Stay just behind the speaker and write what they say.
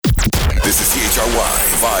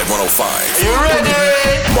KHRY Vibe 105. You ready?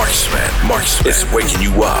 Marksman is waking you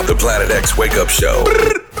up. The Planet X Wake Up Show.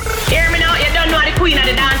 Hear me now, you don't know the queen of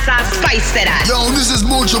the dancehall, Spice said that. Yo, this is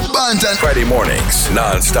Mojo Bantan. Friday mornings,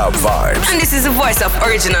 non-stop vibes. And this is the voice of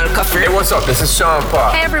Original Coffee. Hey, what's up? This is Sean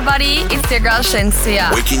Paul. Hey everybody, it's your girl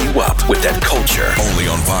Shensia. Waking you up with that culture. Only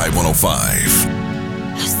on Vibe 105.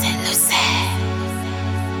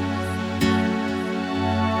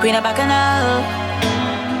 Queen of Bacchanal.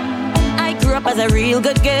 I grew up as a real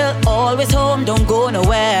good girl, always home, don't go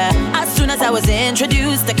nowhere. As soon as I was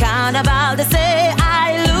introduced to carnival, they say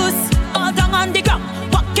I lose all down on the ground.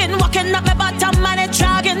 Walking up my bottom and it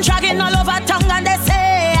dragging all over tongue, and they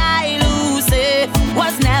say I lose it.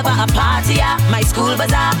 Was never a party at my school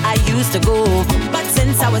bazaar I used to go, but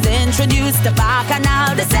since I was introduced to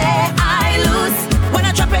Bacchanal, they say I lose. When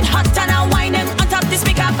I drop it hot and I whine it on top the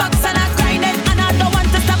speaker box and I grind it, and I don't want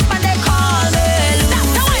to stop and they call me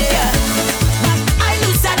Lucy. But I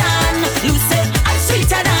looser than Lucy, I'm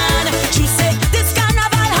sweeter than juicy. This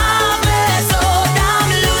carnival have me so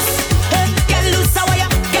damn loose. Hey, get loose away,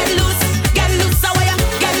 get loose away,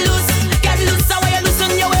 get loose away,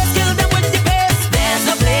 loosen your waist, kill them with the pace. There's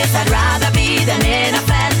no place I'd rather be than in a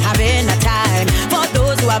fence, having a time. For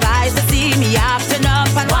those who have eyes to see me acting up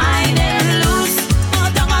and whining loose.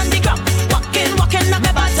 Walking up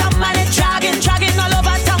my bottom and it dragging all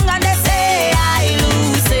over tongue, and they say I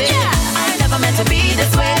lose it. Yeah. I never meant to be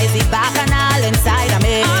this way. Is it Bacchanal inside of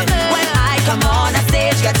me? When I come on a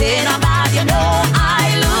stage, get in on bad, you know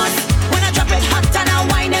I lose. When I drop it hot and I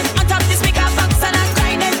whine it on top the speaker box and I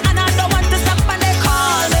grind it, and I don't want to stop and they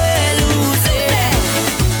call me Lucy.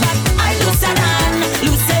 But I looser than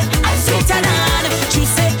Lucy, I'm sweeter than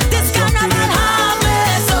juicy. This carnival have me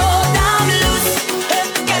so damn loose. Hey,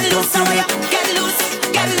 get loose away.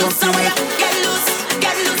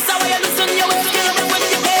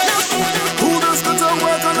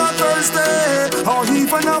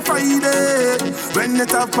 On a Friday, when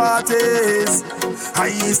it have parties, I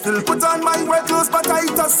still put on my wet clothes, but I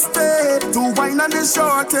just stay to wine on the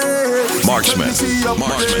shortage. Marksman.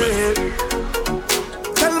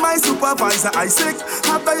 Tell my supervisor I sick,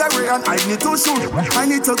 have diarrhea and I need to shoot. I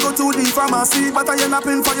need to go to the pharmacy, but I end up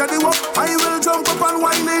in fire the work. I will jump up and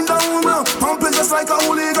winding down, pumping just like a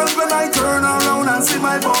hooligan when I turn around and see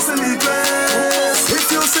my boss in the place.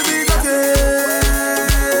 If you see me again,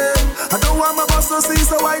 I don't want my boss to see,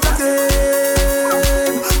 so I duck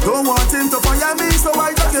him. Don't want him to fire me, so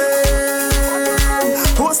I duck him.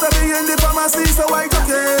 Post me in the pharmacy, so I duck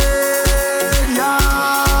him.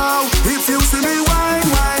 Yeah. If you see me wine,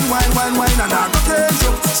 and I duck him,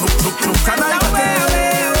 shook, and I duck him.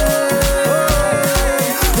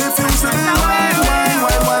 If you see me wine,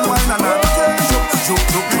 and I duck him, shook,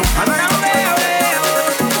 and I duck him.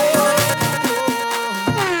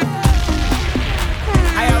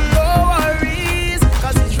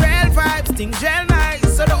 Things gel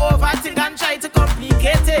nice, so don't overthink and try to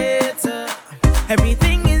complicate it.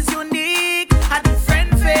 Everything is unique, a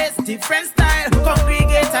different face, different style.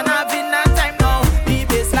 Congregate and having a time now. The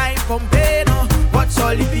baseline pumping, watch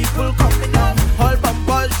all the people coming up. All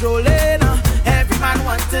bumpers rolling, every man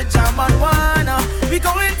wants to jam on one. We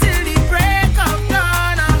going till the break of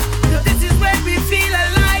dawn. This is where we feel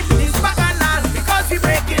alive. This Bacchanal, because we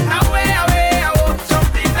breaking away.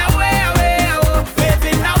 Jumping away,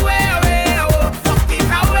 waving away.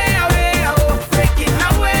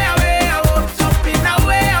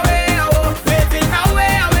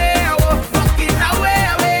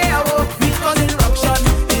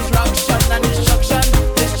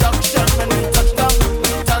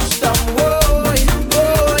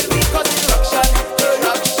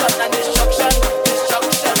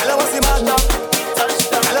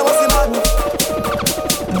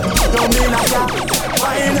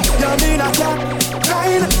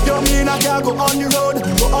 Go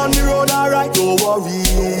on the road, alright. Don't worry.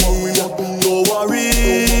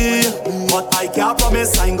 But I can't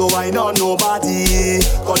promise I ain't go wine on nobody.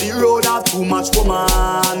 Cause the road have too much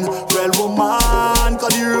woman. Well, woman.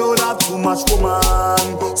 Cause the road have too much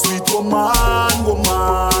woman. Sweet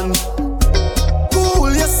woman.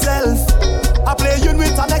 Cool yourself. I play you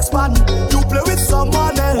with an ex-man. You play with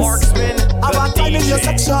someone else. Marksman. Have a time in your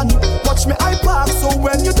section. Watch me I park, so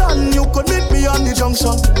when you done, you could meet me on the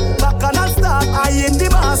junction. Bacchanal start, I in the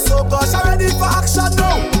mass, so gosh, I'm ready for action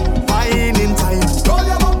now. Fine in time. Roll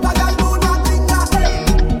your bumper, girl, do nothing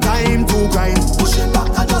again. Time to grind. Push it back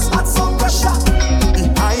and just add some pressure.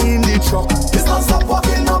 Behind the truck, it's not stop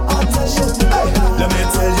walking up attention. Hey, let me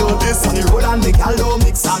tell you this on the road and the gal don't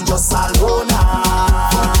mix and just alone.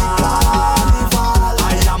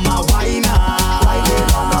 I am a whiner.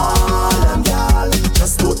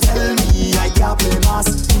 Just don't tell me I can't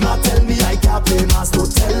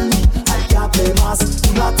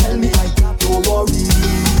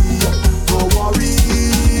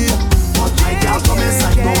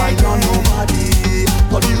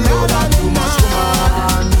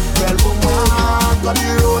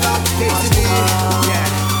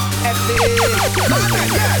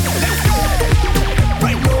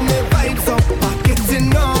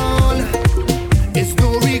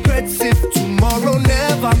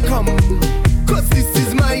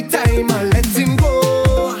time I let him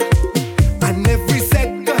go, and every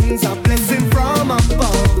second's a blessing from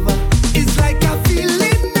above. It's like a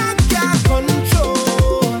feeling I can't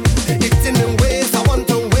control. It's in the ways I want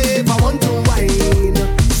to wave, I want to whine.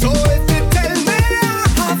 So if you tell me I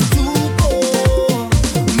have to go,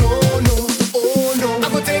 no, no, oh no, I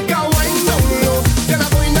go take a wine down low, then I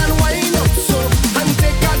go in and wine up so, and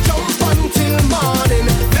take a jump until morning,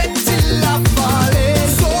 bet till I fall in,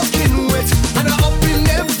 soaking wet, and I up in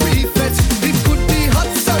every fet. It could be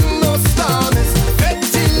hot sun or stormies, bet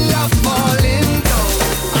till I falling down.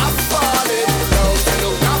 I'm falling down, say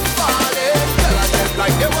look I'm falling, tell I just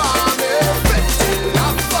like they want me, bet till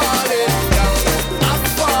I'm falling down. I'm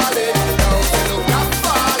falling down, say look I'm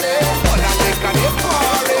falling, but I think I need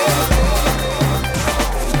falling.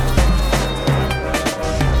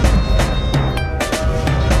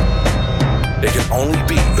 It can only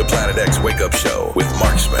be the Planet X Wake Up Show with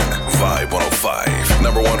Marksman, Vibe 105.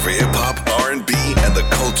 Number one for hip hop, R&B, and the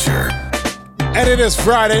culture. And it is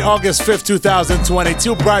Friday, August 5th,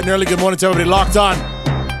 2022. Bright and early. Good morning to everybody locked on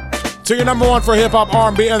to your number one for hip hop,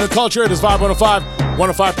 R&B, and the culture. It is Vibe 105,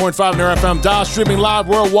 105.5 near FM dial, streaming live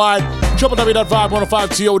worldwide,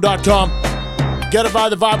 www.vibe105to.com. Get it via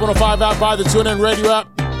the Vibe 105 app, via the TuneIn Radio app.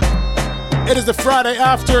 It is the Friday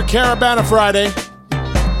after Caravana Friday,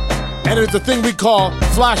 and it is the thing we call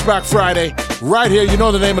Flashback Friday. Right here, you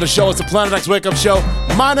know the name of the show. It's the Planet X Wake Up Show.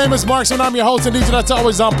 My name is Marksman. I'm your host and DJ that's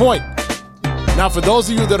always on point. Now, for those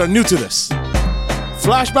of you that are new to this,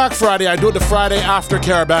 Flashback Friday, I do it the Friday after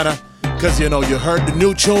Caravana because, you know, you heard the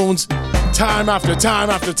new tunes time after time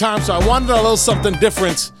after time, so I wanted a little something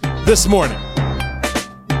different this morning.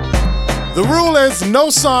 The rule is no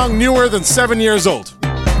song newer than 7 years old.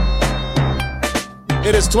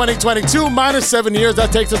 It is 2022 minus 7 years.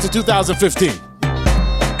 That takes us to 2015.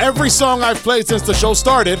 Every song I've played since the show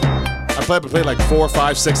started, I played like 4,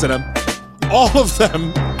 5, 6 of them. All of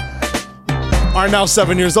them are now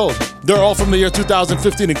 7 years old. They're all from the year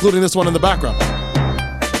 2015, including this one in the background.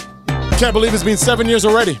 Can't believe it's been 7 years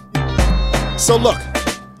already. So look,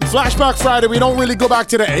 Flashback Friday, we don't really go back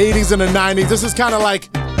to the 80s and the 90s. This is kind of like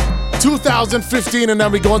 2015 and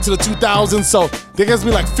then we go into the 2000s, so that gives me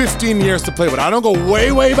like 15 years to play with. I don't go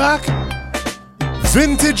way, way back.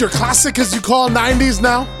 Vintage or classic as you call 90s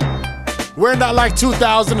now. We're in that like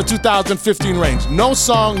 2000 to 2015 range. No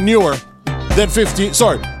song newer than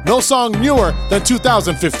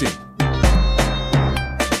 2015.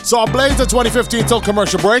 So I'll blaze the 2015 till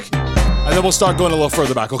commercial break, and then we'll start going a little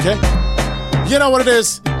further back, okay? You know what it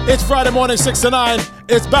is. It's Friday morning, 6 to 9.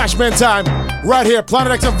 It's Bashman time. Right here,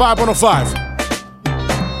 Planet X and Vibe 105.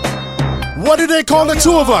 What do they call the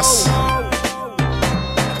two of us?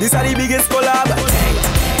 These are the biggest collab.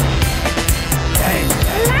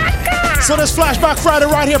 So this Flashback Friday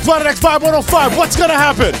right here, Planet X Vibe 105. What's gonna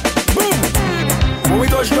happen? Boom. When we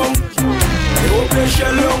touch down, they go play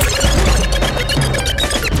shallow.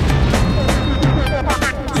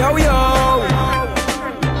 Yo, yo.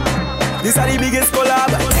 These are the biggest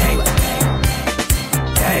collab.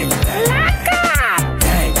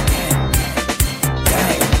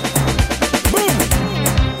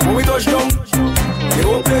 When we touch down, they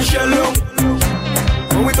won't play shallow.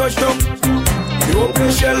 When we touch down, they won't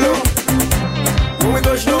play shallow. When we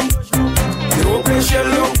touch down, they won't play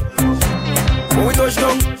shallow. When we touch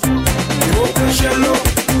down, they won't play shallow.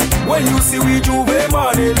 When you see we Juve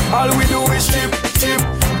morning, all we do is chip.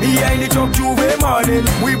 Behind the truck Juve morning,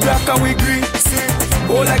 we black and we green. See,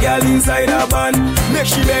 all a girl inside a van, make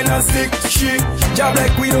she bend and stick. She job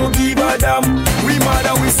like we don't give a damn. We mad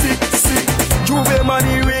and we sick. Juve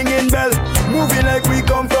money ringing bell, moving like we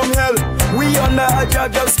come from hell. We under a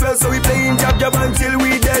jab spell, so we playing jab until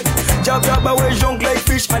we dead. Jab away junk like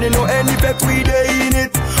fish, and you know any bet we day in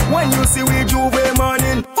it. When you see we Juve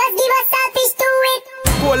morning, just give us selfish to it.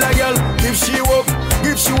 Pull a girl, give she up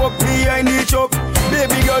behind the truck.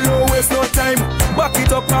 Baby girl, no waste no time. Back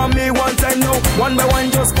it up on me one time now. One by one,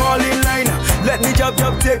 just fall in line. Let me jab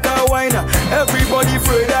take a wine. Everybody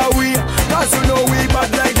afraid that we, cause you know we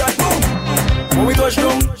bad like that. Boom. When we touch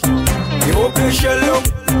down, they open shell up.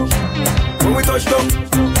 When we touch down,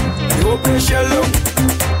 they open shell up.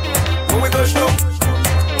 When we touch down,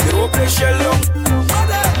 they open shell up.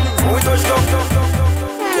 When we touch down.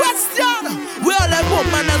 Question! Where the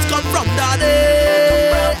woman has come from, daddy?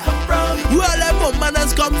 Where the woman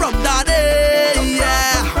has come from, daddy?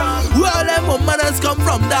 Yeah. Where the woman has come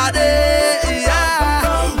from, daddy?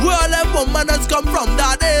 Yeah. Where the woman has come from,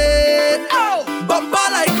 daddy? Oh, bumper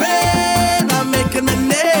like rain, I'm making a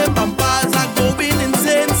name. Bumpers are going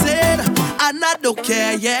insane, and I don't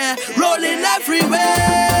care, yeah. Rolling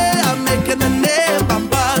everywhere, I'm making a name.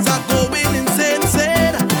 Bumpers are going insane,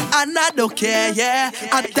 don't care, yeah.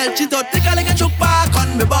 I tell you don't think I like a choke back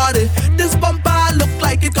on my body. This bumper look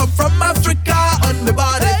like it come from Africa on my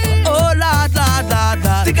body. Oh lord, lord, lord,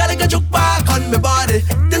 lord. Think I like a choke back on my body.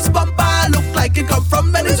 This bumper look like it come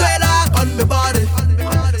from Venezuela on my body.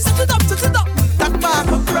 Sit it up, back back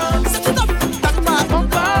up front. Sit it up, back back up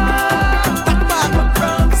front. Back back up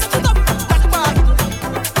front. Sit it up, back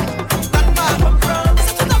back up front.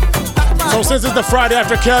 Sit it up, back back. So since it's the Friday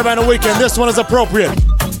after Caravan weekend, this one is appropriate.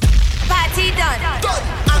 Party done.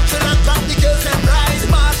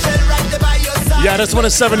 Yeah, this one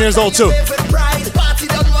is 7 years old too.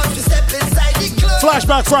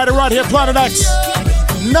 Flashback Friday right here, Planet X.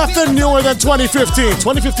 Nothing newer than 2015.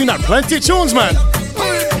 2015 had plenty of tunes, man.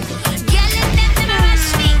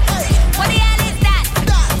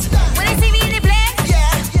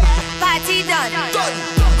 Party done.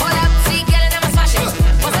 Hold up, see, girl, and I'ma smash it.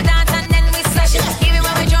 Once I dance and then we slash it. Even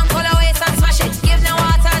when we drunk, pull our waist and smash it. Give no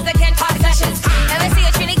water, they can't pop sessions. Never see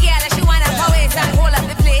a Trini girl and she wind up her waist and hold up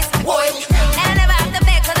the place. Boy, and I never have to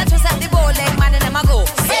beg 'cause I twist up the bow leg, man, and them I go.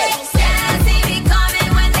 See me coming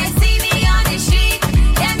when they see me on the street.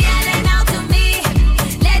 Them yelling out to me.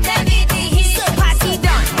 Let them eat the heat. Party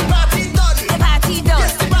done. Party done. The party done.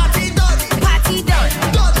 Yes, the party done. Party done.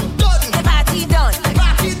 Done. Done. The party done.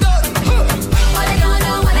 Party done. All I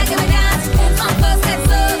know when I give a dance, I'm first get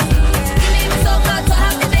served. You made me so good to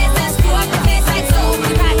have the bass and screw up the face like so.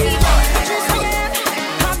 Party done.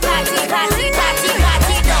 Party, party, party,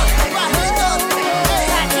 party done. Party done.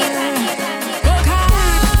 Party, Work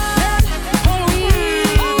hard,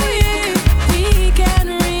 we can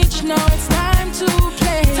reach. Now it's time to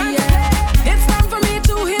play. It's time for me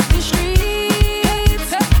to hit the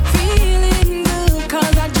streets. Feeling good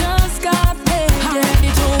 'cause I just got paid. I'm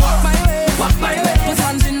ready to walk my way, put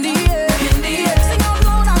hands in the air, sing out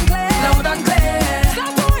loud and clear,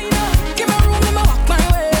 Start going up, give me room, let me walk my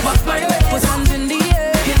way, put hands in the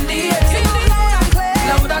air, sing out loud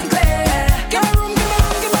and clear, give me room,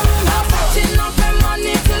 I'm putting up my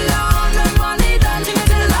money till all the money done,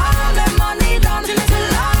 till all the money done,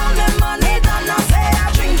 till all the money done. I say I'm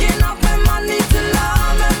drinking up my money till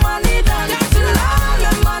all the money done, till all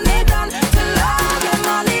the money done, till all the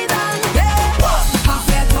money done. Yeah, I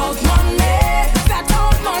fed out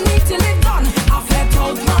money till it done. I fed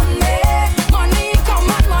out money come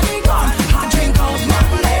and money gone. I drink out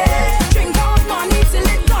money till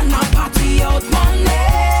it done. I party out money.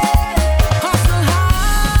 Hustle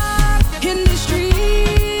hard in the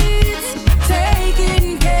streets, taking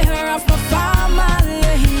care of my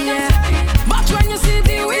family. Yeah. But when you see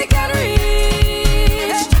the wicked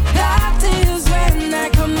reach, that is when I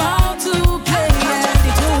come out to play. I'm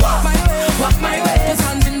ready to walk my way, put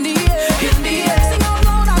hands in the air, sing out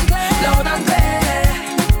loud and clear.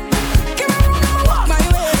 Give me room, I'ma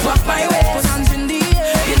walk my way, put hands in the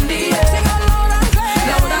air, sing out loud and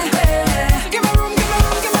clear. Give me room,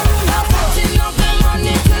 I'm putting up my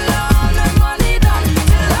money till all the money done,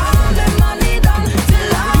 till all the money done,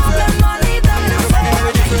 till all the money done. I say I'm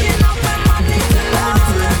drinking up my money till all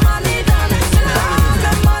the money done, till all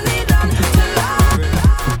the money done, till all.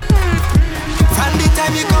 From the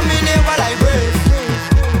time you come in here while I breathe,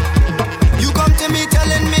 you come to me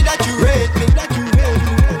telling me that you rate me.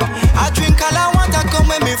 I drink all I want, I come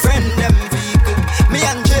with me friend them vehicle. Me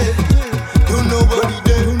and Jay, you nobody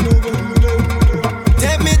there.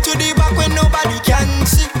 Take me to the back when nobody can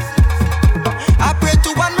see. I pray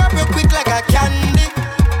to one real quick like a candy.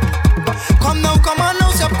 Come on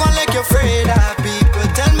now, stop calling like you're afraid of people.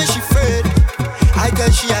 Tell me she afraid. I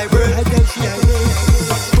guess she I break.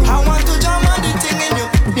 I want to jam on the thing in you.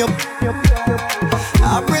 I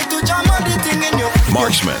pray to jam on the thing in you.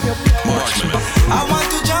 Marksman. I want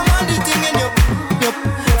to jam on the thing in you.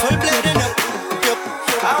 Full blade in you.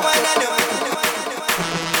 I want to know.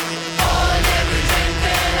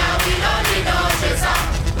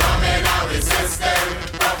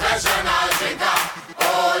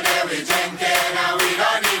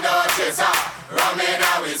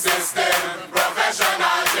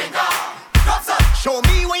 Show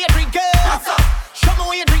me where you drinking. Show me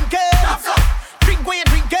where you drinking. Drink where you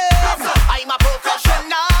drinking. I'm a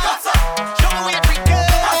professional. Show me where you drinking.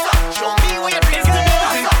 Show me where you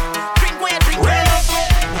drinking. Drink where you drinking.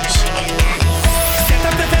 Set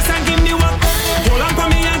up the fence and give me one. Hold on for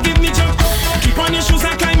me and give me jump. Keep on your shoes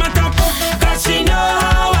and climb on top. 'Cause she know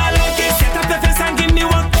how I like it. Set up the fence and give me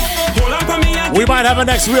one. Hold on for me and We might have a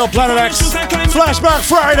next real Planet X Flashback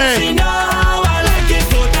Friday. she know how I like it.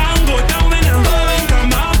 Go down when I'm going.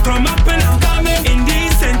 Come up and I'm coming. In the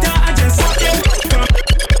center, I just walk it.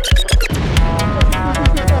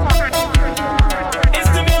 It's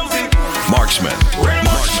the music. Marksman.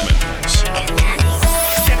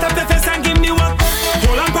 Set up the fence and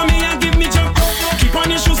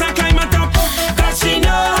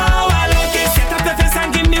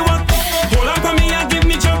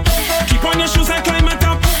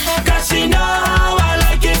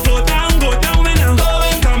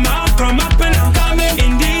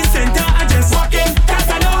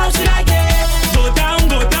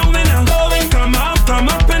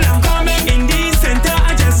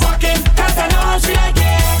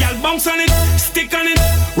bounce on it, stick on it,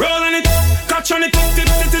 roll on it, catch on it, tip, tip,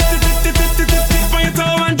 tip, tip, tip, tip, tip, tip, tip, tip on your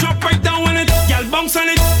toe and drop right down on it. Girl, bounce on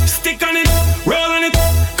it, stick on it, roll on it,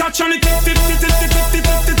 catch on it, tip, tip, tip, tip, tip, tip,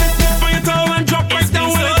 tip, tip, tip on your toe and drop right down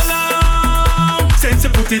on it. Since you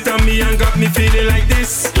put it on me and got me feeling like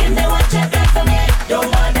this. Give me what you got for me, don't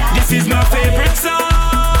bother. This is my favorite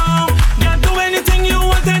song. Can't do anything you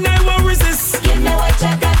want and I won't resist. Give me what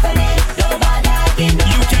you got for me, don't bother. Give me.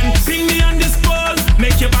 You can ping me on this ball,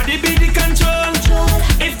 make your body be the control.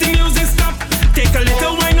 If the music stop, take a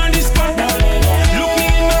little wine on this spot. Look me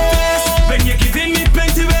in my face when you're giving me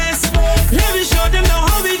plenty ways. Let me show them now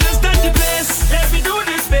how we just done the place. Let me do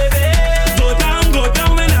this, baby. Go down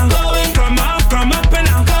and I'm going. Come up and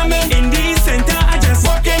I'm coming. In the center, I just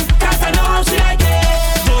walking, 'cause I know how she like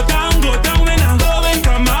it. Go down and I'm going.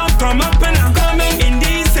 Come up and I'm coming. In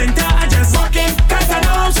the center, I just walking, 'cause I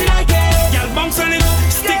know how she like it. Girl, bounce on it,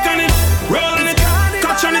 stick on it, roll on it,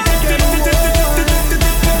 catch on it, tip, tip, tip, tip, tip, tip, tip,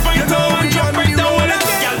 tip, on your toe and drop right down on it.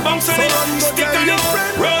 Girl, bounce on it, stick on it,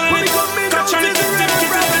 roll on it, catch on it, tip, tip,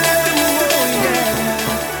 tip, tip, tip, tip, tip.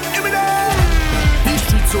 These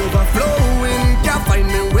streets overflowing, can't find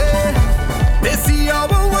me way. They see our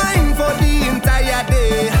wine for the entire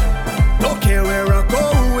day. Don't care where I'm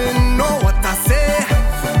going, know what I say.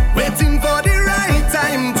 Waiting for the right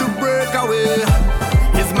time to break away.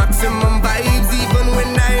 It's maximum vibes even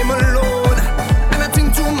when I'm alone. And I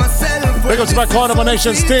think to myself, Big up to my Carnival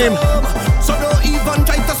Nations team. so don't even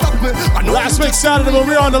try to stop me. I know Last week Saturday when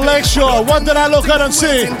we were on the lake shore, what did I look at and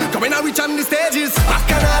see? Coming out, reach on the stages.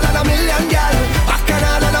 Bacchanal and a million gal.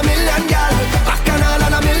 Bacchanal and a million gal. Bacchanal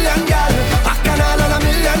and a million gal. Bacchanal and a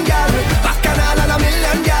million gal. Bacchanal and a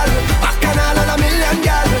million gal. Bacchanal and a million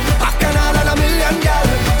gal. Bacchanal and a million gal.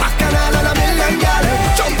 Bacchanal and a million gal.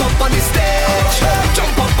 Jump up on the stage.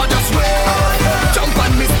 Jump up and just wave. Jump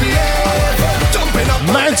and misbehave. Jumping up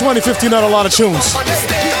Man, 2015 had a lot of tunes. on the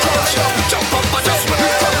stage. Jump up and just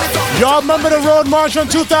wave. Y'all remember the Road March in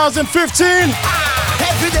 2015?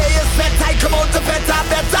 Every day is sweat, I come out to better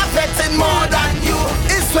sweating more than you.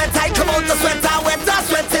 It's sweat, I come out to wetter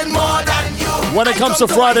sweating more than you. When it comes to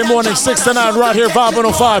Friday morning, 6 to 9, right here, Vibe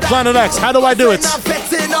 105, Planet X. How do I do it?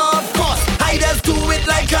 Betting, of course, I just do it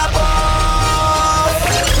like a boss.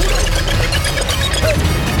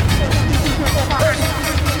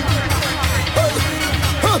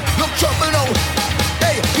 Look trouble now.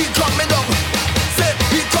 Hey, he cut me down. Say,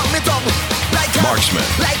 he cut me down. Like a Marksman.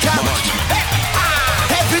 Like a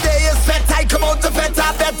Every day is sweat, I come out to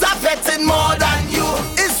better sweating more than you.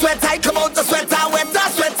 It's sweat, I come out to wetter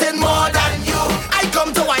sweating more than you. I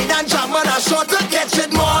come to wine and jam and I sure to catch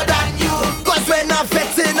it more than you. 'Cause when I'm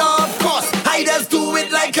fetting, of course, I just do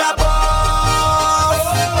it like a boss.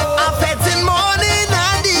 I'm fetting morning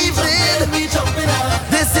and evening.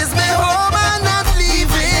 This is my home and not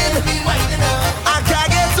leaving. I can't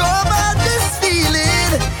get over this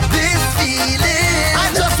feeling. I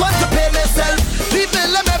just want to pay myself. People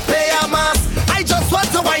let me pay a mass. I just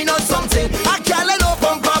want to wine on something. I can't let no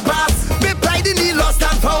bumper pass. Me pride in the lost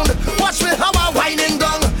and found. Watch me how I'm whining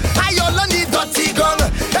down. I only need dirty gun.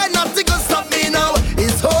 And nothing can stop me now.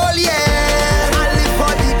 It's whole year. I live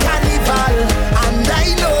for the carnival. And I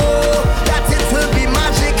know that it will be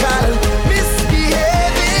magical.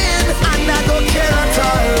 Misbehaving and I don't care at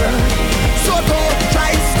all. So don't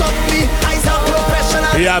try to stop me. I'm a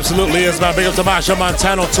professional. He absolutely is, man. Big up to Masha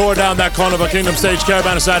Montano. Tore down that Carnival Kingdom Stage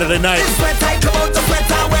Caravan on Saturday night.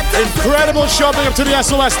 Incredible show. Big up to the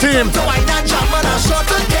SOS team.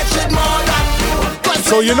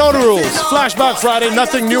 So you know the rules. Flashback Friday,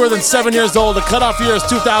 nothing newer than 7 years old. The cutoff year is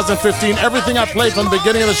 2015. Everything I played from the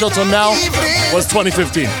beginning of the show till now was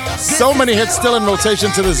 2015. So many hits still in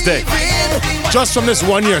rotation to this day. Just from this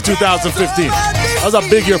 1 year, 2015. That was a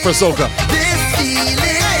big year for soca.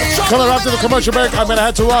 Coming up after the commercial break, I'm going to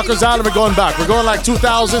head to Rockers Island. We're going back. We're going like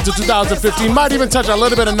 2000 to 2015. Might even touch a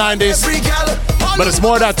little bit of 90s. But it's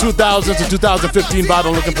more that 2000 to 2015 vibe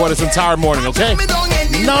I'm looking for this entire morning, okay?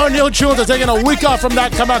 No new tunes. I'm taking a week off from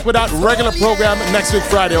that. Come back with that regular program next week,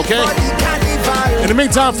 Friday, okay? In the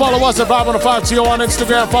meantime, follow us at Vibe 105TO on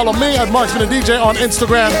Instagram. Follow me at Marksman and DJ on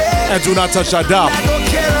Instagram. And do not touch that dial.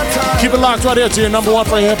 Keep it locked right here to your number one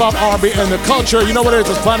for hip-hop, R&B, and the culture. You know what it is.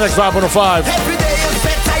 It's Planet X Vibe 105.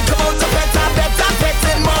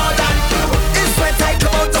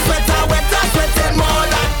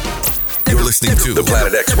 You're listening to the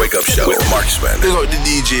Planet X Wake Up Show with Marksman. Big up the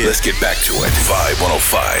DJ. Let's get back to it. Vibe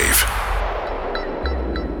 105.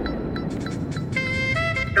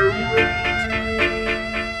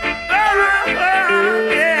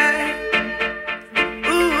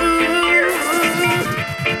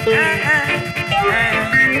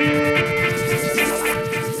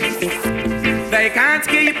 I can't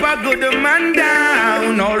keep a good man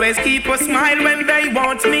down. Always keep a smile when they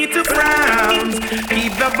want me to frown.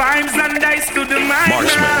 Keep the vibes and I stood my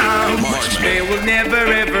ground. They will never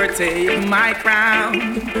ever take my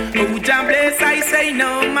crown. Oh, Jah bless, I say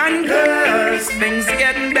no man curse. Things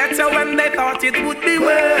getting better when they thought it would be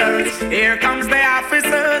worse. Here comes the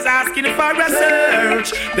officers asking for a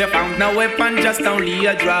search. They found no weapon, just only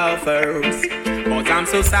a draw first. But I'm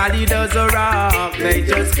so solid as a rock, they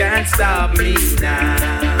just can't stop me now.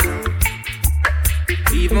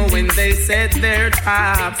 Even when they set their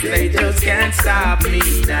traps, they just can't stop me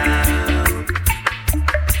now.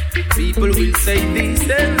 People will say this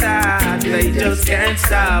and that, they just can't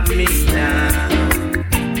stop me now.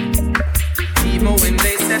 Even when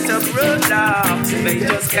they set up roadblocks, they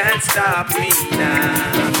just can't stop me now.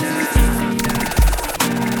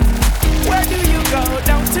 Where do you go?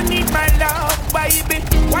 Don't you need my love, baby?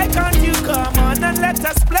 Why can't you come on and let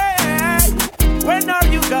us play? When are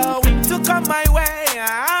you going to come my way?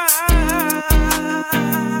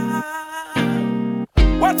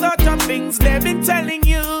 What sort of things they've been telling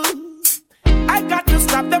you? I got to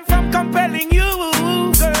stop them from compelling you,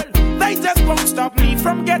 girl. They just won't stop me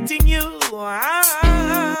from getting you.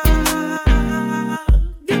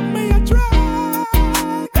 Give me a try,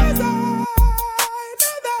 'cause I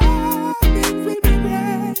know that things will be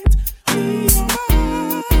great. Me and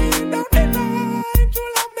mine, don't deny,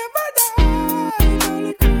 true love never dies,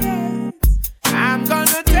 only creates. I'm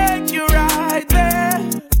gonna take you right there,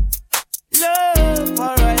 love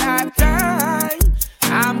for a lifetime.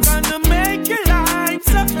 I'm gonna make your life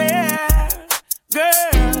so clear,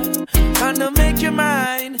 girl. Gonna make you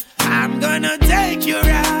mine. I'm gonna take you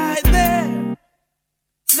right there,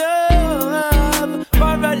 love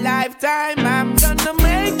for a lifetime. I'm gonna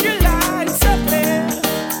make your life so clear.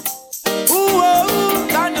 Ooh, oh,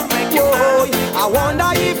 gonna make you mine. I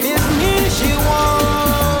wonder if it's me she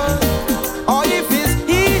wants, or if it's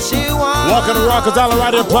he she wants. Welcome to Rockers Island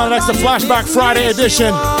Radio Planet X, the Flashback Friday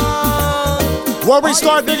edition, where we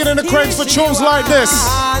start digging in the crates for tunes like this.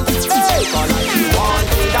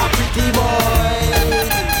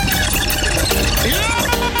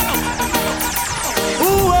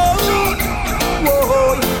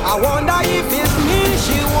 I wonder if it's me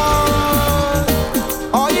she wants,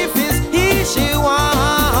 or if it's he she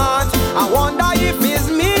wants. I wonder if it's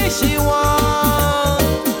me she wants,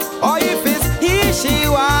 or if it's he she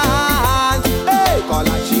wants. Hey, call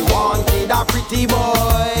her she wanted a pretty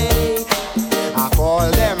boy. I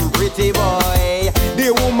call them pretty boy.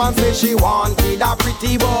 The woman say she wanted a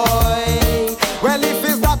pretty boy. Well, if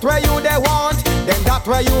it's that way you they want, then that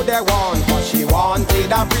way you they want. But she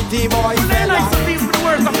wanted a pretty boy fella.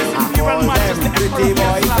 I call them pretty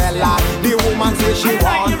boy fella. The woman say she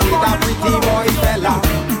wanted a pretty boy fella.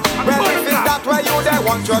 Well, if it's that way you they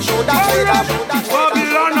want, you should have said that.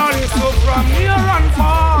 Babylon only so from near and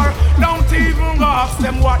far. Don't even go ask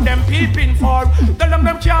them what them peeping for. Tell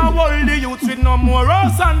them can't hold the youth with no more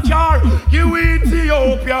house and car. You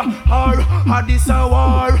Ethiopia or Addis a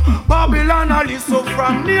war. Babylon only so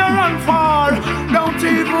from near and far. Don't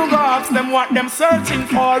even go ask them what them searching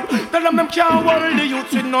for. Tell them can't hold the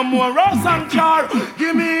youth with no more house and car.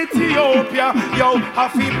 Give me Ethiopia, yo,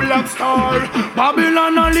 happy black star.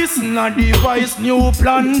 Babylon only listen to the voice new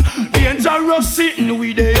plan. Dangerous sitting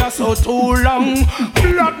with there so too long.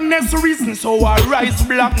 Blackness reason so I rise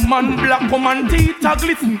black man, black woman teeth a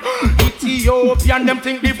glisten. Ethiopian them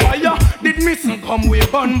think the fire did missing come with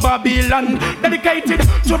burn Babylon. Dedicated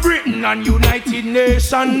to Britain and United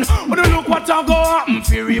Nations. But look what I go happen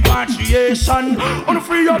for repatriation. On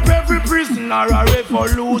free up every prisoner a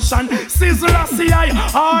revolution. Sizzle a CI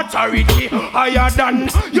authority higher than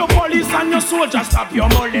your police and your soldiers stop your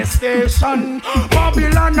molestation.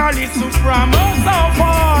 Babylon a listen from us so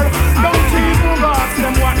far. Don't even ask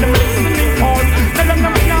them what they're listening for. Tell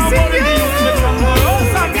them can't hold the youth with some more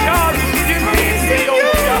us and car. Give me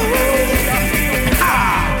Ethiopia.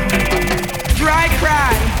 Dry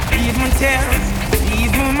cry, even tears,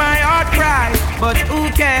 even my heart cry. But who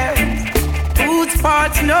cares? Whose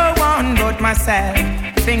fault's no one but myself.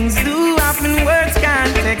 Things do happen, words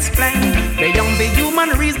can't explain. Beyond the human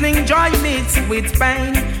reasoning, joy mixed with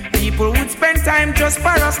pain. People would spend time just for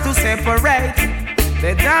us to separate.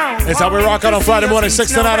 It's how we rock out on Friday morning,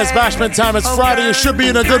 6 to 9 is Bashment time. It's Friday, you should be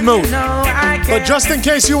in a good mood. But just in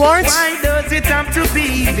case you aren't, why does it have to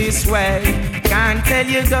be this way? Can't tell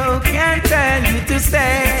you go, can't tell you to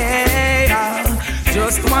stay. Oh,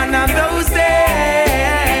 just one of those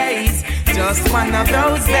days. Just one of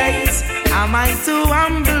those days. Am I too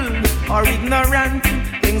humble or ignorant?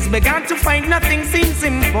 Things began to find nothing seems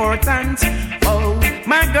important. Oh,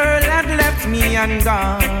 my girl had left me and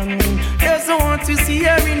gone. There's also want to see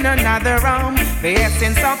her in another room. The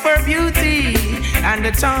essence of her beauty and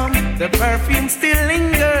the charm, the perfume still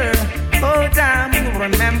linger. Oh damn,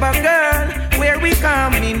 remember girl, where we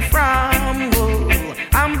coming from. Oh,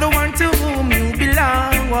 I'm the one to whom you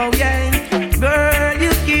belong. Oh yeah, girl,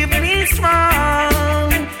 you keep me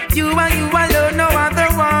strong. You and you alone, no other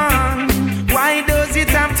one. Why does it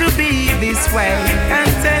have to be this way?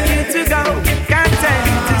 Can't tell you to go, can't tell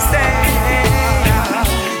you to stay.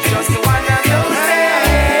 Just one of those days.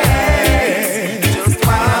 Just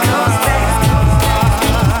one of those days.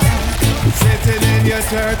 Sitting in your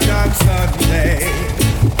church on Sunday,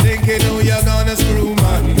 thinking who you're gonna screw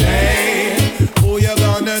Monday, who you're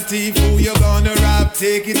gonna thief, who you're gonna rob.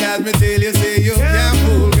 Take it as me till you say you can't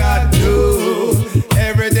fool God too.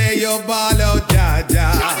 Every day you ball out,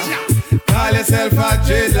 Jaja. Call yourself a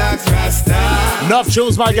dreadlocks Rasta. Enough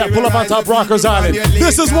tunes, my guy. Pull up on Top Rockers Island.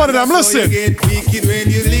 This is one of them. Listen. You get wicked when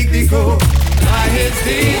you lick the coke. My head's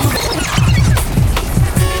deep.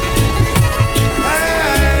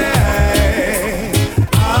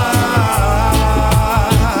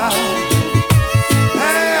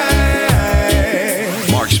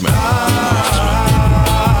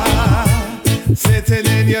 Sitting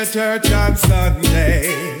in your church on Sunday,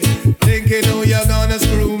 thinking who you're gonna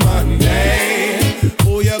screw Monday,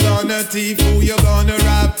 who you're gonna thief, who you're gonna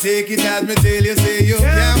rob. Take it as me till you say you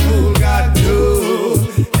can't fool God too.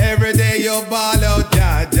 Every day you ball out,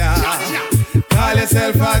 Jaja. Call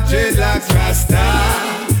yourself a dreadlocks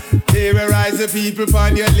Rasta. Terrorize the people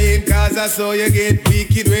on your lane, cause I saw you get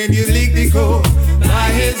wicked when you lick the coke. My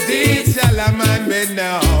head's deep, shall a man bend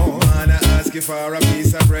down. Wanna ask you for a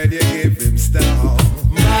piece of bread, you give him stone.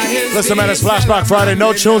 Listen, man, it's Flashback Friday.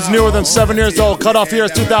 No tunes newer than 7 years old. Cutoff year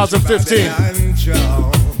is 2015.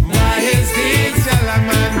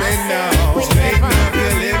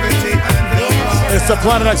 It's the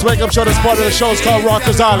Planet X Wake Up Show. This part of the show is called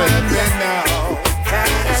Rockers Island.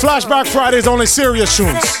 Flashback Friday is only serious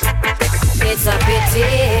tunes. It's a pity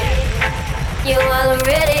you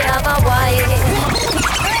already have a wife.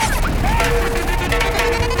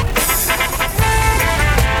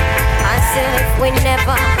 I said if we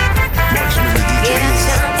never get a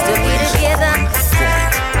chance to be together,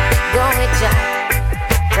 go with ya,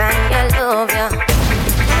 and I love ya.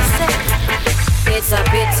 I said it's a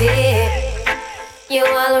pity you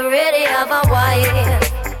already have a wife,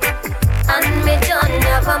 and me don't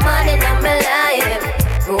have a man in my life.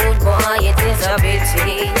 Good boy, it is a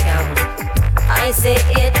pity. I say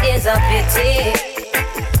it is a pity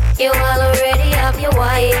you already have your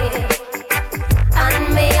wife,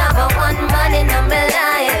 and me have a one man in my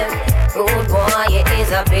life. Good boy, it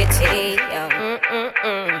is a pity.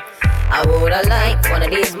 I woulda liked one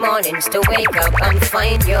of these mornings to wake up and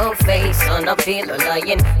find your face on a pillow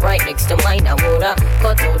lying right next to mine. I woulda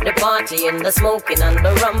cut out the party and the smoking and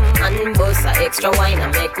the rum and bust a extra wine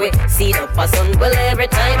and make we seat up a sun. Well, every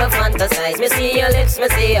time I fantasize, me see your lips, me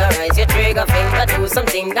see your eyes, your trigger finger do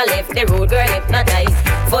something that left the road girl hypnotized.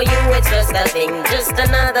 For you it's just a thing, just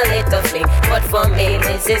another little fling, but for me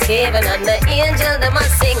this is heaven and the angel them a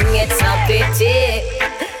sing. It's a pity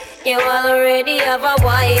you already have a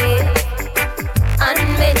wife, and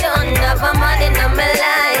me don't have a man in my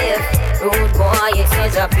life. Rude boy, it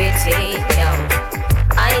is a pity.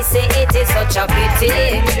 I say it is such a pity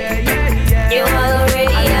you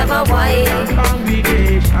already have a wife,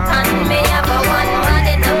 and me have a one man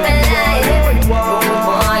in my life. Rude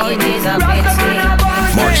boy, it is a pity.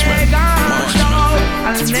 Marksman.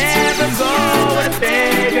 I'll never go where the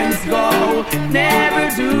pagans go, never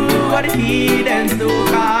do what the heathens do,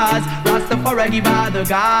 cause Rastafari give all the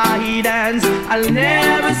guidance. I'll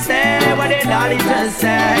never say what the daddy just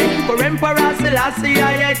say, for Emperor Selassie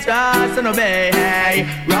I trust and obey.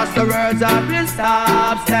 Rasta words are pure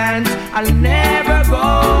substance. I'll never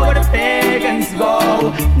go where the pagans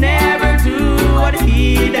go, never do what the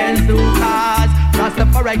heathens do, cause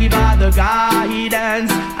Rastafari give all the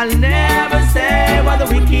guidance. I'll never say what the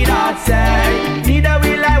wicked heart say, neither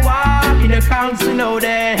will I walk in the council no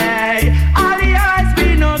day. All the eyes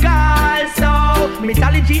be no God, so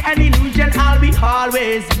mythology and illusion I'll be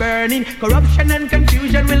always burning. Corruption and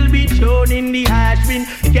confusion will be thrown in the ash bin.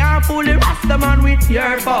 Can't fool the Rastaman with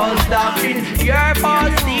your false doctrine, your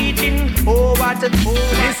false teaching. Oh, what a fool.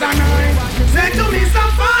 It's a nine. Say to me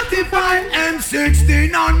some 45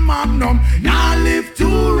 M16 on Magnum. Now live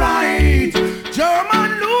to right.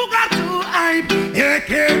 German Luger to hype. AK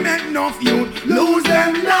make enough youth lose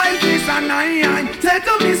them life. It's a nine. Say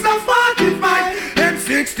to me some 45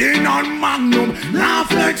 M16 on Magnum. Now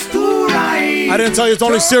flex to right. I didn't tell you it's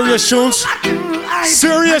only serious tunes.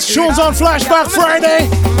 Serious tunes on Flashback Friday.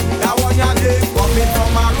 That one ya did, coming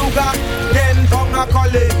from a Ruger.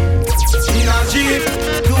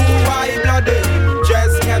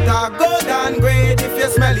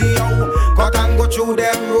 through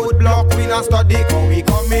them roadblock, we not study, cause we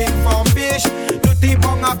coming from fish. Do tip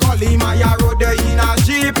on a collie, my road in a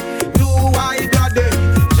jeep. Do I got it?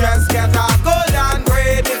 Just get a gold and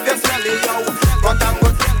grade if you sell it, yo. Run down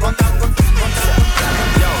good, run down good, run down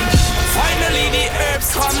good. Finally the herbs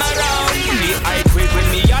come around. The high grade when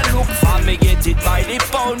me a look for me get it by the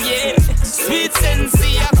pound, yeah. Sweet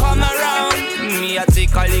sensei a come around. Me a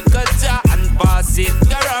take a little jar and pass it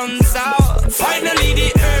around. So finally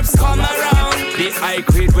the herbs come around. The high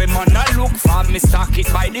grade when man a look for me stock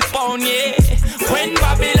it by the pound, yeah. When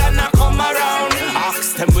Babylon a come around,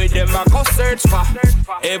 ask them where them a go search for.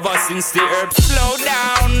 Ever since the herbs slow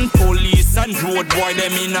down, police and road boy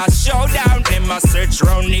them in a showdown. Them a search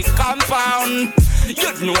round the compound.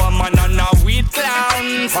 You know a man and a weed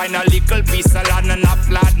clown. Find a little piece of land and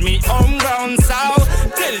applaud me home ground. So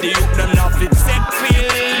tell the youth them not fit set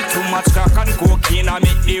pill. Too much crack and cocaine I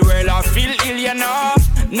make the world I feel ill, you know.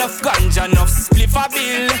 Enough ganja, enough spliff a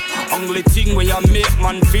bill. Only thing where you make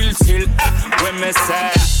man feel still. When me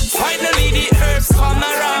say finally the herbs come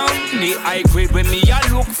around. The high grade when me a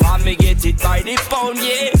look for me get it by the pound,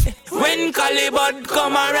 yeah. When Calibut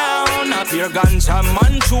come around, a pure ganja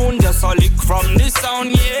man tune just a lick from the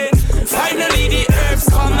sound, yeah. Finally the herbs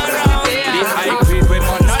come around. The high grade when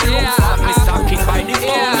man a look for me stock it by the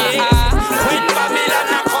pound, yeah. When Babylon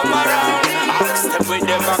a come around, ask them where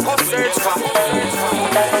them a go search for.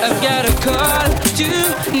 I've got a call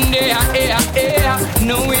today,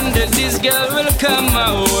 knowing that this girl will come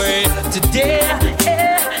my way today.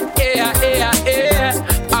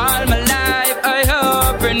 All my life I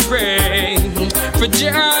hope and pray for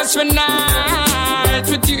just one night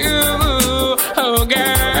with you, oh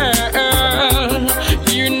girl.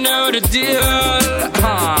 You know the deal,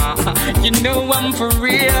 you know I'm for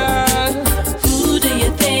real. Who do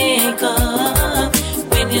you think of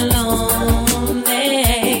when you're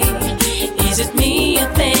lonely? Is it me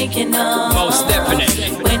you're thinking of? Most definitely.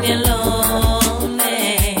 When you're lonely,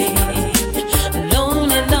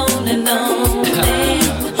 lonely, lonely, lonely,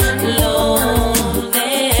 lonely,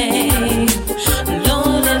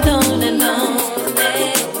 lonely, lonely,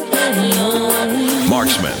 lonely.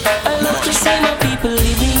 Marksman. I love to see my people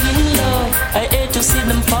living in love. I hate to see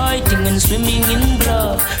them fighting and swimming in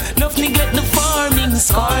blood. Enough neglect the farming,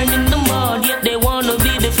 scarring in the mud. Yet they wanna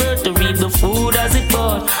be the first to reap the food as it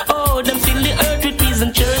bought. Oh, them fill the earth with peace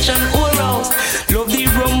and church and orals. Love the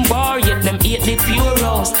rum bar, yet them eat the pure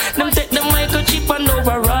rose. Them take the microchip and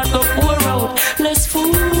override the pour out. Less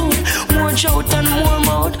food, more shout and more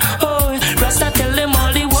mouth. Oh, Rasta tell them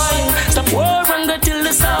all the while. Stop war and go till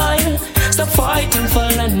the soil. Stop fighting for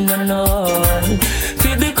land and all.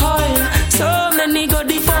 Feed the coil, so many go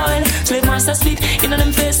defile. Slave master spit in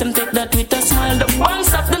them face, them take that with a smile. The one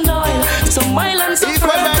stop the Nile, so mile and so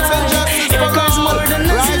fertile. Acres more than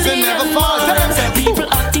a zillion. People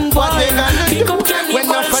acting wild. Pick up candy when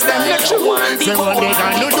for them let you want. Say what they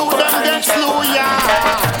gonna do, them get slow,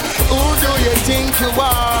 yeah. Who do you think you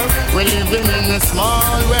are? We're living in a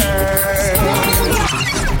small world.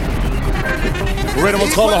 Rhythm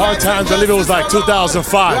was called the Hard Times. I believe it was like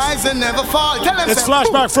 2005. Rise and never fall. It's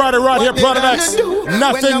Flashback Friday right here, Planet X.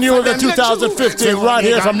 Nothing newer than 2015 right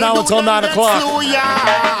here from now until 9 o'clock.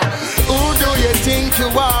 Who do you think you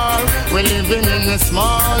are? We're living in a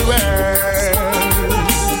small world.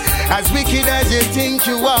 As wicked as you think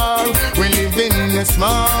you are, we're living in a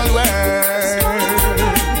small world.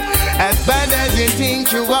 As bad as you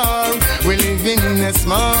think you are, we're living in a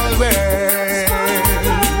small world.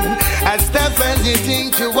 As tough as you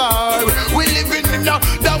think you are, we're living in the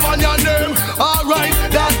one your name. Alright,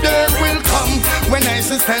 that day will come when I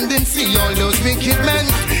stand and see all those wicked men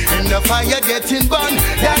in the fire getting burned.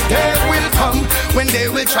 That day will come when they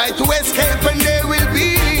will try to escape and there will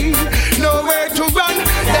be nowhere to run.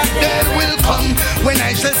 That day will come when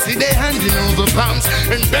I shall see they handing over bombs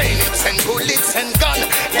and bayonets and bullets and guns.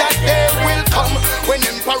 That day will come when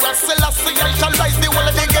Emperor Selassie I shall rise the wall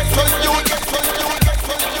of the ghetto you.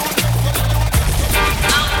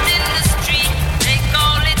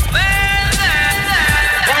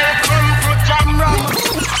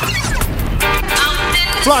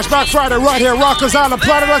 Flashback Friday right here, Rockers Island,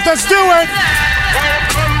 Planet Rock. Let's do it!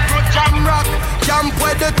 Camp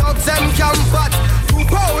where the dogs and camp at. 2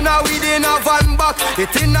 pound a weed in a van back.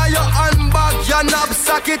 It in a your handbag, your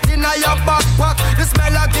knapsack, it in a your backpack. The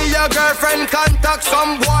smell of your girlfriend contact.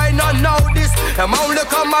 Some boy not know this. Them only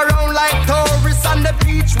come around like tourists on the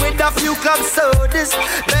beach with a few club sodas,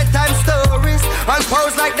 bedtime stories, and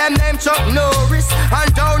pose like them name Chuck Norris.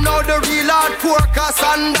 And don't know the real hardcore, cause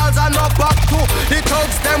sandals are not back to. The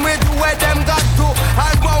thugs them with where them got to.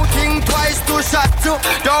 And won't think twice to shot to.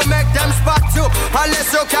 Don't make them spot you.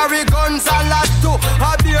 Unless you carry guns a lot too.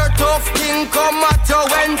 A beer tough king come at you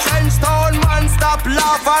when Trench Town man stop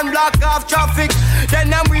laugh and block off traffic. Then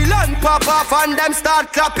them wheel and pop off and them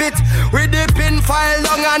start clap it. With the pin file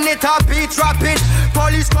long and it a beat rapid.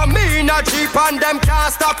 Police come in a jeep and them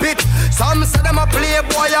can't stop it. Some say them a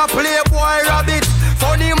playboy rabbit.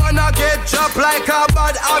 Funny man a get dropped like a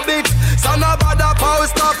bad habit. Some a bad a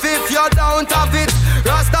post off if you don't have it.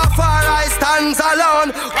 Rastafari stands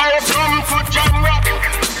alone. Welcome to Jam Rock.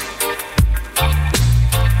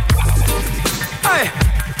 Hey,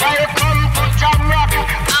 welcome to Jam Rock.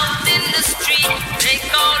 Out in the street, they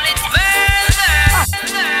call it murder.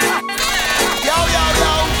 Yo, yo,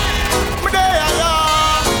 yo. Medea, yo.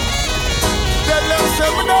 Tell them say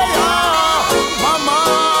Medea. Mama,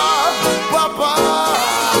 Papa.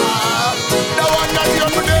 The one that you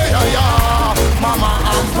Medea, yo. Mama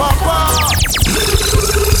and Papa.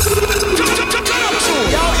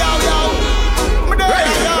 Yo, yo, yo.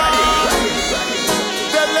 Medea, yo.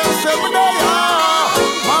 Tell them say Medea.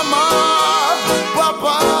 Mama,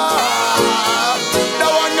 Papa. The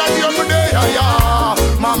one that you Medea, yo.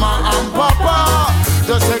 Mama and Papa.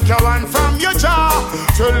 Just take your hand from your jaw.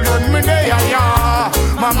 Children, me there, yeah.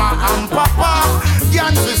 Mama and Papa.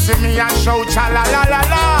 Can't you see me and shout cha la la la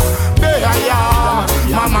la. There, yeah.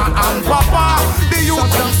 Mama and Papa. The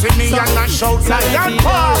youth can see me and shout lion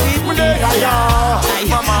paw. Me there, yeah.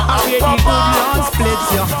 Mama and Papa.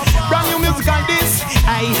 Brand new music on this.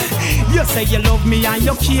 You say you love me and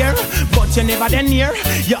you care, but you never then near.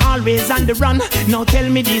 You always on the run. Now tell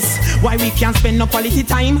me this, why we can't spend no quality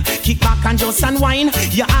time? Kick back and just unwind.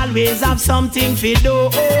 You always have something to do.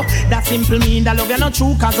 That simple mean that love you not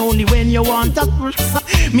true, cause only when you want to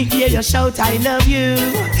me hear you shout I love you.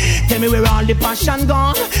 Tell me where all the passion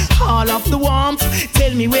gone, all of the warmth.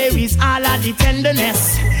 Tell me where is all of the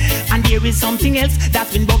tenderness. And there is something else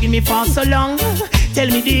that's been bugging me for so long. Tell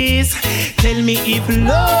me this, tell me if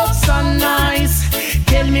love's so nice.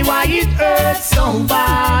 Tell me why it hurts so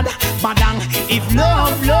bad. Badang, if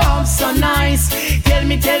love's so nice. Tell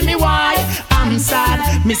me why I'm sad.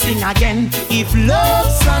 Me sing again, if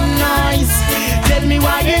love's so nice. Tell me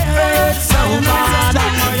why it hurts so bad.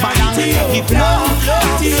 Badang, if love's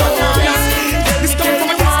so nice. Tell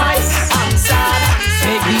me why I'm sad.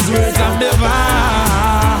 Take these words of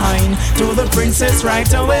divine to the princess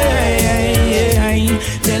right away.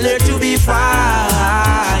 Tell her to be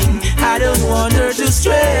fine. I don't want her to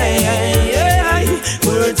stray.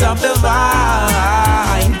 Words of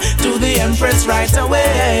divine to the empress right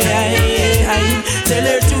away. Tell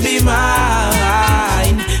her to be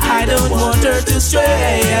mine. I don't want her to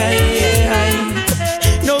stray.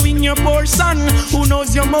 Knowing your portion, who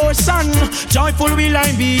knows your motion? Joyful will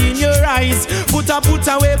I be in your eyes. Put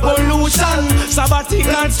away pollution. Sabbatic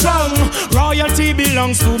and strong. Royalty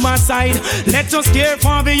belongs to my side. Let us care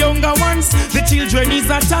for the younger ones. The children is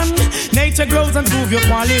a ton. Nature grows and prove you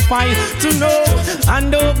qualify to know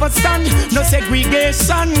and overstand. No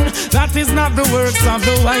segregation. That is not the works of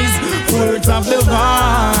the wise. Words of the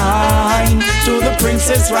vine to the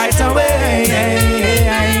princess right away.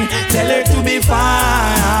 Tell her to be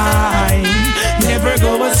fine. Never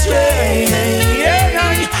go astray.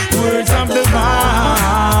 Words of the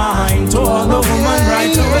vine to all the woman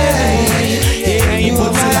right away.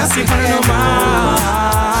 Put classic on your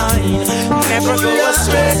mind. Never go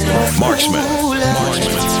astray. Marksman.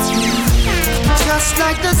 Just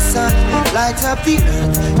like the sun lights up the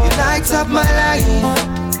earth, you light up my life.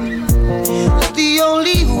 The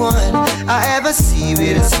only one I ever see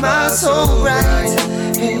with a smile so bright.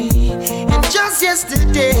 And just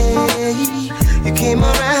yesterday, you came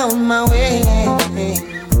around my way.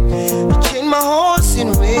 You changed my horse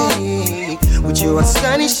in way with your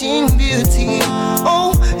astonishing beauty.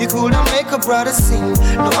 Oh, you couldn't make a brother sing.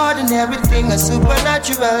 No ordinary thing, a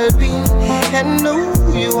supernatural being. And no,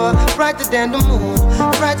 you are brighter than the moon,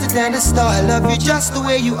 brighter than the star. I love you just the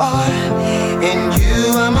way you are. And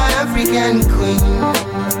you are my African queen,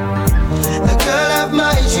 the girl of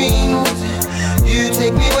my dreams. You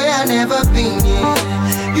take me where I've never been,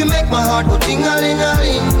 yeah. You make my heart go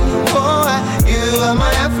ting-a-ling-a-ling. Oh, you are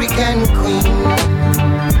my African queen,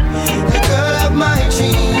 the girl of my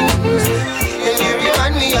dreams. And you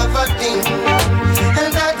remind me of a thing.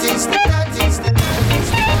 And that is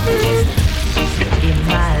in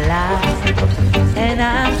my life, and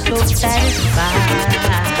I'm so satisfied.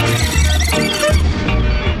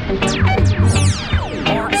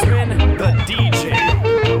 Marksman, the DJ.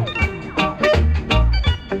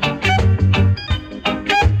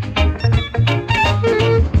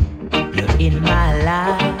 In my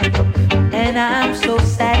life, and I'm so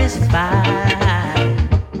satisfied.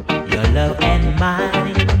 Your love and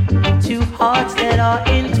mine, two hearts that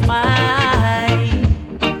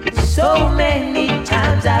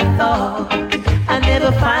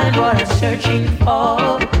searching for.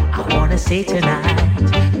 I wanna say tonight,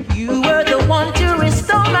 you were the one to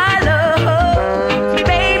restore my love,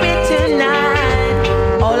 baby.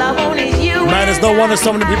 Tonight, all I want is you. Man, it's no wonder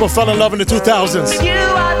so many people fell in love in the 2000s. You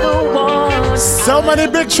are the one. So many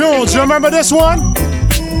big tunes. You remember this one?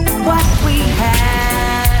 What we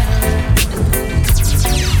have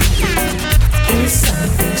is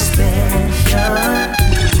something special.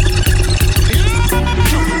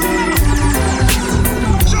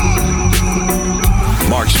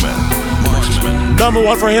 Marksman. Number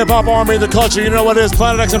one for hip hop, R&B, the culture. You know what it is?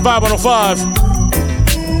 Planet X and Vibe 105.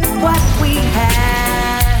 What we have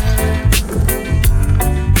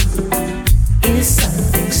is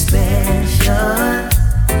something special.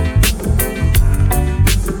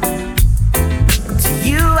 To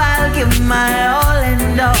you I'll give my all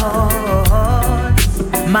and all.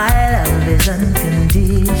 My love is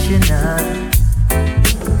unconditional.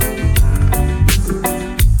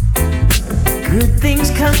 Good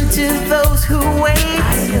things come to those who wait.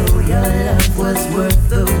 I know your love was worth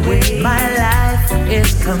the wait. My life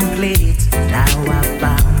is complete. Now I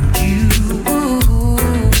found you.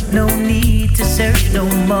 No need to search no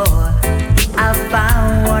more. I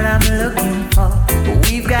found what I'm looking for.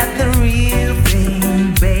 We've got the real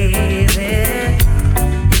thing, baby.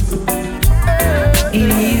 In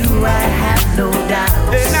you I have no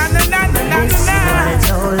doubt. This is what it's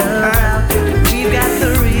all about. We've got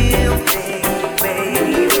the real thing.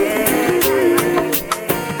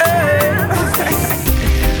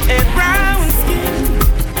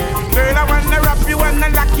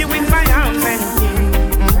 Lock you in my arms and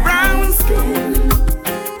brown skin.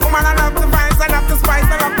 Woman, I love the vibes, I love the spice,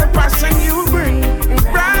 I love the passion you bring.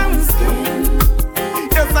 Brown skin.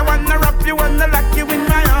 Yes, I wanna wrap you, wanna lock you in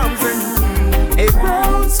my arms and a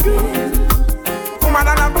brown skin. Woman,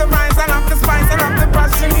 I love the vibes, I love the spice, I love the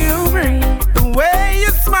passion you bring. The way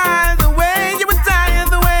you smile, the way you retire,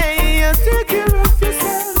 the way you take care of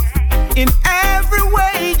yourself. In every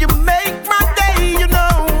way you make my day, you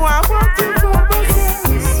know I want to.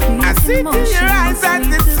 I see in your eyes that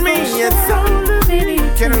it's me, it's so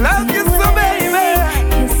can I love you so, baby.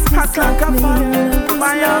 Hot like a fire,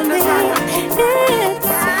 fire on the fire.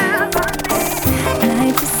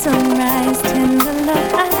 Night to sunrise, tender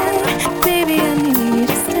love, baby, I need you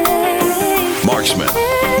to stay. Marksman.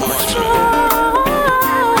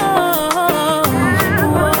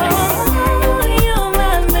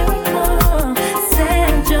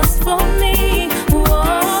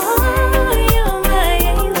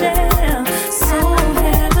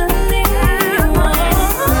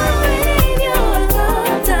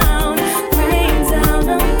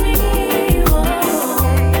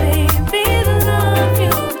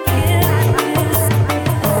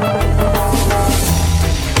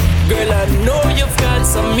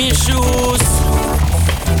 Some issues,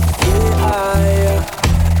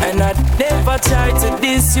 yeah, and I never try to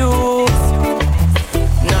diss you.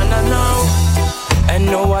 No, and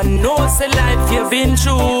no one knows the life you've been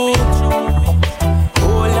through.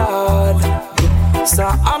 Oh Lord, so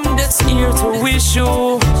I'm just here to wish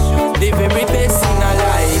you the very best in our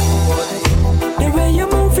life. The way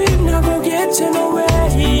you're moving, I will get you nowhere.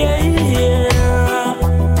 Yeah.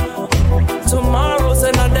 Tomorrow's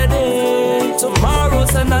another day.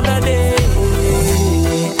 Tomorrow's another day.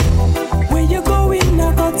 Where you going,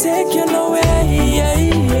 I go take you nowhere.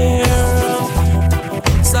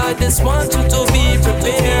 So I just want you to be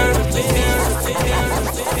prepared.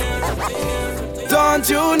 Don't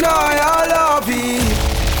you know your love is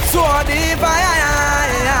so divine?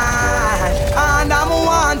 And I'm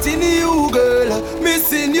wanting you, girl.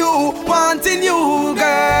 Missing you, wanting you,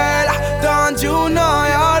 girl. Don't you know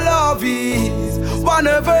your love is one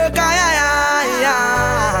of a kind?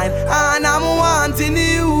 And I'm wanting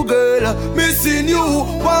you, girl. Missing you,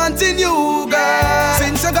 wanting you, girl.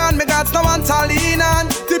 Since you gone, me got no one to lean on.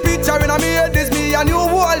 The picture in me head is me and you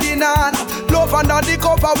holding on. Love under the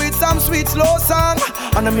cover with some sweet slow song.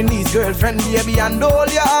 And I'm in his girlfriend, baby, and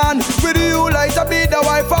hold your hand. With you like to be the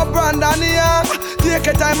wife of Brandon Young. Take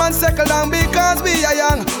your time and settle down because we are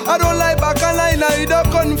young. I don't like back and line, I the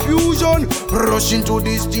confusion. Rush into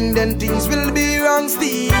this thing, then things will be wrong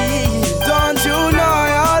still. Don't you know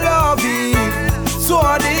your love is so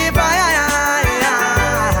divine?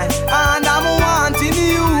 And I'm wanting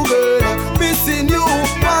you, girl. Missing you,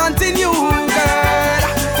 wanting you, girl.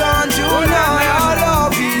 Don't you know your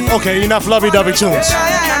love is okay, enough lovey-dovey tunes.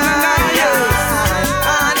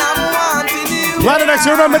 Planet X,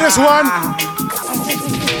 you remember this one?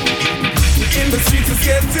 In the streets it's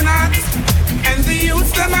getting hot, and the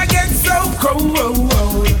youth them I get so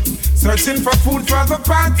cold. Searching for food for the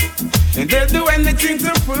pot, and they'll do anything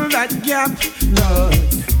to fill that gap. Lord,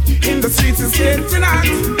 in the getting hot,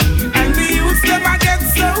 and the youths never get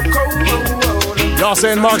so cold. Y'all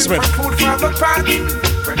saying Marksman. Food for the pot.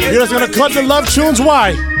 You're just gonna cut the love tunes?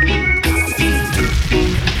 Why?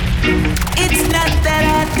 It's not that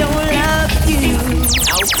I don't love you.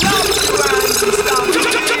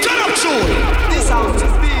 This house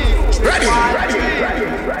is big. Ready.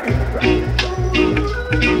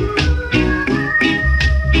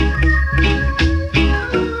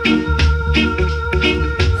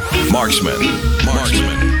 Marksman.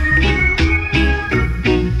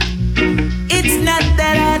 It's not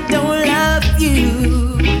that I don't love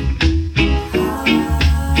you.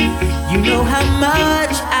 You know how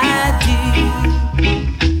much I do.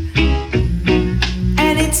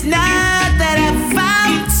 And it's not that I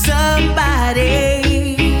found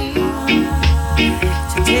somebody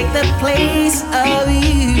to take the place of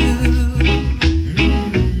you.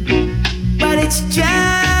 But it's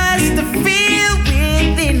just a feel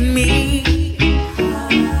within me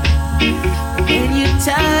when you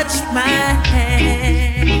touch my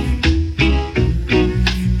hand,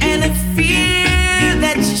 and a fear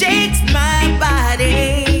that shakes my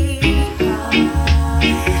body,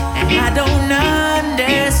 and I don't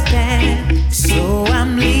understand, so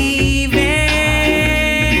I'm leaving.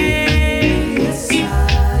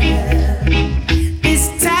 This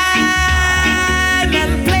time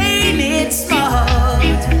I'm playing it smart.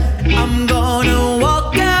 I'm gonna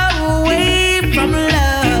walk away from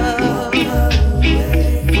love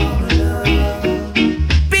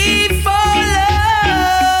before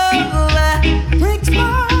love breaks my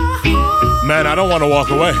heart. Man, I don't want to walk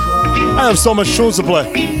away. I have so much tunes to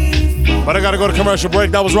play. But I gotta go to commercial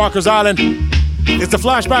break. That was Rockers Island. It's the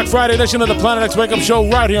Flashback Friday edition of the Planet X Wake Up Show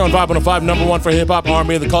right here on Vibe 105, number one for hip-hop,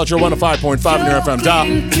 R&B, and the culture, 105.5 in your FM dial.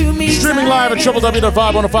 Streaming live at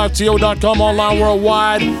www.vibe105to.com, online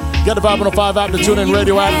worldwide. Get the Vibe 105 app, the TuneIn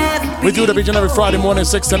Radio app. We do it each and every Friday morning,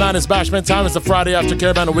 6 to 9 is Bashment time. It's the Friday after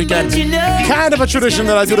Caravan of Weekend. Kind of a tradition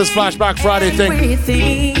that I do this Flashback Friday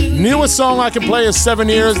thing. Newest song I can play is 7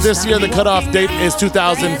 years. This year, the cutoff date is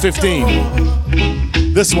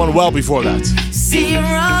 2015. This one well before that.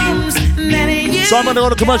 So I'm going to go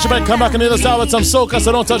to commercial break, come back on the other side with some soca,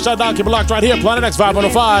 so don't touch that down. Keep it locked right here, Planet X Vibe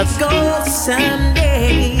 105. Go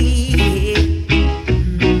someday.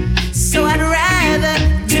 So I'd rather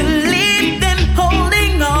to live than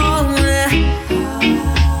holding on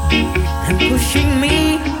and pushing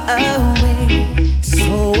me away.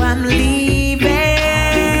 So I'm leaving.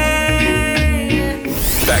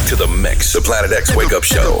 Back to the mix. The Planet X Wake Up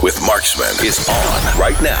Show with Marksman is on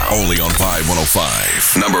right now. Only on Vibe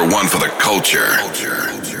 105. Number one for the culture. You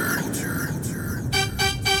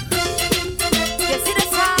see this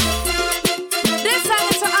song? This song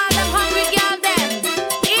is for all them hungry girl them.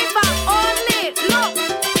 If I only look.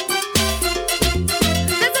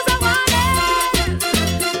 This is a warning.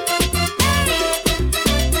 Hey,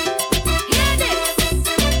 hear this.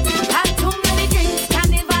 Had too many drinks,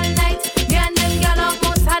 carnival night. Me and them girl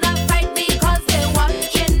almost had a fight because they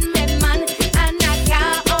watching me, man. And I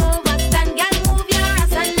can't overstand. Girl, move your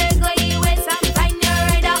ass and let go your waist and find your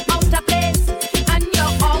rider out of place. And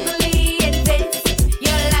you're ugly in face.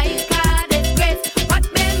 You like a disgrace. But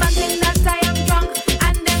me man think that I am drunk,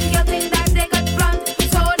 and them girl think that they got blunt.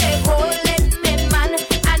 So they holding me, man,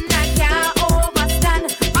 and I can't overstand.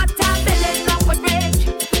 But I'm feeling up with rage,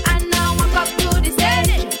 and now I walk up to the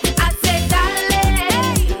stage. I say, darling,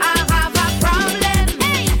 I have a problem.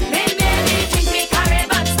 Me maybe drink me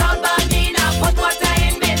Caribbean stout, but me not put water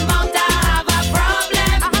in me mouth. I have a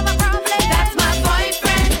problem. That's my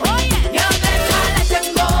boyfriend. You better let him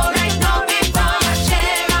go right now before I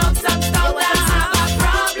share out some stout. I have a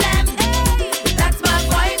problem. That's my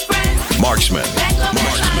boyfriend. Marksman. Let go, me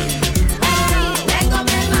man. Let go,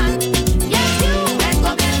 me man. Yes, you. Let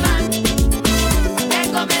go, me man. Let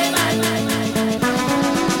go, me man.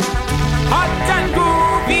 Hot and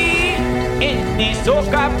groovy in the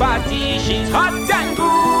soca party. She's hot and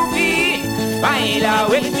groovy. Baila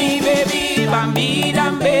with me, baby. Bambi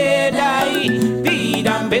dambe dai. Di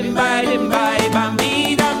dambe bye bye.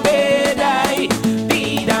 Bambi dambe dai.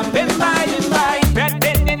 Di dambe bye bye.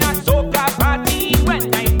 Pretend in a soca party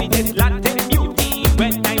when I see this Latin beauty.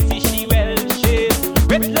 When I see she well shaped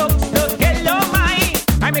with looks to hello my.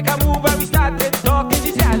 I make a move and we started talking.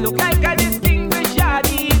 She said I look like a distinguished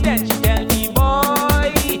yardie. Then she tell me,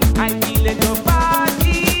 boy, I feel it your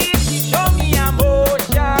body. She show me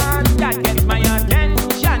emotion that gets my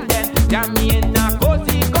attention. Then jam me in a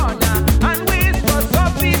cozy corner and whisper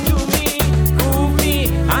softly to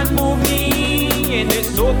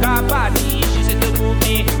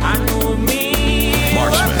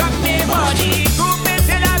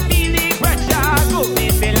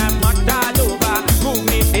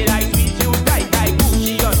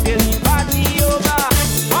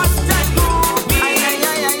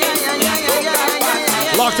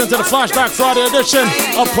the Flashback Friday edition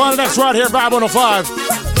of Planet X right here, Vibe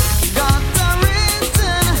 105.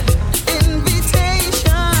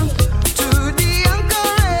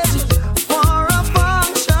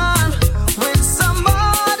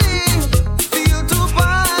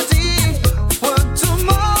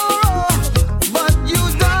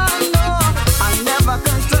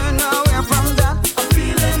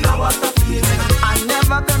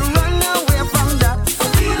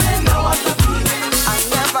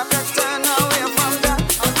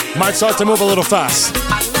 Might start to move a little fast.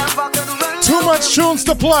 Too much tunes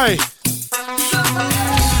to play.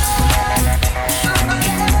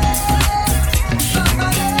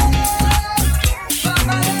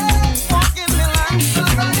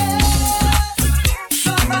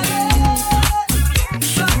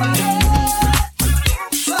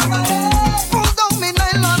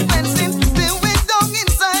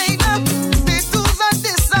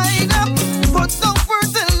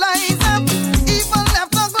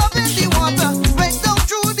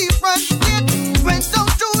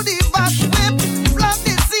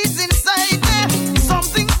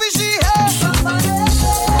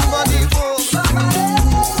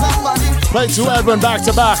 Play two Edwin back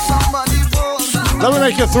to back. Let me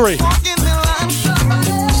make it three.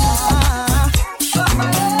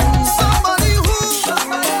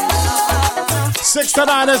 6 to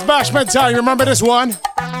 9 is Bashment time. Remember this one?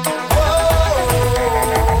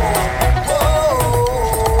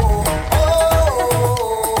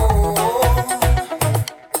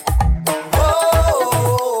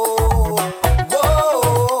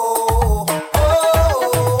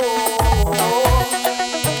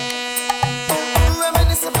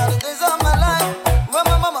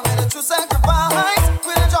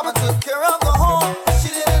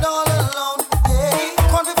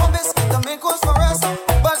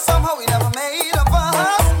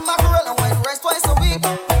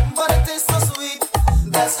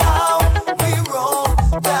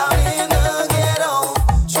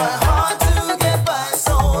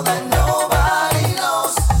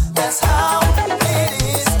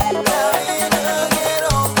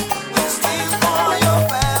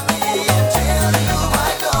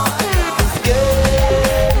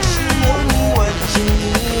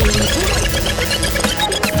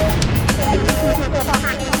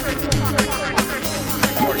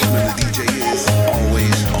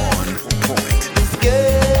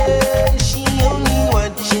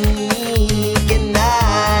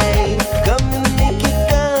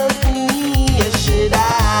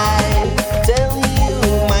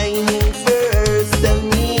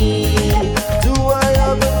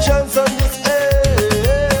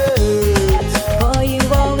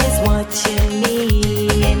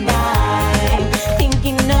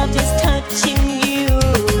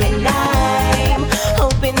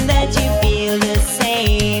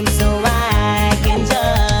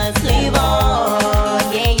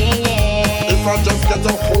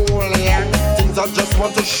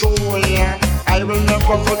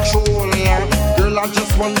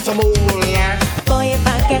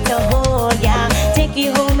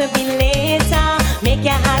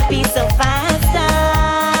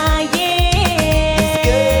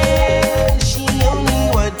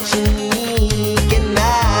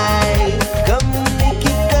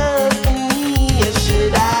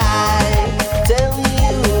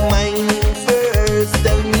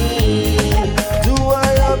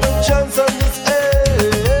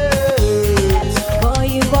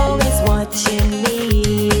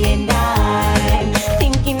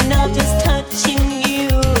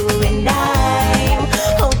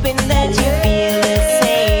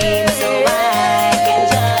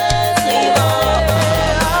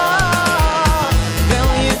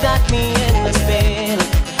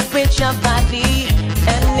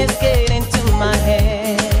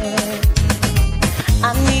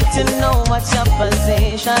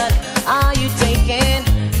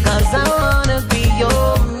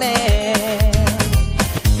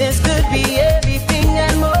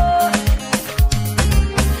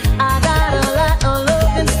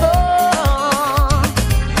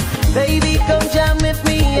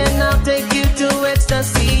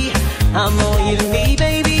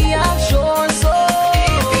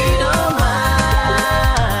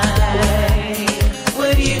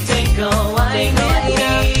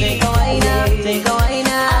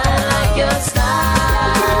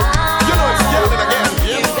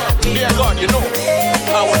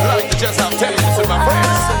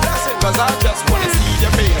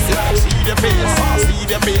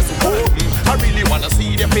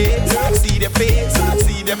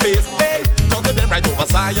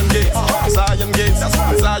 Zion Gates, Zion Gates,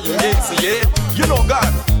 Zion Gates, yeah. You know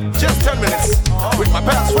God, just 10 minutes with my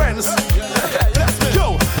past friends.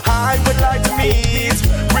 Yo, I would like to meet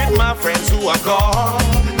with my friends who are gone.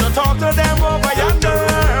 Don't talk to them over yonder,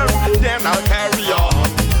 then I'll carry on.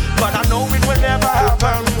 But I know it will never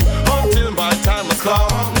happen until my time has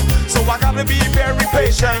come. So I gotta be very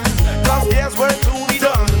patient, cause there's work to be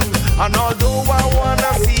done. And although I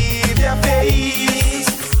wanna see their face,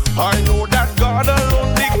 I know that God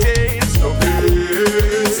alone dictates the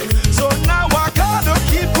pace. So now I gotta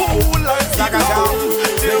keep cool and keep calm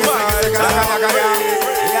till my time.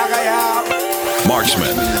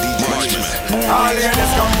 Marksman. All in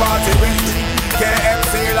this come party with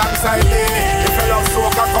KMC alongside Billy. If you love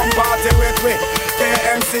soca, come party with me.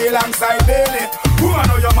 KMC alongside Billy. Who I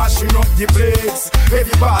know you're mashing up the place.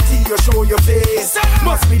 Every party you show your face.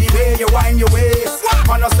 Must be the way you wind your waist.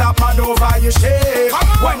 Man, no stop, man, over your shape.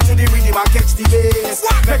 Wind to the rhythm and catch the bass.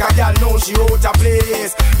 Make a girl know she out of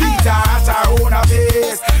place. Beat her at her own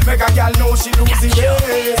face. Make a girl know she lose the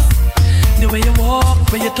race. The way you walk,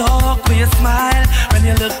 when you talk, when you smile. When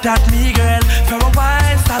you looked at me, girl, for a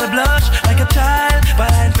while, started blush like a child.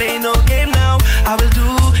 But I ain't playing no game now. I will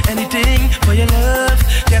do anything for your love.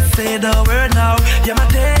 Just say the word now. You're my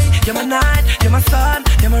day, you're my night, you're my sun,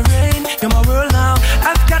 you're my rain, you're my world now.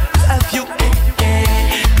 I've got to have you,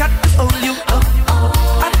 got to hold you,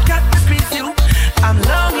 I've got to squeeze you. I'm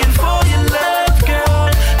longing for your love, girl.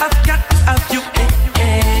 I've got to have you,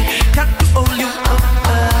 got to hold you,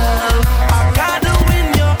 I gotta win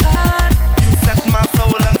your heart. You set my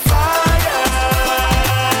soul on fire.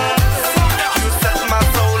 You set my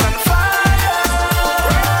soul on fire.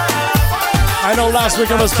 I know last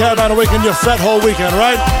weekend was Caravan Weekend, your Fed whole weekend,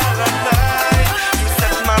 right?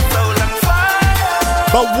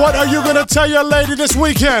 But what are you gonna tell your lady this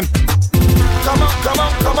weekend? Come on, come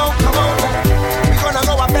on, come on, come on. We gonna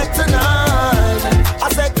go a bed tonight. I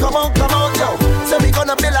said, come on, yo. So we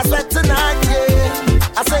gonna build a set tonight,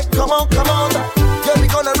 yeah. I said, come on, yeah, we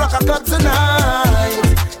gonna rock a club tonight.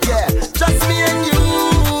 Yeah, just me and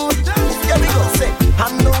you. Yeah, we go say,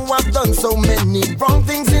 I know I've done so many wrong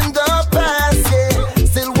things in the past, yeah.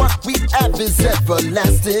 Still what we have is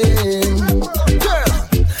everlasting. Girl,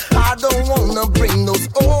 I don't wanna bring those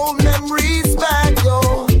old memories back,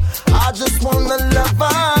 yo. I just wanna love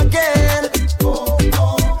again.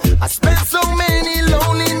 I spent so many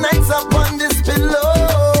lonely nights up on this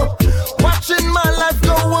pillow, watching my life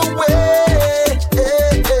go away.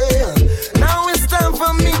 Now it's time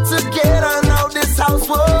for me to get on out this house,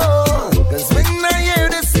 whoa. Cause when I hear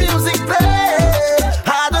this music play,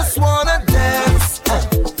 I just wanna dance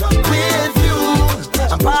with you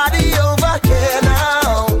and party over here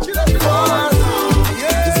now.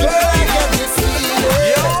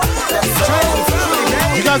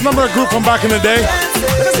 You guys remember a group from back in the day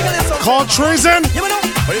called Treason?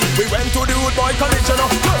 We went to the Wood Boy College, you know.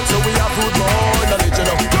 So we have Wood Boy knowledge, you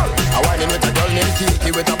know. I wine with a girl named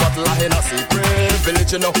Kiki with a bottle of Hennessy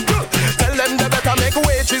privilege, you know. Tell them they better make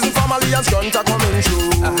way. Treason family and stunt are coming through.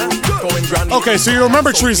 Okay, so you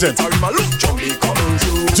remember Treason.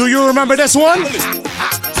 Do you remember this one?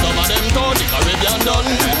 Some of them thought the Caribbean done.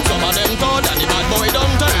 Some of them thought that the bad boy done.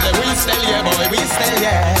 Tell them we still here, boy, we still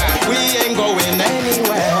here. We ain't going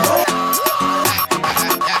anywhere.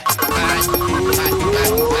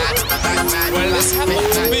 Well, this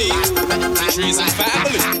happened to be Treason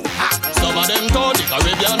family. Some of them thought the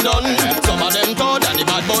Caribbean done. Some of them thought that the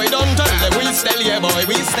bad boy done. Tell them we still here, boy,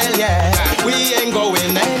 we still here. We ain't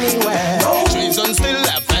going anywhere. Treason still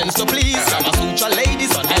have fans to please. Kama Sutra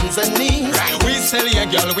ladies on hands and knees. We still here,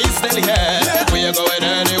 girl, we still here. We ain't going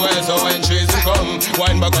anywhere. So when Treason come,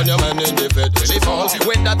 wind back on your man in the bed till he fall.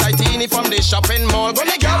 With that titini from the shopping mall.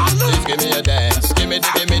 Gonna girl, please give me a dance. Give me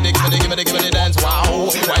the dance.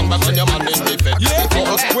 Wow. Wind back on your man in the bed till he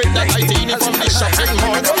fall. With that titini from the shopping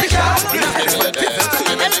mall. Gonna girl, please give me a dance.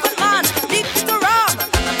 Give me the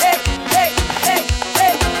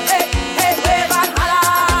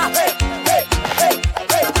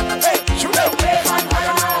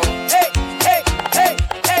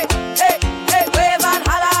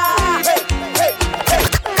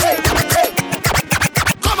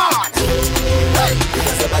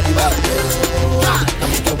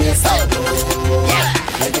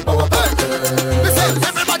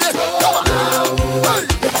Everybody, come on.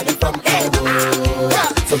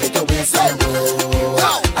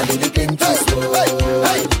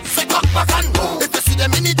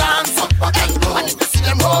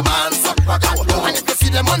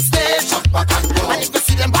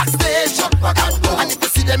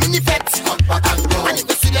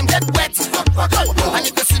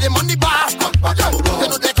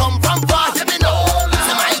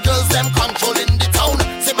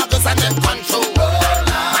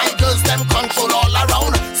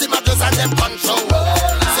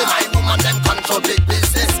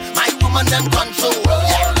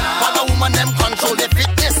 woman them control the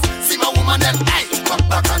fitness. See my woman them, hey, fuck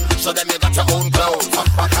back and show them you got your own clothes. Fuck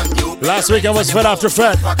back and you. Last week I was fed after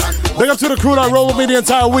fed. Big up to the crew that rolled with me the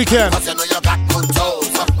entire weekend.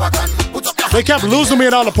 They kept losing me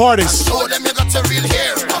at all the parties.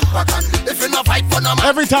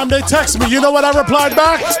 Every time they text me, you know what I replied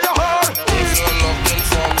back?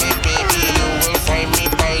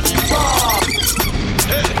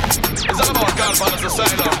 It's all about Godfather's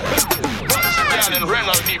asylum. Down in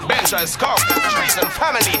Reynolds, the bench I scoff. Trees and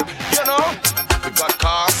family, you know. We got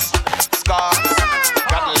cars, scars,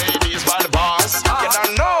 got ladies by the bars. You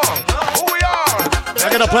don't know who we are. I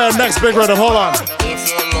gotta play our next big rhythm, hold on. If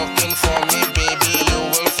you're looking for me, baby, you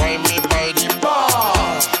will find me by the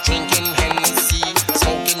bar. Drinking Hennessy,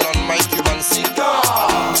 smoking on my Cuban cigar.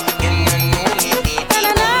 You know me, baby.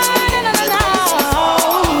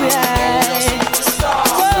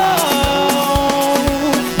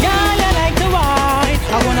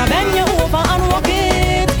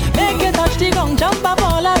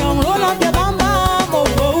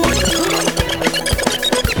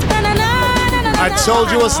 I told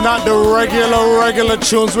you it's not the regular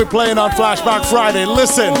tunes we're playing on Flashback Friday.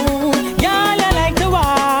 Listen. Yeah, you like to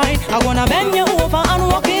wine. I wanna bend you over and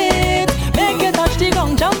walk it. Make you touch the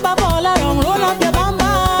gong, jump up all around, roll up your bam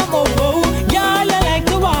bam. Oh, oh. Yeah, you like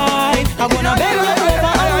to wine. I wanna bend you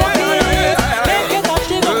over and walk it. Make you touch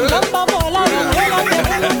the gong, jump up all around, roll up your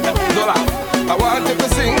bam bam. I wanted to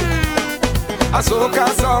sing a soca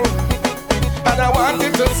song, and I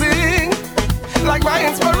wanted to sing like my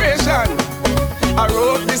inspiration. I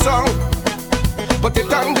wrote the song, put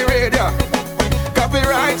it on the radio.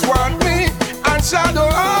 Copyrights want me, and shadow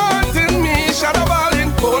haunting me. Shadow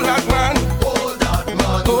balling, hold that man, hold that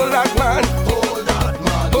man, hold that man, hold that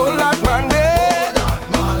man, hold that man,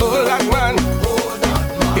 hold that man, hold that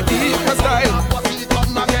man. He eat my style,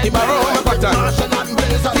 he borrow my pattern.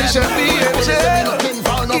 He should be in jail, eating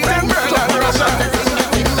bread and Russian.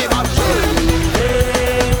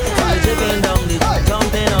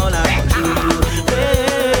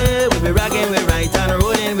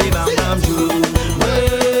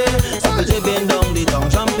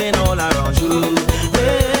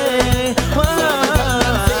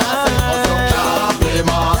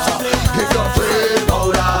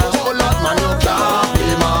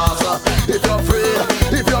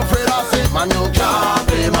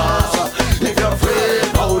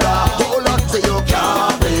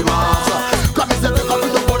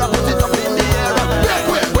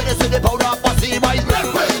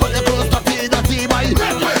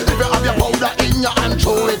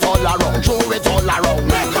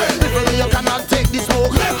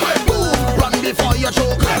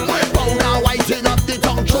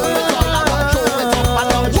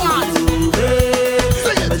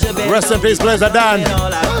 Rest in peace, Blazer Dan.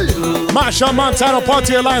 Marshall Montano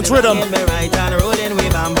Party Alliance Rhythm.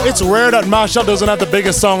 It's rare that Marshall doesn't have the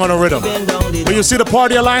biggest song on a rhythm. But you see the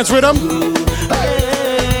Party Alliance Rhythm?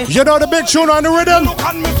 You know the big tune on the rhythm? Look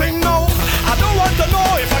at me thing now. I don't want to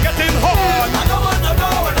know if I get in hard. I don't want to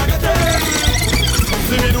know when I get in.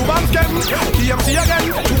 See me do Bandcamp, TMC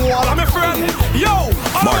again. To all of my friends. Yo,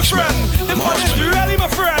 all my friends. This one is really my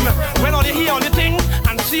friend. When all you hear on the thing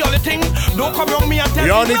and see all the thing, don't come wrong me and tell me.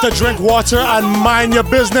 Y'all need to drink water and mind your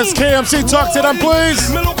business. KMC, talk to them, please.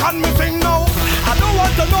 Me look at me thing now. I don't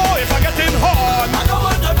want to know if I get in hard. I don't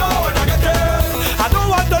want to know when I get in. I don't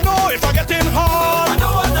want to know if I get in hard. I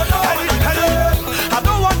don't want to know when I get in. I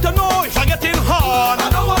don't want to know if I get in hard. I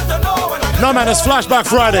don't want to know when I get in. No man, it's Flashback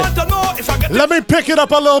Friday. Let me pick it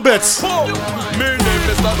up a little bit. Me name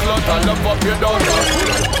is not Slut and the fuck you don't know.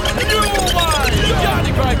 You man, you can't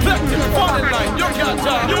cry, collective, falling line. You can't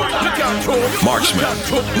talk, you can't choke. Marksman.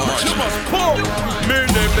 Me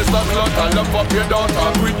name is not Slut and the fuck you don't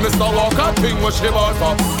talk. With Mr. Walker, thing what she want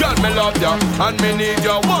for. Girl, me love ya, and me need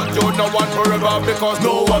ya. Want you, no one forever. Because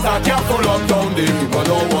no water can full up down the people.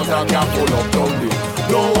 No water can full up down the.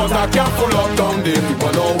 No water can full up down the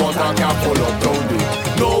people. No water can full up down the.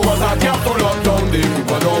 No water can full up down the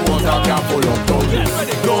people. No water can full up down the.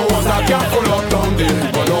 No water can full up down the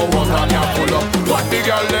people. No water can full up. What the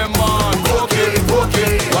girl them want? Poke it,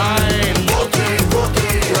 wine. Poke it,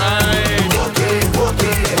 wine. Poke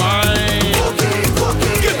it, wine.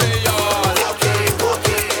 Give me your. Poke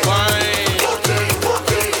it, wine.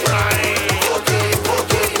 Poke it, wine.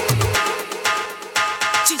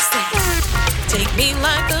 Juicy. Take me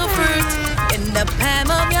like a fruit in the palm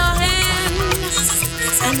of your hand.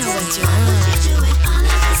 I know what you want.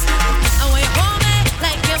 I want you hold me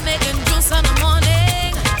like you're making juice in the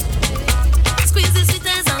morning. Squeeze the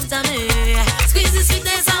sweetness out of me. Squeeze the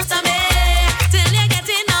sweetness out of me. Till you get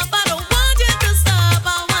enough, I don't want you to stop. I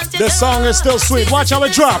want you This song is still sweet. Watch how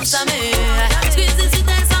it drops.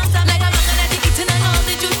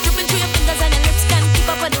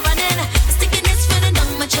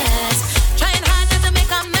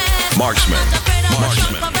 Marksman.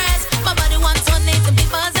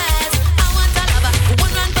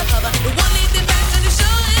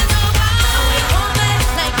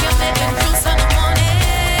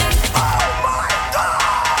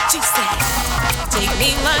 Take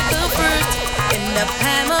me like a fruit in the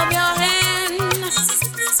palm of your hand.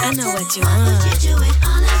 I know what you want.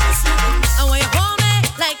 I want you hold me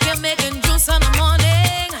like you're making juice in the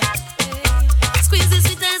morning. Squeeze the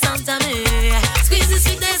sweetness out of me. Squeeze the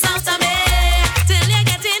sweetness out of me. Till you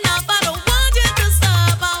get enough. I don't want you to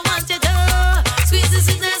stop. I want you to squeeze the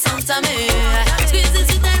sweetness out of me. Squeeze the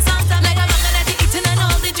sweetness out of me. Like a mango that you're eating and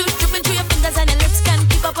all the juice dripping through your fingers and your lips can't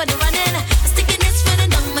keep up with the running. Stickiness filling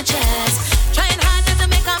down my chest. Trying hard not to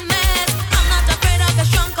make a mess. I'm not afraid of your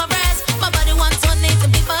strong caress. My body wants one need to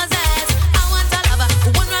be possessed. I want a lover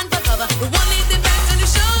who won't run for cover, who won't leave the back till the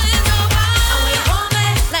show is over. I want you hold me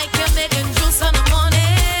like you're making juice in the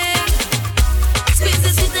morning. Squeeze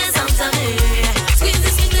the sweetness out of me. Squeeze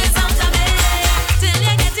the sweetness out of me. Till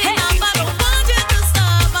you get enough. I don't want you to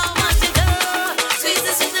stop. I want you to squeeze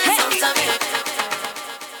the sweetness out of me.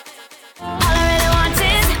 All I really want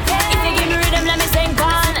is, if you give me rhythm, let me sing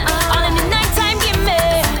on. All in the nighttime, give me.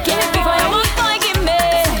 Give me before you walk, boy, give me.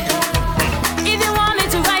 If you want me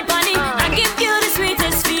to ride on it, I give you the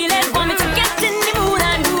sweetest feeling. Want me to get in the mood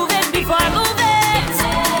and move it before I move it.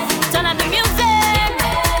 Turn up the music.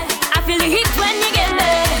 I feel the heat when you get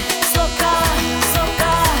me. Soca,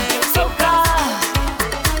 soca, soca.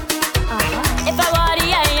 If I want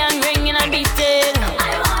the iron ringing and beating,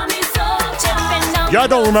 I want me so jumping down. Y'all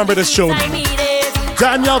don't remember this tune. I need it.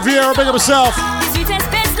 Danielle Vieira, big up yourself. The sweetest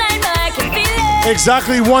baseline, but I can feel it.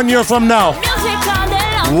 Exactly 1 year from now. Music all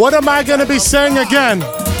day long. What am I gonna be saying again?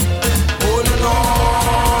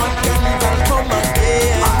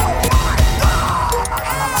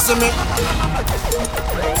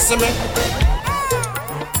 See me,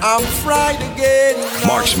 I'm fried again.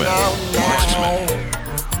 Marksman.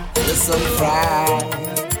 Yes, I'm fried.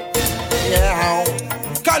 Yeah,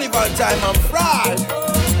 carnival time, I'm fried.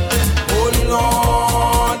 Oh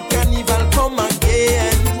Lord, carnival come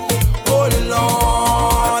again. Oh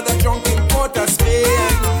Lord, the drunken port of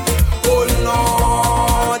Spain. Oh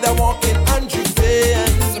Lord, the walking and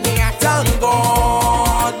driving. Thank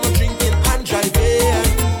God, no drinking and driving.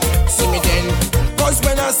 See me then, 'cause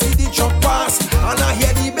when I see the truck pass, and I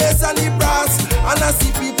hear the bass and the brass, and I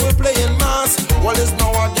see people playing mass, well, it's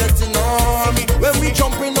now I'm getting on. When we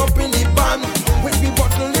jumping up in the band, with me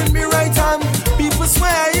bottle in me right hand, people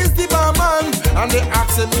swear he's the barman, and they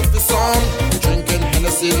asking me for some, drinking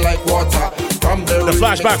Hennessy like water. From The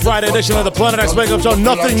Flashback Friday edition of the Planet X Wake Up Show.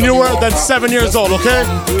 Nothing newer than 7 years old, okay?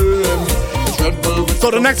 So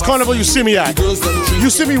the next carnival you see me at, you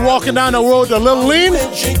see me walking down the road a little lean,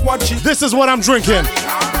 this is what I'm drinking.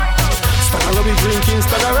 Stagara we drinking,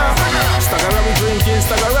 Stagara. Stagara we drinking,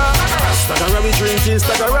 Stagara. Stagara we drinking,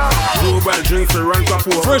 Stagara. Global drink for run for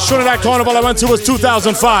poor. First Trinidad Carnival I went to was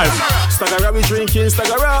 2005. Stagara we drinking,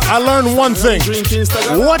 Stagara. I learned one thing.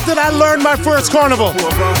 What did I learn my first carnival?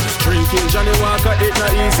 Drinking Johnny Walker, it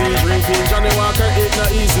not easy. Drinking Johnny Walker, it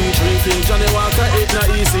not easy. Drinking Johnny Walker, it not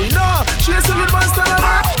easy. No, she's a good monster.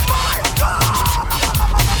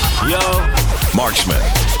 Yo, Marksman.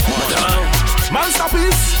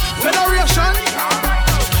 Masterpiece. Federation.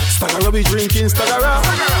 Stagara we drinking, Stagara.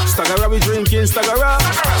 Stagara we drinking, Stagara.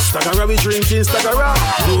 Stagara we drinking, Stagara.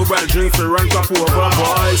 Global drink for run top over,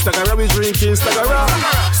 boy. Stagara we drinking, Stagara.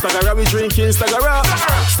 Stagara we drinking, Stagara.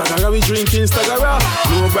 Stagara we drinking, Stagara.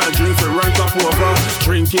 Global drink for run top over.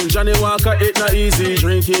 Drinking Johnny Walker, it not easy.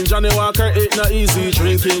 Drinking Johnny Walker, it not easy.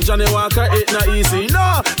 Drinking Johnny Walker, it not easy.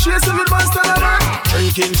 No, she's a good monster, man.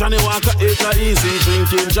 Drinking Johnny Walker, it not easy.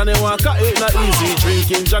 Drinking Johnny Walker, it not easy.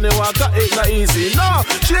 Drinking Johnny Walker, it not easy. No,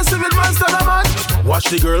 she's a good monster, man. Watch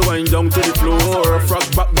the girl wind down to the floor. Frog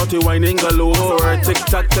back, body whining galore. Tick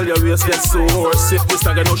tack till your waist gets sore. Sip this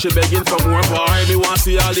stagger, now she begging for more. Boy, me want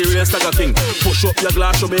see all the real stagger king. Push up your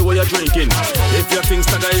glass, show me what you're drinking. If you think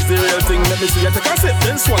stagger is the real thing, let me see you take a sip,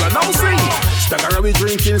 then swallow. Now sing. Stagger we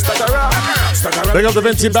drinking, Stagger. Stagger. Big up the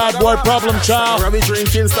Vinci Bad Boy, Problem Child. Stagger we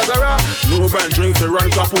drinking, Stagger. No bad drink to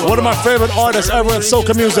run up. One of my favorite artists ever in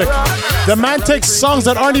soca music. The man takes songs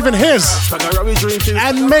that aren't even his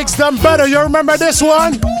and makes them better. You remember this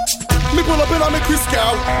one? Me pull up in a me Chris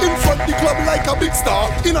Cow, in front the club like a big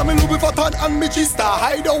star. In a me Louis Vuitton and me G-Star.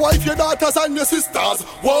 Hide your wife, your daughters and your sisters.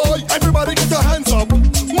 Why? Everybody get your hands up.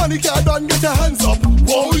 Money can't done, get your hands up.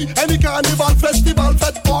 Whoa, any carnival, festival,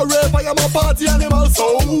 fete, forever, I'm a party animal,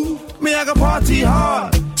 so. Me I go party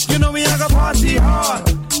hard. You know me I go party hard.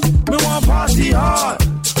 Me want party hard.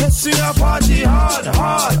 Let's see a party hard,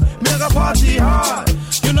 hard. Me I go party hard.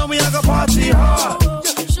 You know me I go party hard. Me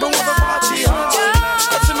want to party hard.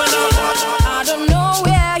 I don't know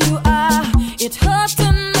where you are. It hurts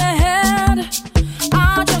in the head.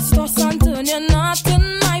 I just toss and turn, you're not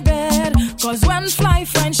in my bed. Cause when fly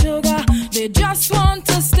find sugar, they just want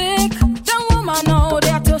to stick. The woman know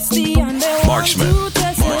they're thirsty and they want to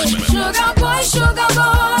taste it. Sugar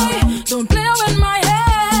boy, don't play with my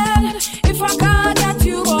head. If I can't get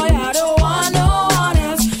you, boy, I don't want no one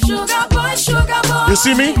else. Sugar boy. You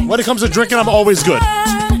see me? When it comes to drinking, I'm always good.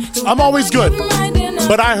 I'm always good.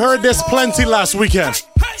 But I heard this plenty last weekend.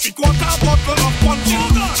 She got a bottle of punch.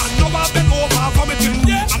 And now I've been over vomiting.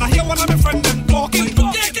 And I hear one of my friends them talking.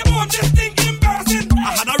 Yeah, come on, this thing embarrassing. I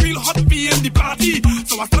had a real hot pee in the party.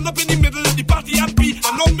 So I stand up in the middle of the party and pee.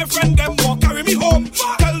 And now my friend them walk carry me home.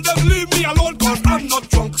 Tell them leave me alone cause I'm not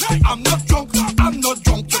drunk. I'm not drunk. I'm not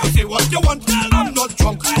drunk. You say what you want. I'm not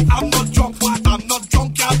drunk. I'm not drunk. I'm not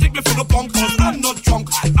drunk. Can't take me for the punk cause I'm not drunk.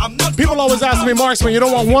 I'm not. People always ask me, Marksman, you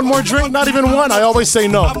don't want one more drink? Not even one. I always say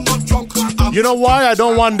no. You know why? I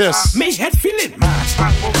don't want this. Me head feeling mad,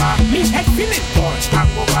 hangover. Me head feeling bored,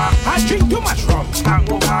 hangover. I drink too much rum,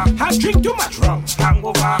 hangover. I drink too much rum,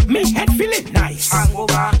 hangover. Me head feeling nice,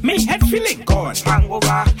 hangover. Me head feeling gone, hangover.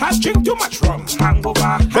 I drink too much rum,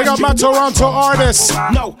 hangover. Big up my Toronto artists.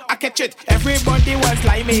 No, I catch it. Everybody was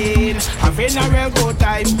liming, having a real good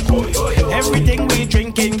time. Everything we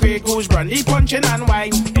drinking, Grey Goose, brandy, punching and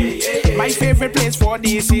wine. My favorite place for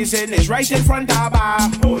this season is right in front of bar.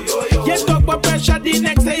 Yes, talk about pressure. The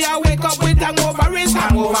next day I wake up with hangover is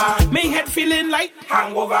hangover. Me head feeling light,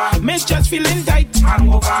 hangover. Me chest feeling tight,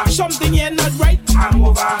 hangover. Something here not right,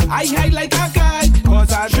 hangover. I high like a kite,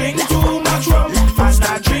 cause I drink too much rum. And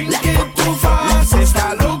I drink it too fast.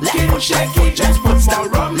 Sister looking shaky, just put more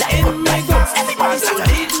rum in my glass. And I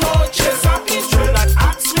need no chase up, do not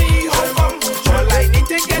ask me how come. All I need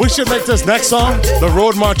to get. We should make this next song the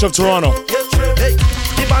Road March of Toronto.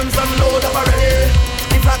 The bands them load up already.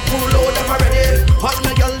 The black pool load up already. Hot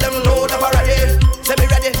my girl them load up already. Say me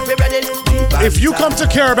ready, we ready. If you come to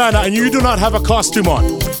Caravana and you do not have a costume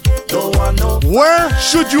on, where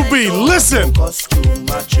should you be? Listen.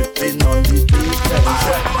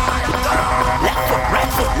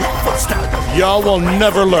 Y'all will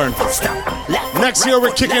never learn. Next year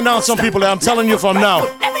we're kicking down some people. I'm telling you from now.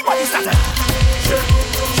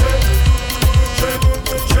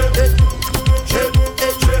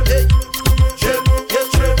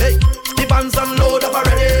 The bands them load up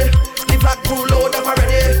already. The black pool load up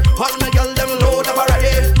already. Hot my girl them load up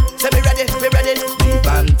already. Say me ready, we ready. The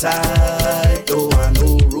band tight, don't want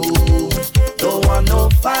no room, don't want no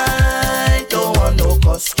fight, don't want no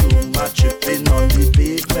costume. I tripping on the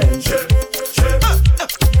pavement.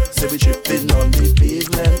 Say we tripping on the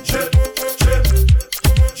pavement.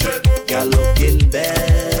 Girl looking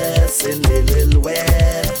best in the little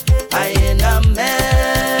wear. I in a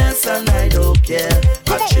mess and I don't care.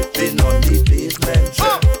 I'm tripping on the pavement.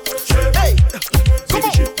 Hey, say we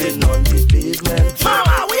tripping on the pavement.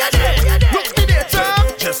 Mama, we are there. Look me there,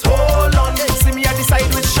 Tom. Just hold on. See me at the side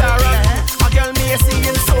with Sharon. A girl me a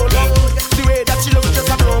seeing so long. The way that she looks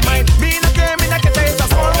just a blow mine. Me in a game, me in a get a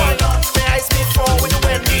small one. May I speak for with the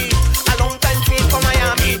Wendy. A long time tweet from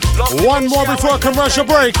Miami. One more before a commercial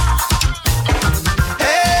break.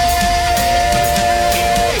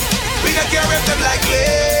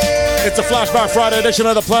 It's a Flashback Friday edition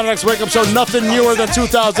of the Planet X Wake Up Show. Nothing newer than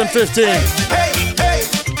 2015.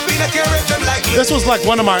 This was like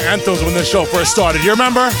one of my anthems when this show first started. You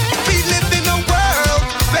remember? We live in a world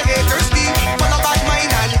where haters be full of bad mind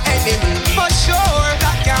and enemy. For sure,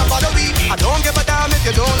 that can't bother me. I don't give a damn if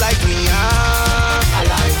you don't like me. I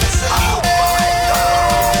like myself.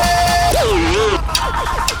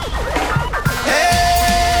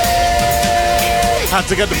 Had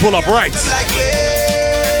to get the pull up right.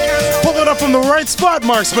 Pull it up from the right spot,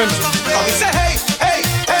 Marksman.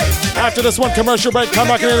 After this one commercial break, come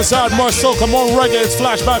back in the side. More soca, more reggae. It's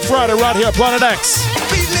Flashback Friday right here, Planet X.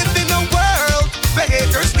 We live in a world where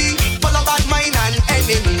haters be full of bad mind and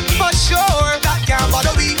enemy. For sure, that can't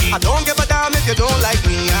bother me. I don't give a damn if you don't like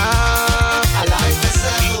me. I like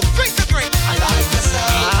myself. Drink the drink. I like myself.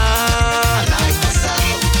 I like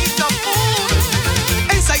myself. Eat the food.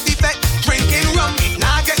 Inside the bed, drinking rum.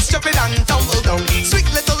 Now get stupid and tumble down. Sweet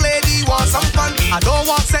little lady want some fun. I don't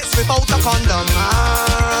want sex without a condom.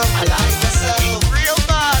 I like myself. Real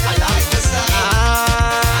bad. I like myself.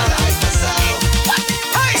 I like myself.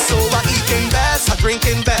 Hey, so I eating best, I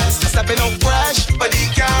drinking best.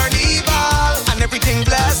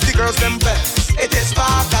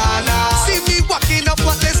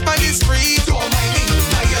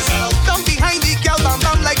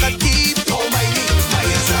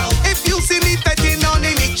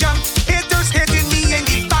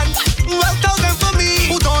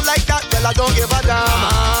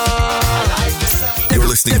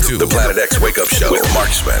 listening to the Planet X Wake Up Show with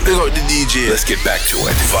Marksman. Big up the DJ. Let's get back to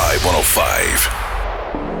it. Vibe 105.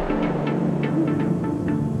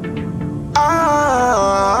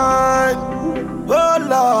 Oh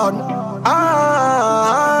Lord,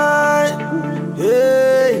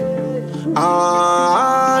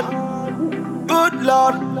 good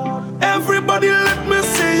Lord, everybody let me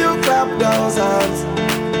see you clap those hands.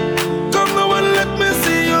 Come now and let me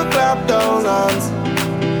see you clap those hands.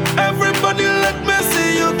 Everybody let me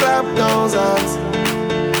see you clap those hands.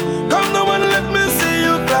 Come now and let me see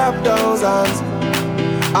you clap those hands.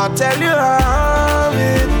 I'll tell you how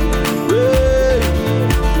it,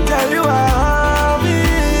 tell you how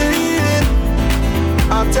it,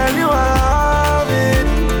 I'll tell you how it,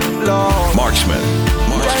 Lord. Marksman.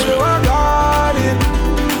 Tell you I got it,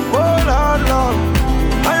 oh Lord, Lord.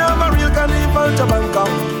 I am a real carnival to Bangkok,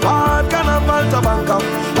 hard carnival to Bangkok.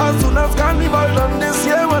 As soon as carnival done this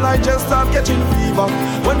year, well I just start catching fever.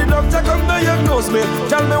 When the doctor come diagnose me,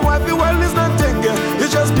 tell me why the world is not thinking.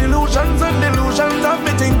 It's just delusions and delusions of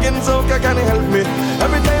me thinking, so can you help me?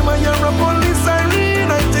 Every time I hear a police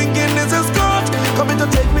siren, I'm thinking this is God coming to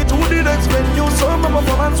take me to the next venue, so my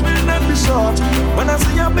performance will not be short. When I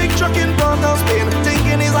see a big truck in Port of Spain,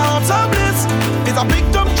 thinking it's out of bliss. It's a big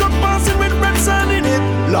dump truck passing with red sand in it.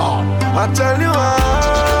 Lord, I tell you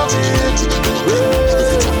how it,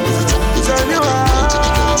 tell you how it.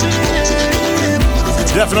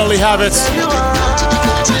 Definitely have it.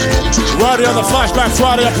 Right on the Flashback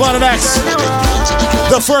Friday on Planet X.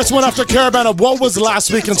 The first one after Caravan of what was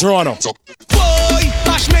last week in Toronto. Boy,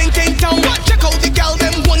 Bash maintain town. Check out the gal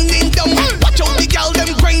them winding down. Watch out the gal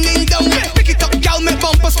them grinding down. Pick it up, gal, make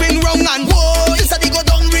bumper spin round and whoa, this a the go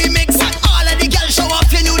down remix. All of the gal show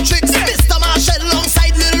off your new tricks. Mr. Marshall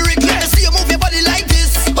alongside Lil Rick. Let me see you move your body like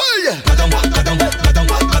this. Hey,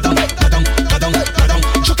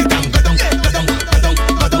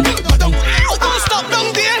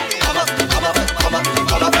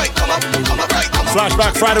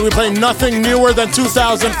 Flashback Friday, we play nothing newer than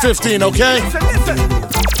 2015, okay? Listen,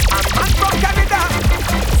 I'm man from Canada,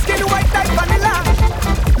 skin white like vanilla,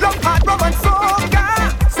 long hard rum and soca.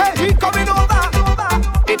 Say he coming over,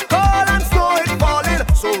 it call and snow it falling.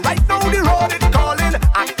 So right now the road it calling.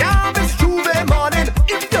 I can't miss Tuesday morning.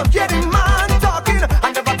 If you're getting man talking,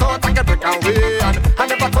 I never thought I could break away, and I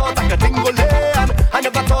never thought I could tingle in. I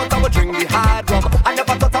never thought I would drink the hard rum. I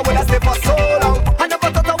never thought I would stay for so long. I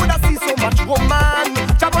never thought I would see so much woman.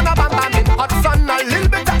 Jabona bam bam in hot sun, a little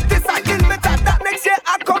bit of this, a little bit of that. Next year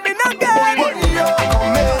I come in again.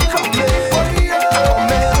 Come in, down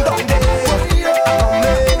there.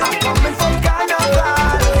 I'm coming from Carnival.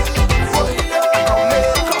 Come in, down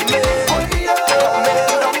there.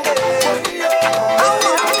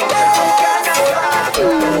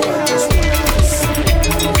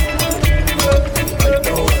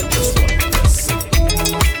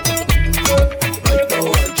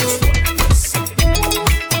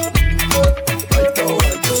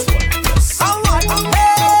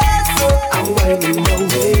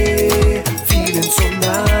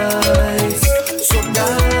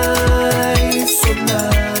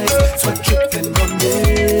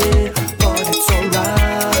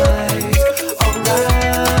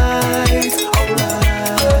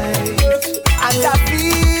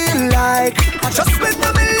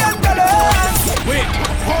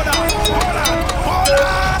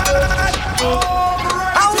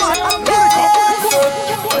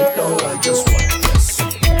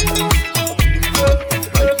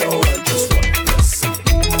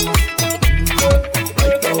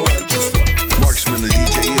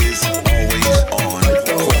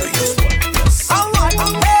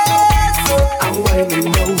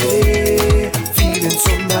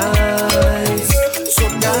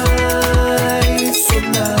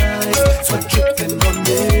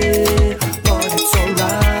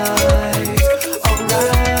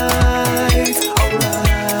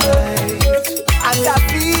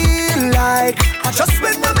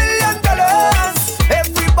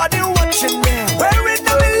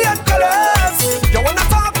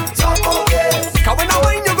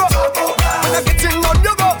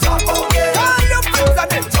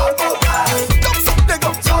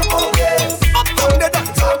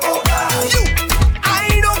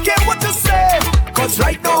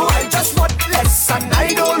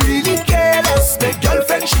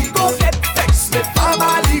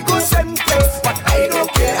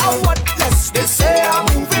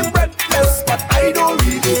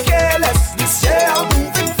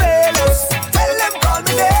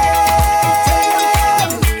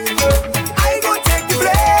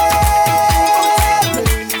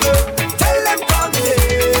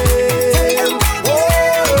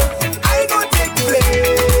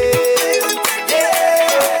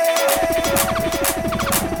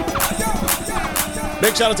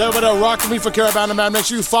 Big shout out to everybody that rocked with me for Carabana Man. Make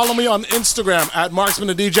sure you follow me on Instagram at Marksman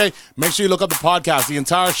the DJ. Make sure you look up the podcast. The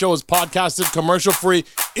entire show is podcasted, commercial free,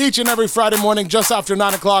 each and every Friday morning just after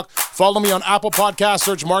 9 o'clock. Follow me on Apple Podcasts,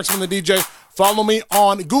 search Marksman the DJ. Follow me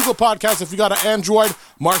on Google Podcasts if you got an Android,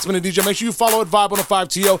 Marksman the DJ. Make sure you follow at Vibe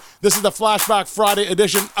 105TO. This is the Flashback Friday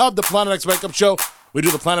edition of the Planet X Wake Up Show. We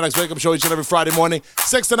do the Planet X Wake Up Show each and every Friday morning.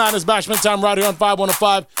 6 to 9 is Bashment time right here on Vibe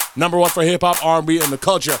 105. Number one for hip-hop, R&B, and the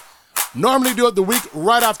culture. Normally do it the week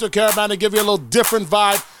right after Caravan to give you a little different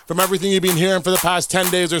vibe from everything you've been hearing for the past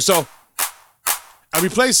 10 days or so. And we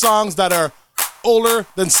play songs that are older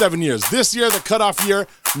than 7 years. This year, the cutoff year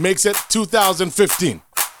makes it 2015.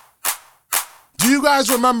 Do you guys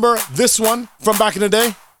remember this one from back in the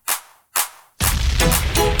day?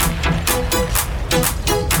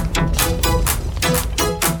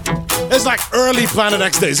 It's like early Planet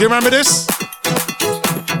X days. You remember this?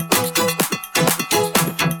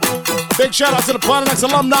 Big shout out to the Planet X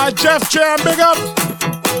alumni, Jeff Jam, big up.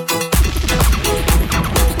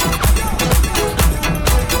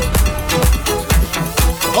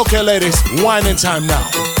 Okay, ladies, whining time now.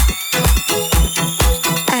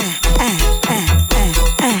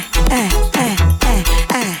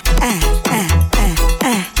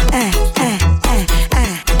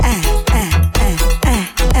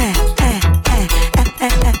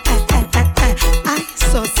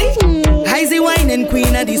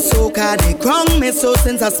 The soca, they crown me so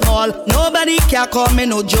since I'm small. Nobody can call me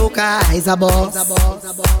no joker. I's a boss.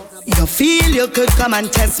 You feel you could come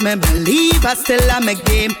and test me. Believe I still am a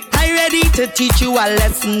game. I ready to teach you a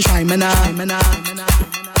lesson. Try me now.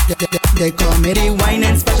 They call me the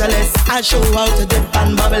whining specialist. I show how to dip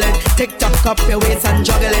and bubble it. Tick-tock up your waist and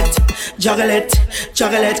juggle it. Juggle it,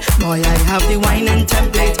 juggle it. Boy, I have the whining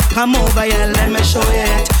template. Come over here, let me show you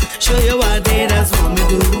it. Show you what they just want me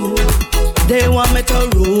do. They want me to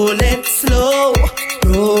roll it slow.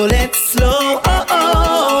 Roll it slow.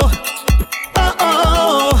 Oh-oh.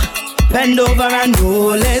 Uh-oh. Bend over and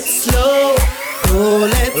roll it slow. Roll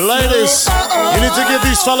it ladies, slow. Uh-oh. You need to give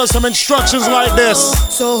these fellas some instructions like this.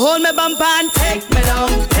 So hold me bumper and take me down.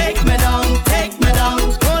 Take me down. Take me down.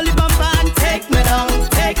 Hold the bumper and take me down.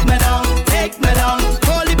 Take me down. Take me down.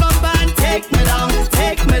 Hold the bumper and take me down.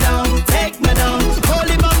 Take me down. Take me down. Hold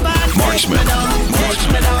the bumper and take me down.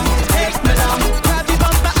 Take me down. Take me down. Grab the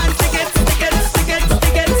bumper and stick it. Stick it. Stick it.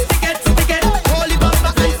 Stick it. Stick it. Stick it. Hold the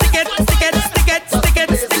bumper and stick it. Stick it. Stick it. Stick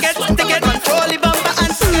it. Stick it. Stick it. Control the bumper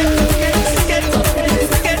and stick it. Stick it.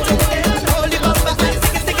 Stick it. Stick it. Hold the bumper and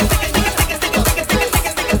stick it. Stick it. Stick it. Stick it. Stick it.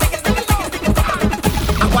 Stick it. Stick it. Stick it.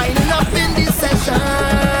 I'm winding up in this session.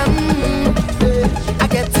 I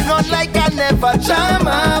getting on like I never jam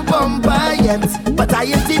a bumper yet, but I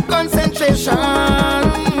in deep concentration.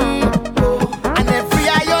 And every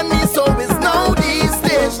iron is always know the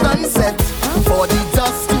stage done set for the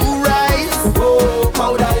dust to rise. Oh,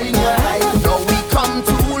 powder in your eye. Now we come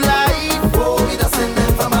to life. Oh, we just send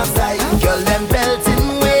them from our side. Girl, them belt in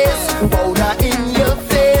waist, powder in your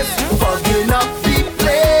face, fogging up the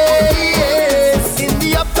place. In the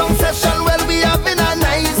uptown session, well, we having a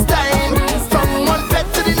nice time. From one bed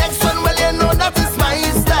to the next one, well, you know that is my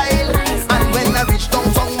style. And when I reach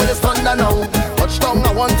downtown, well, it's thunder now. Touchdown,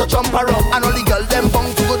 I want to jump around. And all the girls, them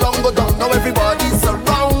bound to go down, go down. Now everybody's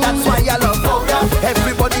around. That's why I love powder.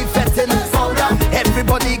 Everybody fetting powder.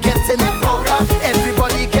 Everybody getting it powder.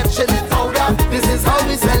 Everybody catching it powder. This is how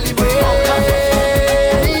we celebrate powder.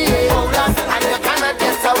 And you cannot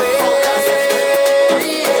get away.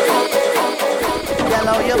 Girl,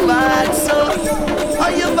 how you bad so? How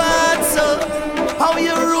you bad so? How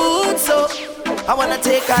you rude so? I wanna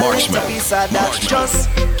take a little piece of that. Just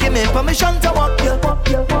give me permission to walk you.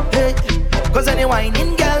 Hey. Cause any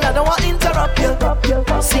whining girl, I don't want to interrupt you.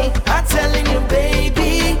 See, I'm telling you,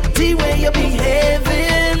 baby, the way you're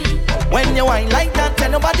behaving. When you whine like that,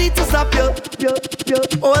 tell nobody to stop you.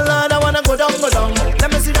 Oh Lord, I wanna go down, go down.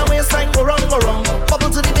 Let me see the waistline go wrong, go wrong.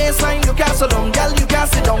 Bubble to the baseline, you can't sit down. Girl, you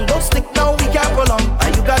can't sit down. Don't stick now, we can't go long.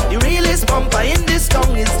 And you got the realest bumper in this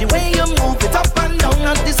song. It's the way you move it up and down.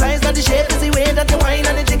 And the size and the shape is the way that you whine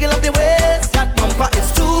and the jiggle of the waist. That bumper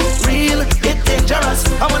is too real, it's dangerous.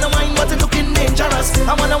 I wanna whine, but it's looking dangerous.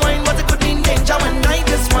 I wanna whine, but it could mean danger. When I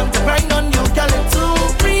just want to grind on you, girl, it's too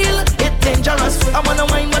real, it's dangerous. I wanna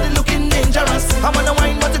whine, but it's looking dangerous. I wanna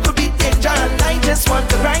whine, but it could be danger. And I just want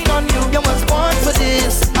to grind on you. You was born for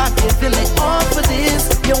this. I can feel it all for this.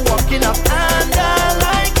 You're walking up and I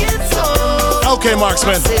like it so. Okay,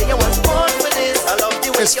 Marksman. You was born for this. I love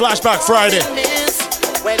the way It's Flashback Friday.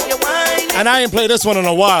 When you whine. And I ain't played this one in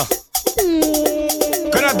a while.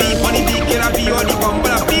 Could I be funny, big, can I be on the bum?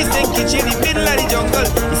 But I be stinky, in the middle of the jungle.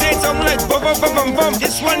 You say something like bum bum bum bum bum.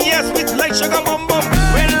 This one, yes, with like sugar bum bum.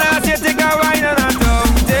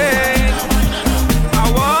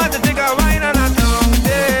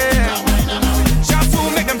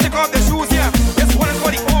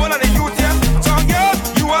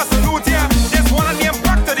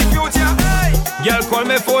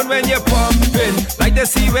 to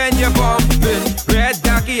see when you're bumping. Red,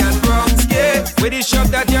 khaki, and crumbsky. With the shop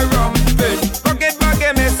that you're rumping. Pocket bag,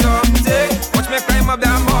 give me something. Watch me climb up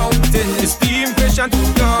that mountain. The steam fish and two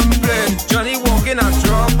dumpling. Johnny walking and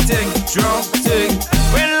drop ting.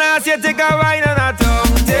 When last you take a wine and a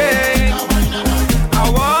tongue ting. I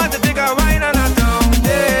want to take a wine and a tongue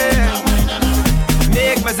ting.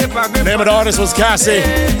 Make myself a grip. Name of the artist was Cassie.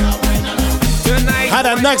 Had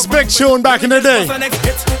that next big tune back in the day.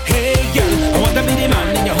 Hey girl, I want to be the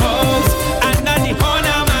man in your house. And not the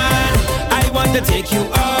corner man. I want to take you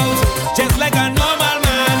out. Just like a normal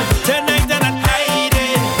man. Tonight I'm not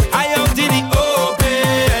hiding. I out in the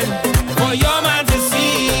open. For your man to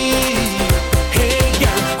see. Hey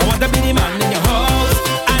girl, I want to be the man in your house.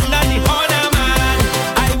 And not the corner man.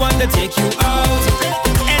 I want to take you out.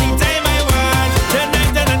 Anytime I want.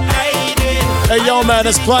 Tonight I'm not hiding. Hey yo man,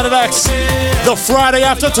 it's Planet X. The Friday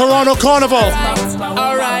after Toronto Carnival.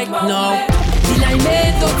 Alright, no. The line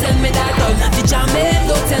man, don't tell me that. The jam man,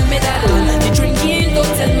 don't tell me that. The drinking, don't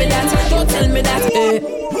tell me that. Don't tell me that.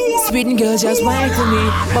 Sweet girl, just wine for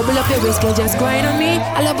me. Bubble up your waist, girl, just grind on me.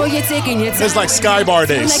 I love how you're taking your time. It's like Sky Bar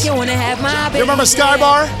days. Like you wanna have my baby. You remember Sky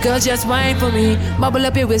Bar? Girl, just wine for me. Bubble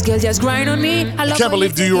up your waist, girl, just grind on me. I can't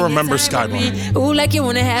believe do you remember Sky Bar? Ooh, like you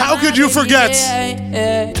wanna have. How could you forget?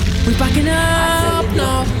 We packing up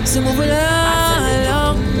now, so move it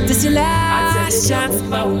along. This your last chance.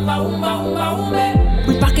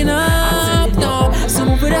 We packing up now, so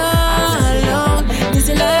move it along. This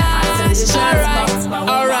your last chance.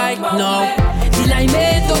 Alright, no. The line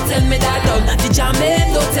man, don't tell me that done. The jam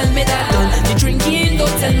man, don't tell me that done. The drinking,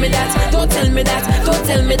 don't tell me that. Don't tell me that. Don't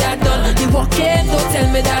tell me that done. The walking, don't tell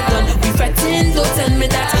me that done. We fretting, don't tell me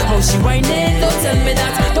that. How she whining, don't tell me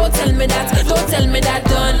that. Don't tell me that. Don't tell me that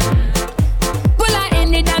done. Pull her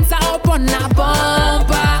in the dancer up on a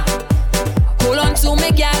bumper. Hold on to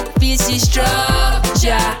me, girl, feel she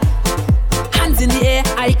structure. Hands in the air,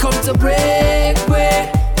 I come to break.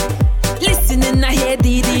 Listening, I hear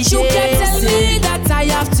DJ. You can't tell me that I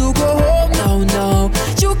have to go home, no.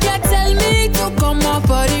 You can't tell me to come up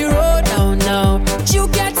on the road, no. You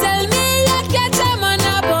can't tell me you can't jam on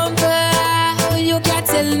a bumper. You can't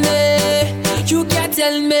tell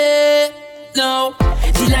me, no.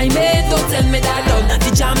 The line man, don't tell me that done.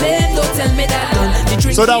 The jam man, don't tell me that done. The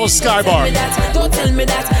drink, so that was Sky Bar. Don't tell me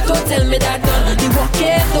that, don't tell me that done. The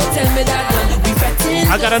walking, don't tell me that done. We fretting.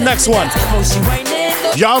 I got a next one.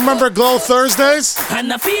 Y'all remember Glow Thursdays?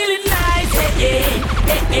 And I'm feeling nice,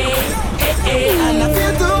 and I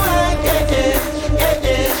feel too right,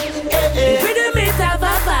 Rhythm it have a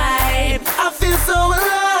vibe. I feel so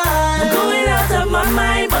alive. I'm going out of my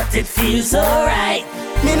mind, but it feels alright.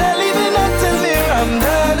 Me not living up till me I'm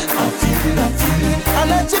done. I'm feeling. I'm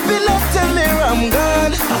not chipping up till me I'm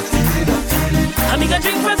gone. I'm feeling. I'm gonna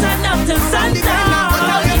drink from sun up till sundown.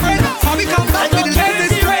 How we come back with the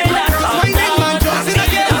latest trend? Whining man Jones in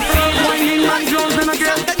again. Whining man Jones in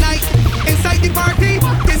again. That night inside the party,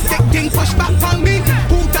 this sick thing push back on me.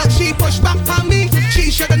 Who that she push back on me?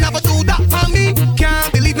 She shoulda never do that for me.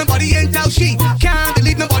 Can't believe nobody ain't tell she. Can't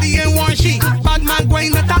believe nobody ain't warn she. Bad man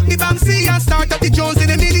going attack the Bamsi and start up the Jones in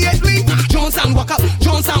immediately. Jones and walk up,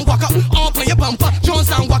 up on your bumper. Jones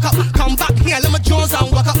and walk up, come back here, let me Jones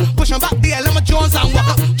and walk up. Push 'em back there, let me Jones and walk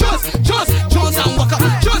up. Jones and walk up.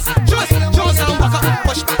 Jones and walk up.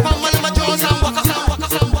 Push back on my let me Jones and walk up.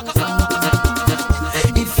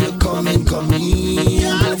 If you're coming, come in.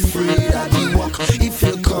 I'm afraid of the walk. If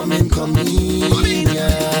you're coming, come in.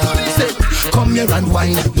 Yeah. Say, come here and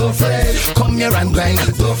wine, don't fret. Come here and grind,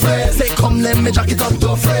 don't fret. Say, come let me jack it up,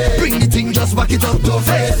 don't fret. Bring the thing, just back it up, don't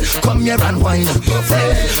fret. Come here and wine, don't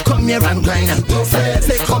fret. Come here and grind, don't fret.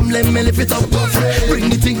 Say, come let me lift it up, don't fret. Bring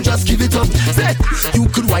the thing, just give it up. Say, you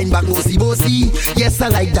could wind back, bossy. Yes, I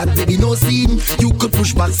like that, baby, no scene. You could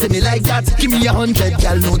push back, say me like that. Give me 100,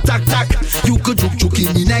 girl, no tack. You could juke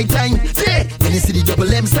in the night time. Say, when you see the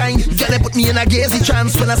double M sign, girl, put me in a gazy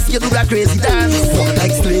trance when I see you do that crazy dance. Walk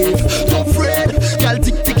like slave, don't fret. Girl,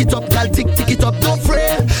 tick it up, don't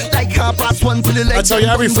fret. Like 1:30 till the legs. I tell you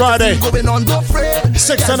every Friday,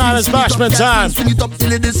 6 to 9 is Bashment time.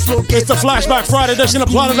 It's the Flashback Friday edition of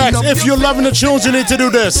Planet X. If you're loving the tunes, you need to do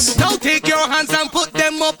this. Now take your hands and put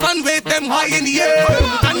them up and wave them high in the air.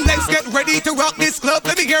 And let's get ready to rock this club.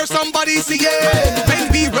 Let me hear somebody say yeah.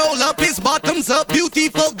 When we roll up, his bottoms up.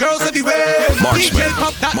 Beautiful girls everywhere. DJ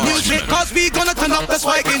pop that music, cause we gonna turn up the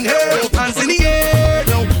swag in here. Hands in the air,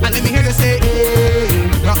 no. And let me hear you say hey.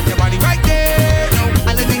 Rock your body right there, no.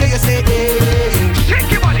 And let me hear you say hey.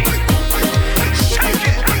 Shake your body. Shake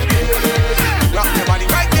it. Rock your body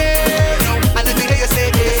right there, no. And let me hear you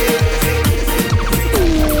say hey.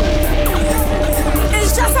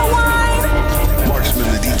 It's just a wine.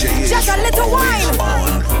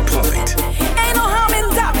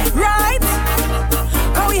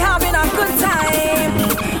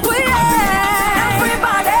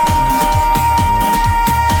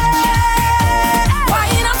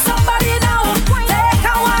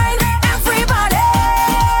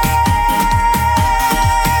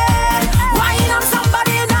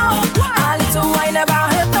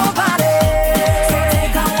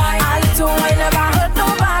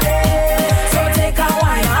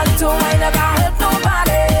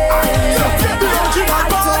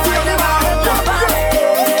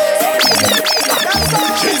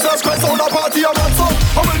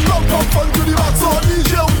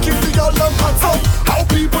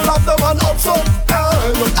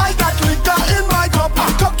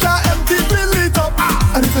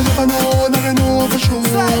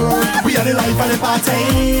 We are the life of the party.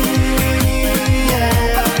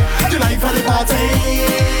 Yeah. The life of the party.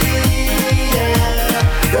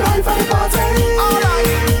 Yeah. The life of the party. Alright.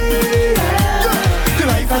 Yeah. The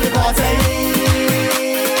life of the party.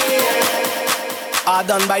 Yeah. All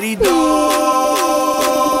done by the door.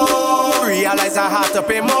 Realize I have to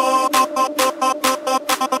pay more.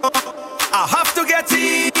 I have to get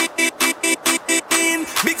in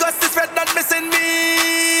because this red not missing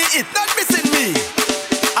me. It's not missing me.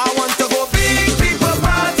 I want to go big people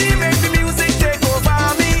party, make the music take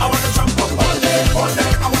over me. I want to jump up all day, all day.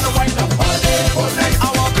 I want to wind up all day, all day. I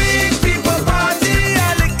want big people party,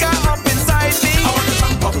 and liquor up inside me. I want to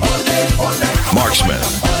jump up all day, all day. Marksman.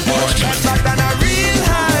 Back on a real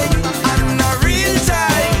high and a real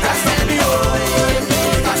time. That's not me,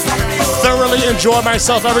 that's not me. Thoroughly enjoy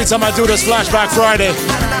myself every time I do this Flashback Friday.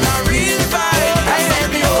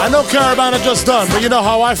 I know Caravana just done, but you know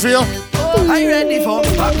how I feel? Are you ready for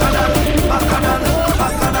Bacchanal?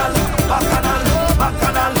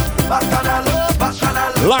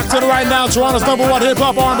 Locked in right now, Toronto's #1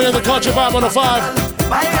 hip-hop R&B and the culture, Vibe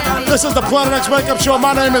 105. This is the Planet X Wake Up Show.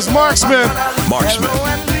 My name is Marksman.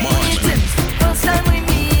 First time we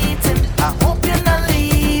meeting, I hope you're not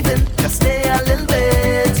leaving. Just stay a little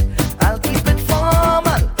bit. I'll keep it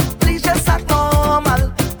formal. Please just act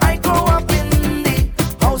normal. I grew up in the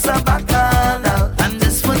house of Bacchanal, and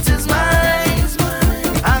this foot is mine.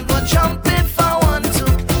 I go jump if I want to,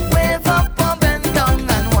 wave up or bend down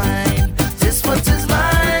and whine. This foot is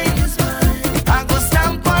mine. I go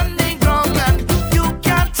stamp on the ground and you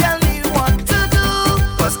can't tell me what to do.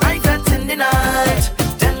 'Cause I got in the night,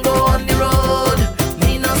 then go on the road.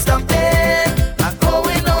 Me no stopping, I'm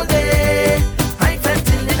going all day. I felt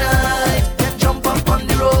in the night, then jump up on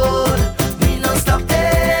the road. Me no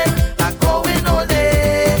stopping, I'm going all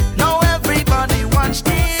day. Now everybody watch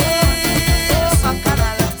this.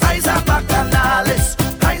 Eyes are Bacchanales,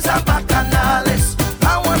 eyes are Bacchanales. I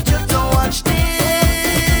want you to watch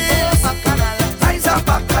this. Eyes are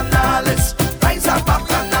Bacchanales, eyes are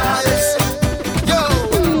Bacchanales. Yo,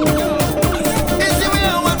 is the way I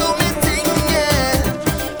want to me thing,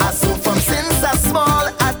 yeah. I saw from since I small,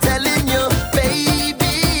 I telling you,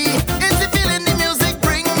 baby, it's the feeling the music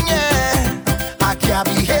bring, yeah. I can't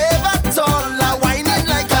behave at all, I whining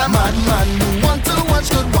like a madman. You want to watch,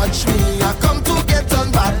 good watch me. I come to get on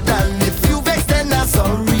bad, and if you vex, then I'm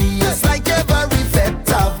sorry. It's like every vet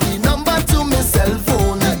have the number to my cell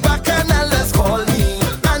phone. Bacchanals call me,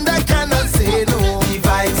 and I cannot say no. The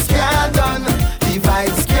vibes can't done, the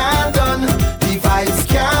vibes can't done, the vibes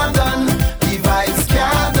can't done, the vibes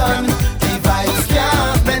can't done, the vibes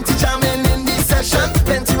can't. Plenty jamming in the session,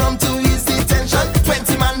 plenty rum to ease the tension.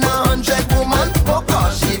 20 man, 100 woman, oh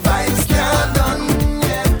gosh, the vibes can't done.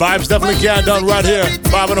 Vibes definitely can't done right here,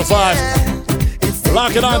 Vibe 105.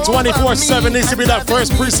 Lock it on 24/7. Needs to be that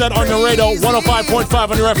first preset on your radio.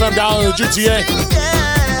 105.5 on your FM down in the GTA.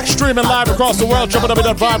 Streaming live across the world.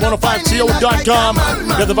 www.vibe105to.com.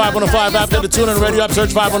 Get the Vibe 105 app. Get the TuneIn radio app.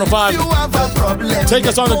 Search Vibe 105. Take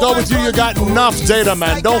us on the go with you. You got enough data,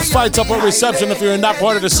 man. Don't fight up a reception if you're in that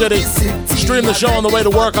part of the city. Stream the show on the way to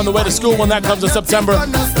work, on the way to school when that comes in September.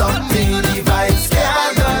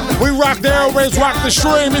 We rock the airwaves, rock the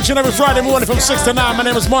stream each and every Friday morning from 6 to 9. My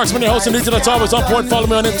name is Marksman, your host and DJ that's always on point. Follow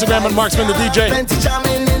me on Instagram at Marksman the DJ.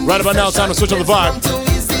 Right about now, it's time to switch on the vibe.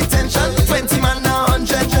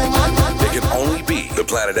 It can only be the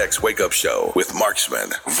Planet X Wake Up Show with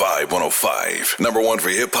Marksman, Vibe 105. #1 for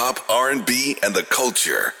hip hop, R&B, and the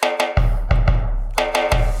culture.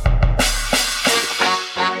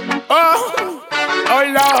 Oh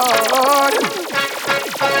Lord.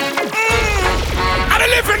 I'm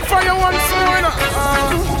living for you once more.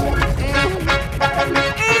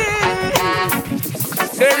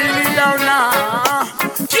 They really don't know.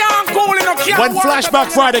 Can't cool enough, can't When Flashback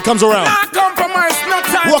Friday comes around, not compromise, no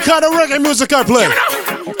time. what kind of reggae music I play?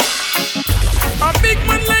 A big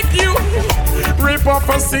man like you, rape up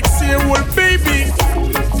a 6-year-old baby.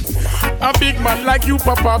 A big man like you,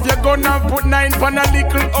 Papa, if you're gonna put 9 on a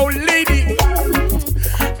little old lady.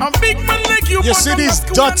 A big man like you. You see these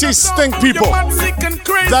dirty stink people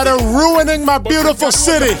that are ruining my beautiful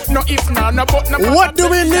city. What do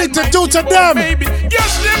we need to do to them?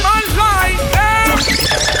 Yes, them online.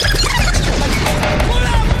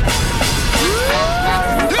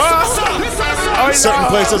 Certain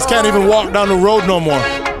places can't even walk down the road no more.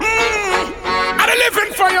 I'm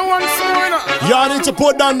living for you once more. Y'all need to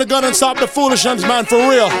put down the gun and stop the foolishness, man, for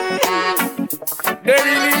real. They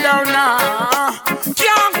really don't know.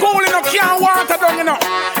 Can't cool enough, can't water down enough.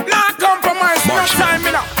 Not compromise, no time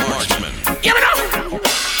enough. Give me now.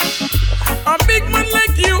 A big man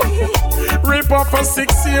like you, rip up for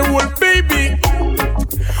 6-year-old baby.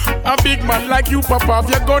 A big man like you, Papa, if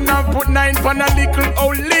you're gonna put 9 on a little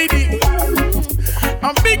old lady.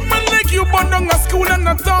 A big man like you, born down a school and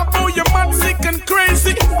not talk about your man sick and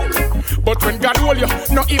crazy. But when God hold you,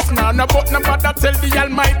 no if, no but, no bother tell the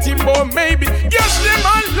Almighty, boy, maybe. Yes, them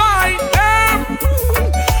a lie, them.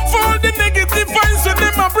 For the negative vibes when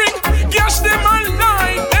them a bring. Yes, them a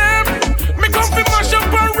lie, them. Me come fi mash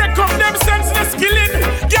up and wreck up them senseless killing.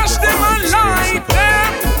 Yes, them a lie,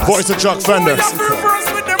 them. Voice of Chuck Fender.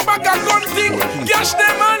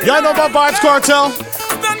 Y'all know about Vibes Cartel?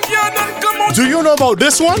 Do you know about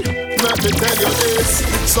this one? Let me tell you this,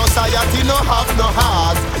 society no have no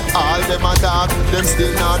heart. All them attack, them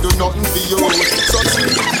still not do nothing for you. So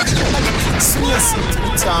listen to the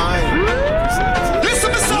time. Listen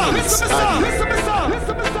to the song, listen to the song, listen to the song,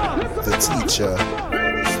 listen to the song. The teacher,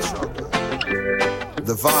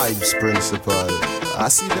 the Vibes principal. I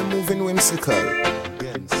see them moving whimsical.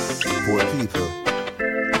 Poor people.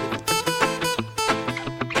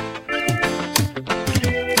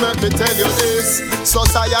 Let me tell you this,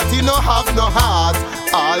 society no have no heart.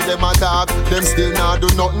 All them attack, them still not do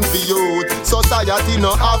nothing for youth. Society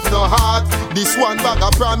no have no heart. This one bag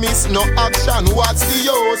of promise, no action, what's the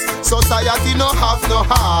use? Society no have no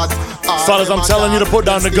heart. Fellas, I'm telling you to put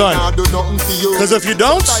down the gun. Because if you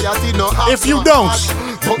don't,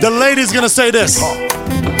 the lady's gonna say this. Still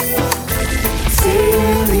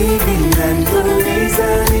living and the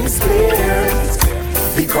reason is clear.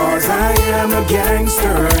 Because I am a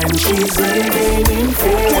gangster and she's living in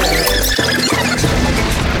fear.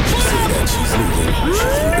 She's leaving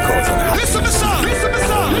because I'm happy. Listen to the song, listen to the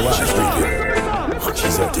song.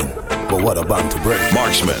 She's hurting, but what a bond to break.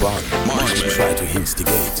 Marksman. Try to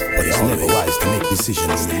instigate, but it's never wise to make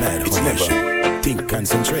decisions in the night. It's never think,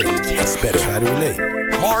 concentrate. It's better try to relate.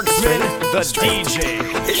 Marksman, the DJ.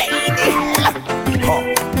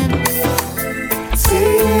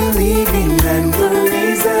 Still living and the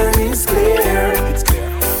reason is clear.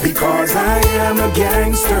 Because I am a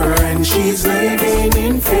gangster and she's living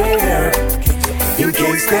in fear. In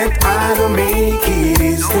case that I don't make it,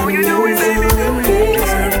 is the news you will hear.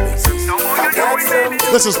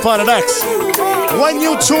 This is Planet X. When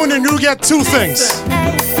you tune in, you get two things.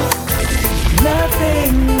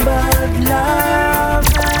 Nothing but love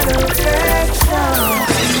and affection.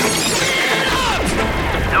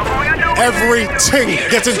 Everything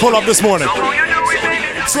getting pulled up this morning.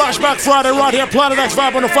 Flashback Friday right here, Planet X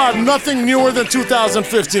 505. Nothing newer than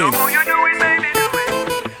 2015.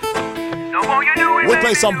 We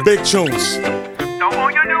play some big tunes.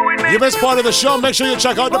 You missed part of the show, make sure you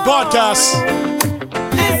check out the podcast.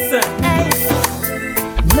 Listen.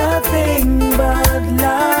 Nothing but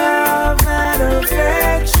love and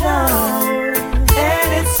affection.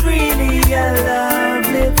 And it's really a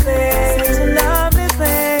lovely thing. It's a lovely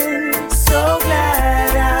thing. So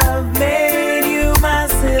glad I've made you my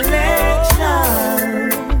selection.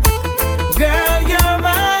 Girl, you're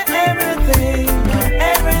my everything,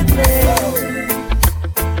 everything.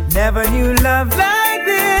 Never knew love like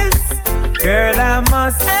this. Girl, I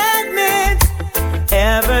must admit,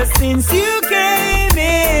 ever since you came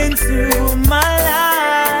into my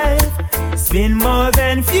life, it's been more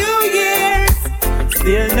than few years.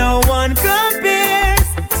 Still no one compares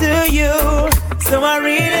to you. So I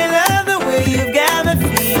really love the way you've got me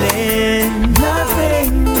feeling.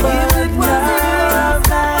 Nothing but love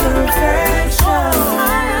and affection.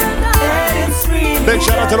 And it's really Big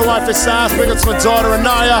shout out to the wife of Sass, big up to my daughter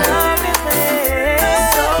Anaya.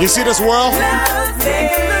 You see this world?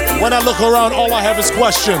 When I look around, all I have is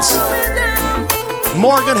questions.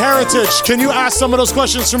 Morgan Heritage, can you ask some of those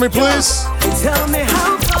questions for me, please? Tell me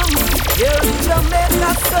how come here in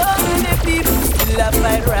Jamaica so many people still have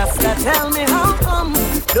like Rasta. Tell me how come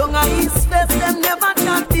down a East West them never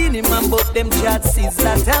chat in him and but them chat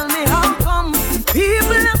sizzler. Tell me how come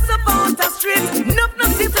people are support the street.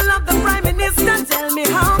 Enough people love the Prime Minister. Tell me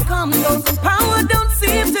how come those in power don't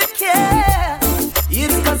seem to care.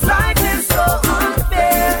 It's cause life is so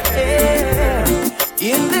unfair.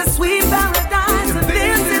 In this sweet paradise, and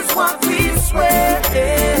this is what we swear.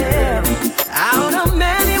 Out of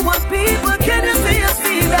many one people, can you see us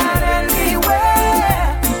see that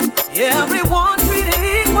anywhere? Everyone treated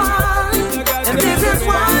equal, and this is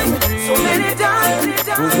why so many die, many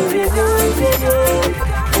die, many die.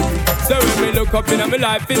 So when we look up in my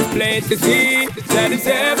life, it's plain to see that it's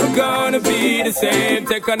ever gonna be the same.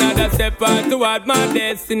 Take another step on toward my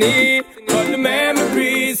destiny, but the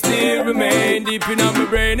memories still remain deep in my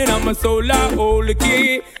brain and on my soul. I hold the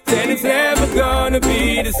key. Then it's never gonna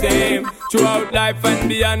be the same throughout life and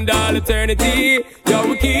beyond all eternity. Yo,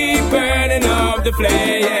 we keep burning up the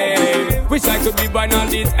flame. Wish I could be born on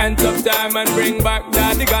this end of time and bring back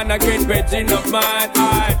that the Ghana great virgin of mine.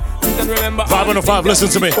 I don't remember 505, listen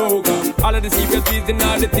to me. All of the secret reason,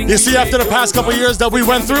 all the things. You see, after the past couple years that we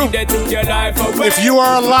went through, if you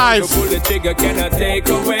are alive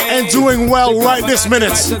and doing well right this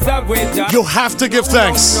minute, you have to give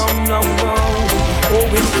thanks. Oh,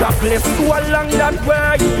 it's jobless to along that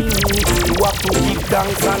way. You have to give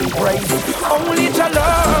thanks and praise. Only to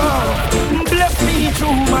love bless me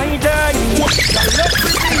through my day.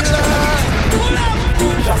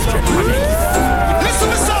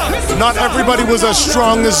 Not everybody was as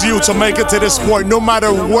strong as you to make it to this point, no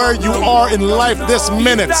matter where you are in life this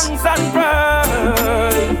minute.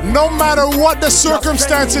 No matter what the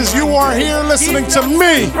circumstances, you are here listening to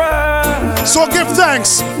me. So give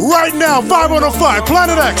thanks right now. 5105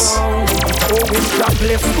 Planet X.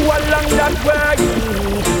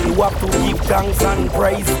 You have to give thanks and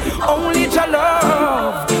praise. Only to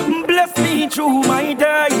love bless me through my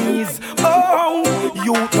days. Oh,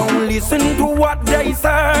 you don't listen to what they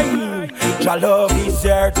say. Your love is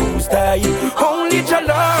here to stay. Only to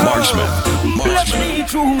love Marksman. bless me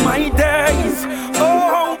through my days.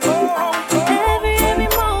 Oh, every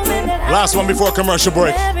moment that Last one before commercial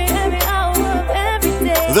break. every hour of every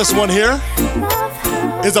day. This one here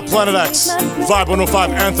is a Planet X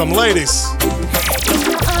 5105 anthem. Ladies. In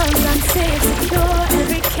your arms I'm safe, secure.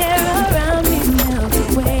 Every care around me melts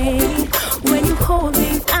away. When you hold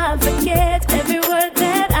me, I forget every word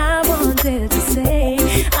that I wanted to say.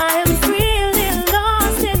 I am freely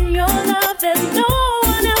lost in your love. There's no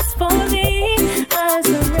one else for me. I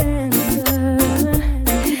surrender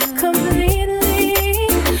completely.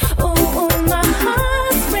 Oh, my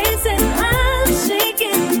heart's racing, I'm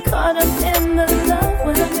shaking, caught up in the love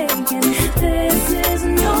we're making. This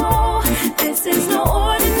is no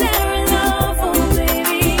ordinary love, oh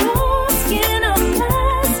baby. Your skin on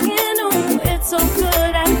my skin, oh it's so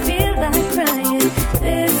good I feel like crying.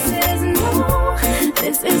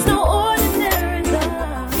 This is no ordinary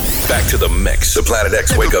love. Back to the mix. The Planet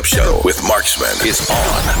X Wake Up Show with Marksman is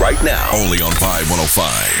on right now. Only on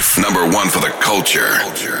 5105. Number one for the culture.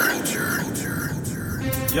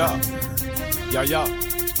 Yeah.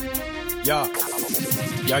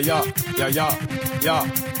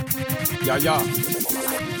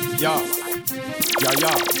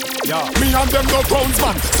 Me and them no grounds,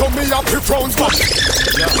 man. So me happy frowns, man.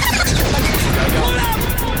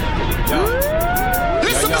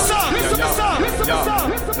 Listen to song.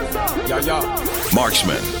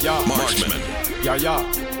 Marksman.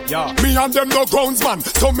 Me and them no grounds, man.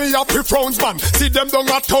 So me happy frowns, man. See them down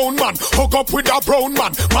a town, man. Hook up with a brown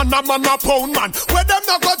man. Man a pound, man. Where them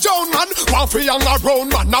not go down, man. One free and a round,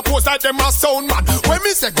 man. Now pose like them a sound, man. When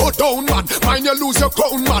me say go down, man. Mind you lose your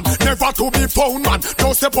crown, man. Never to be found, man.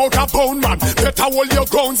 Don't step out a pound, man. Better hold your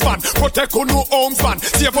grounds, man. Protect on no homes, man.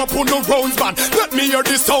 Save up on no rounds, man. Let me hear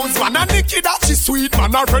the sounds, man. And Nikki that she sweet,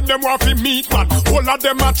 man. I friend them want to meet, man. All of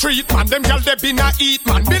them a treat, man. Them girl they been a eat,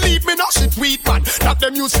 man. Believe me, not shit weed, man. That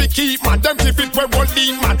them use to keep, man. Them give it where we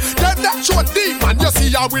lean, man. Them that show deep, man. You see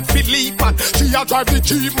how it Philippe, man. She a drive the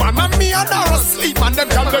Jeep, man. And me and her asleep, man. Them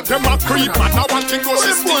girl let them a creep, man. Now one thing go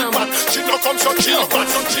she steep, man. She no come so chill, man.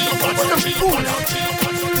 So chill, man. So chill, man.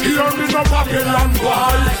 Here me no Babylon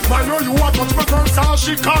boy. Man, know you want touch my first and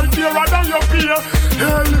she can't hear than your peer.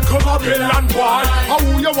 Here you come Babylon boy. How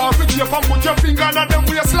you want to tape and put your finger on them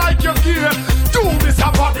waist like your gear. Do this a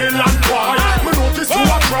Babylon boy. Me notice you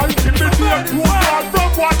are trying to imitate who are from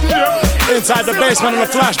what year. Inside the basement on the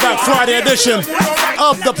Flashback Friday edition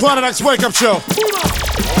of the Planet X Wake Up Show.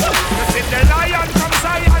 The lion from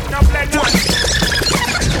Zion, no blend up.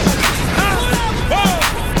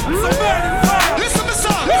 Listen to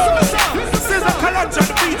song. This is a Colombian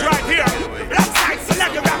beat right here. Black side,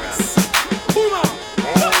 select your rocks.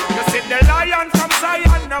 You see the lion from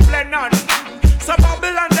Zion, no blend on. So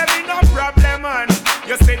Babylon, there be no problem on.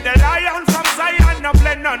 You see the lion from Zion, no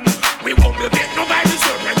blend on. We won't be big, nobody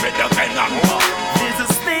should make it depend on. There's a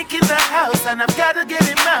snake in the house and I've gotta get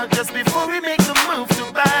him out just before we make the move to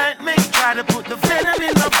bite me. Try to put the venom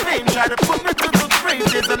in my vein, try to put me to the grave.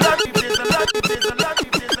 There's a lot.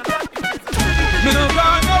 Me no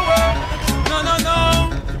gone nowhere, no.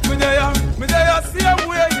 Me there, same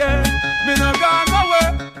way, yeah. Me no gone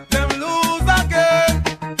nowhere, them lose again.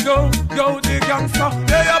 Yo, the gangster,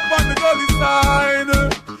 they up on the gully side.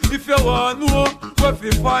 If you want to know where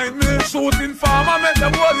you find me, shooting farmer, make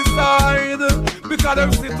them gully side. Because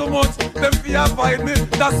them see too much, them fear fight me.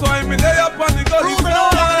 That's why me they up on the gully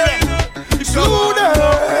side. If you want to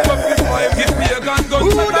know where you find me, give me a gun, make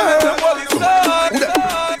them gully side.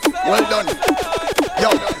 Well done. Yo,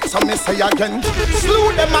 so me say again,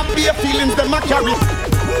 slew them up, be feelings them a carry.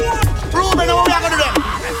 Remember now what we are gonna do them.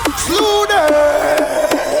 Slew them.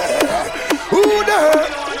 Who the?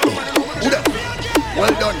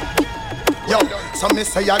 Well done. Yo, so me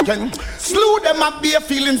say again. Slew them up bare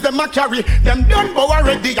feelings them a carry. Them done bow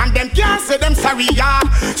already and them can't say them sorry, yeah.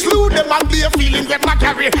 Slew them up bare feelings them a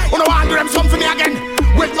carry. You know I do them something again.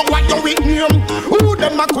 Well, you what you with name? Who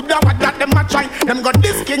them a coulda what that them a try? Them got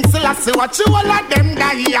this king Selassie, watch you all of them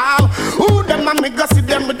die, yeah. Who them a me go see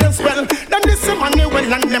them with them spell? Them this money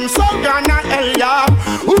well and them so gonna hell, yeah.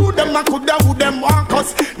 Who them a coulda who them walk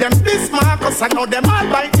us? Them this Marcus, I know them all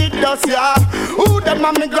bite it dust, yeah. Who them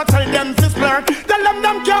a me go tell them this blur? Tell them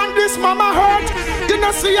can't this mama hurt. You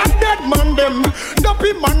know see a dead man them,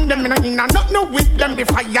 dopey man them, in a not no with them. The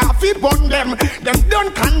fire fi burn them. Them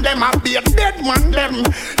don't condemn a be a dead man them.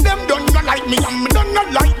 Them don't not like me and me don't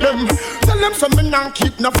not like them. Tell them some me not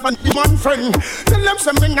keep no fun man friend. Tell them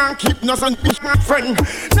some me not keep no son man friend.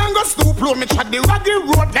 Now go stoop low me chat the raggy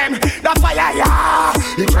road them. The fire yeah,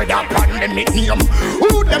 he tread upon them it name.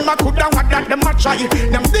 Who them a coulda what that them a try?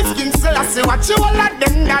 Them this king Selassie watch you all of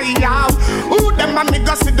them die yeah. Who them a me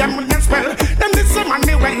go see them with them spell? Them this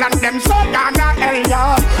money well and them so gonna hell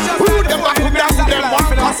yeah. Who them a coulda who them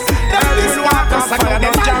want us? Them this want us and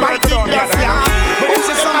them all bite it yes yeah. This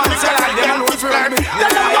is some man say like them lose friend. Them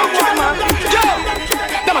don't try man. Yo,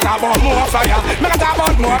 them a talk about more fire. Me a talk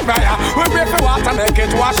about more fire. We pray for water make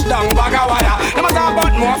it wash down bag of wire. Them a talk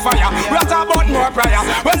about more fire. We a talk about more prayer.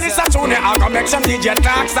 Well this a tune I go make some DJ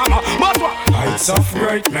talk some. But what? Heights of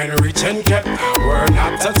great men reach and kept. We're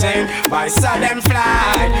not attained by sudden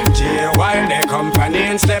flight. Jail while they company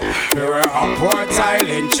and slip. We were upward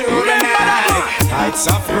tiling through the night. Heights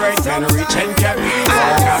of great men reach and kept.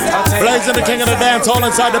 We're not attained. Blazing the king of the dance all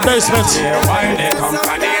inside the basement.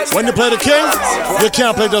 When you play the king, you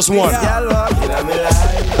can't play just one.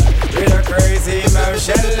 With a crazy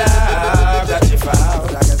emotion love that she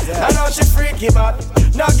found. I know she freaky but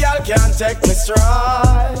no girl can take me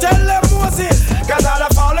stride. Tell them Moses, cause all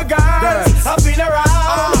of all the girls have been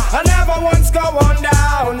around. I never once go on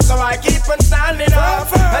down, so I keep on standing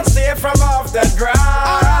up and stay from off the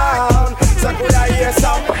ground. So could I hear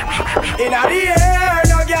some in the air?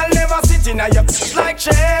 No girl never sitting at your like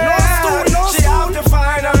chair. She have to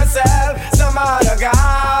find herself some other guy.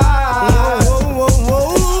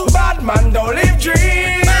 Bad man don't live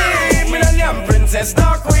dream. Me no young princess,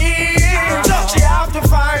 no queen. She have to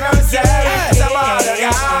find herself some other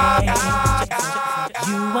guy.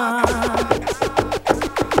 You are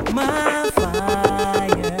my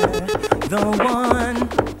fire, the one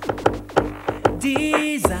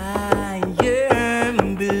desire,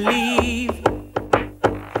 believe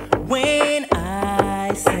when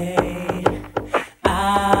I say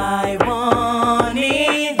I want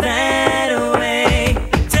it that way.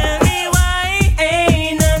 Tell me why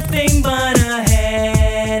ain't nothing but a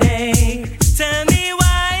headache. Tell me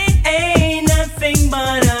why ain't nothing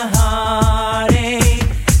but a heartache.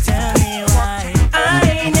 Tell me why I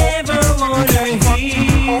never wanna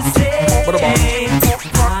be safe.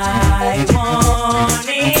 I want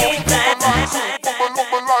it that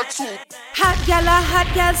way. Hot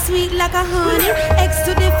gal, sweet like a honey. X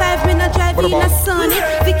to the 5, me no drive in a sunny.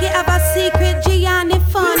 Vicky have a secret, Gianni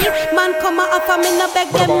funny. Man come a offer me no beg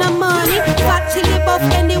them no money. Fat chili buff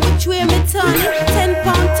any which way me turn it. 10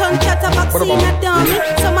 pound ton chatter vaccine a dummy.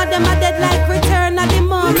 Some of them are dead like return of the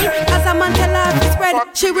mummy. As a man tell her to spread,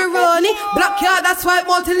 she will run it. Black card, that's why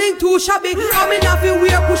multi-link too shabby. I'm in a few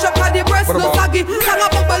wear push up at the breast no saggy. Sang a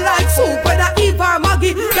bubble like soup, whether Eve or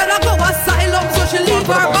Maggie. Gotta go asylum so she leave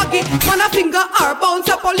her baggy. Man a finger her bounce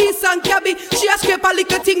a police and cabby. She a scrape a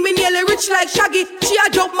little thing, me nearly rich like Shaggy. She a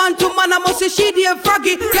jump man to man, I must say she damn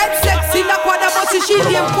froggy. Get sexy, la quad, I must say she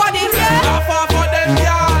damn quaddy. Laugh off of them,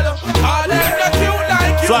 y'all. All them not cute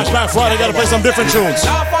like you. Flashback Friday, gotta play some different tunes.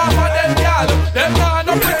 Laugh off of them, y'all. Them not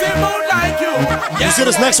no pretty mood like you. You see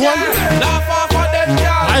this next one? Laugh off of them,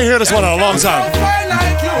 y'all. I ain't hear this one in a long time.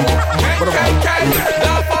 Like you.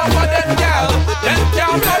 Laugh off of them, y'all. Them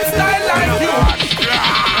can't pop style like you.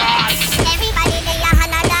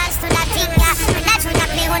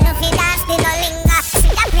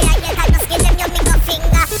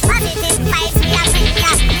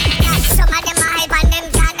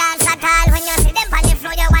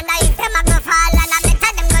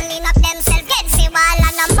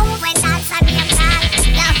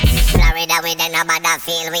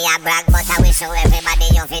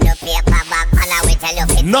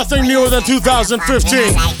 Nothing newer than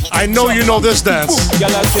 2015. I know you know this dance.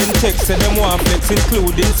 Y'all are send texts and them want flex,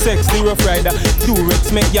 including sex. The Rough Rider,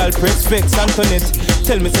 Durex, make y'all press flex. Antoinette,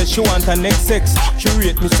 Tell me say she want her next sex. She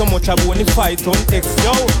rate me so much I wanna fight on X.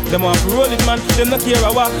 Yo, them want to roll it man, them not care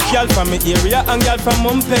a what. Girl from me area and girl from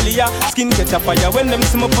Montpellier. Skin catch a fire when them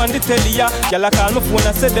see me on the telly. Girl I call my phone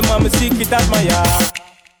and said them want me secret admire.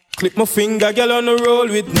 Click my finger, girl on the roll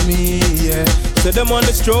with me, yeah. Say them on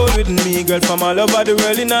the stroll with me, girl from all over the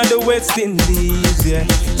world in the West Indies, yeah.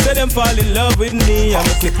 Say them fall in love with me,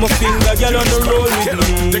 I'ma click my finger, girl on the roll with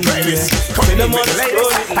me, yeah. Say them on the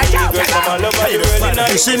stroll with me, girl from all over the world in the.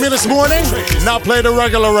 You see me this morning? Now play the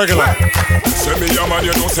regular. Say me a man,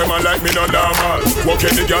 you know say man like me no normal. Walk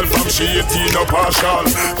in the girl from she 18 no partial.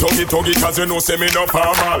 Tuggy cause you know say me no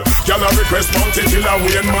formal. Girl a request mountain till a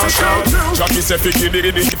Wayne Marshall. Jackie say fi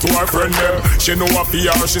kiddy to her friend them. She know a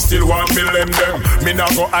PR, she still want me lend them. Me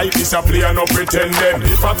nah go hype this a play and no pretend them.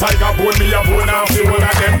 If a tiger bone me a bone off the whole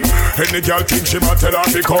of them. Any girl think she ma tell her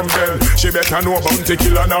fi come them. She better know bounty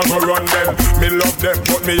killer now go run them. Me love them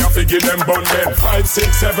but me have to give them bun them. 5,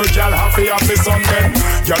 6, 7 girl happy have me son them.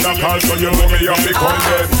 Girl a call so you know me have to come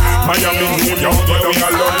them. Miami, New York, go down a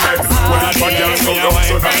London. When if a girl so down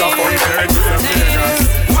so that's a fun thing.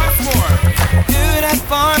 Do that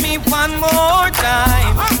for me one more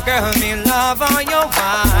time. Girl, me love how you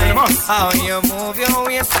vibe, how you move your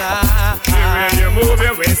waistline. You move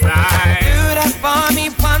your waistline. Do that for me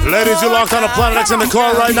one more Ladies, you locked on the Planet X in the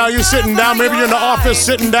car right now. You sitting down, maybe you're in the office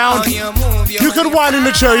sitting down. You could whine in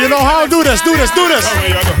the chair. You know how? Do this.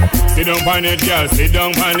 Sit down on it, girl. Sit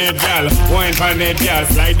down on it, girl. Wine on it, girl.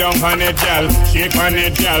 Slide down on it, girl. Shake on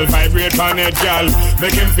it, girl. Vibrate on it, girl.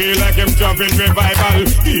 Make him feel like him jumping revival.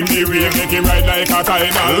 In the wave, make him ride like a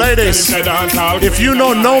tidal. Ladies, if you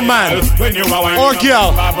know no man or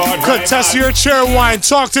girl could test your chair wine,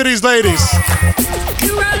 talk to these ladies.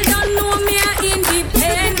 You all don't know me, I'm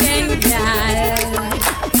independent girl.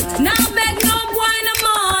 Now beg no boy no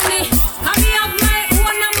money. I me have my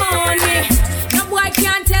own money. No boy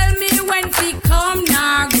can't tell me when to come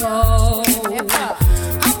nor go. A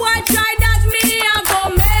boy try that me, I go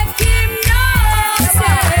make him know.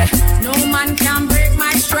 Say no man can break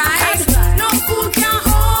my stride. No fool can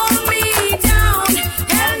hold me down.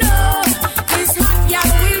 Hell no, this hot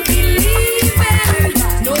girl will be leaving.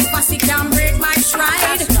 No fussy can break my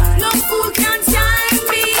stride. No fool can tie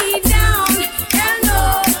me down. Hell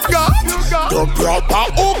no. The proper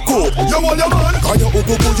uku. You want your man? And your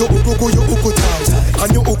uku tight.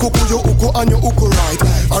 And your uku and your uku right.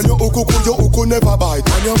 And your uku never bite.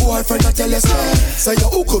 And your boyfriend I tell you say your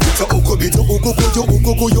uku bit, your uku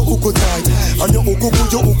tight. And your uku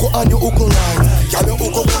and your uku right. And your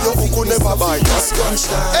uku never bite.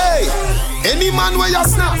 Hey, any man where you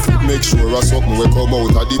snap, make sure a something will come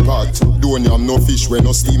out of the pot. Don't yam no fish when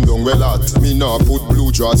no steam down well hot. Me nah put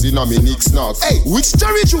blue jaws in a me nick snack. Hey, which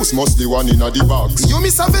cherry juice must the one in a the box? You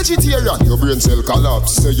miss a vegetarian, your brain cell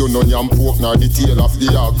collapse. Say you no yam pork nor the tail of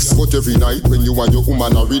the ox. But every night when you and your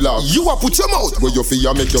woman a relax, you a put your mouth where your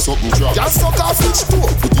fear make your something drop. Just suck off which toe.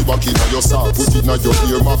 Put it back in your sock. Put it in your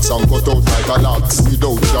ear max and cut out like a lax.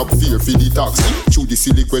 Without job fear for the tax. Through the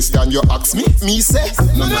silly question you ask me, me say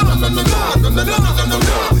no.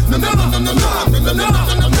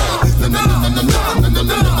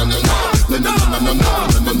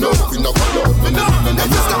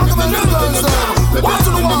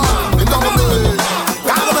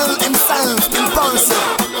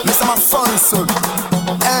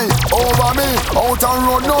 Hey, over me, out and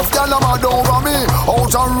road enough gyal a mad over me.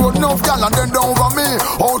 Out and road enough gyal and then over me.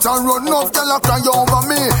 Out and road enough gyal a cry over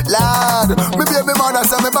me. Lad, me baby mother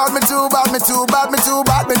say me bad, me too bad.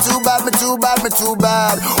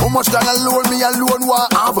 How much gyal alone me alone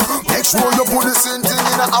want have? Make sure you put the same thing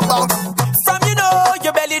in a bag. From you know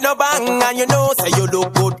your belly no bang and you know say you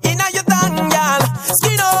look good in a your tongue, girl.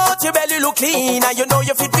 Skin out your belly look clean and you know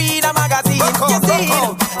you fit read a magazine. You see,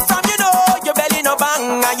 from you know your belly no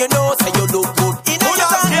bang and you know say you look good in a your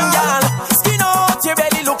tongue, girl. Skin out your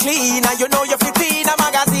belly look clean and you know you fit read a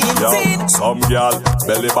magazine. Yo, some girl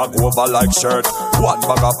belly back over like shirt. One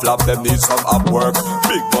bag of flap them need some up work.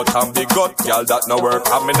 Big butt and big gut, girl that no work.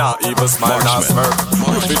 I mean not even smile not smirk.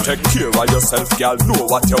 You fi take care of yourself, girl. Know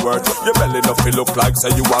what you worth. Your belly no fi look like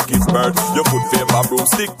say you a give birth. Your foot favor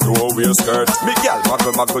broomstick, no wear skirt. Me girl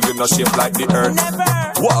muggle you no shape like the earth.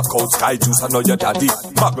 Walk out sky juice, I know your daddy.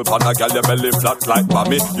 Muggle pan a girl your belly flat like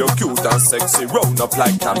mommy. You're cute and sexy, round up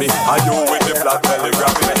like Tammy. And you with the flat belly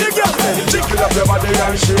grammy. You girl, jiggle up your body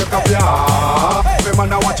and shake up your heart. Me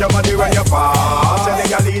man I watch your body when you fall. Tell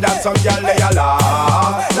you lead and some girl they a la.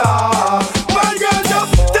 My girl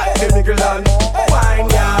just take the middle and wine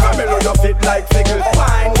ya. Come me know you fit like fickle.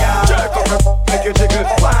 Wine ya. Jerk up your make you jiggle.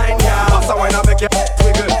 Wine ya. Pass a wine and make you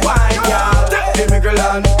wiggle. Wine ya. Take the middle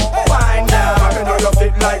and wine ya. Come me know you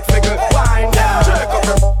fit like fickle. Wine ya. Jerk up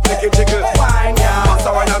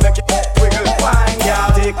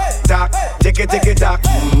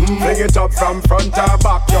front or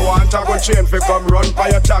back. You want to go chain fi come run by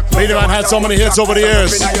your jack. Beenie Man had so many hits over the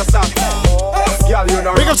years.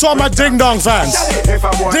 Big up to all my Ding Dong fans.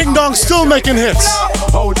 Ding Dong still making hits.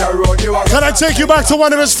 Can I take you back to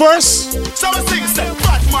one of his first? So sing, say,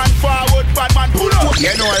 bad man forward, bad man pull up.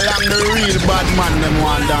 You know, along the real bad man, them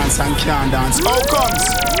want dance and can't dance. How comes?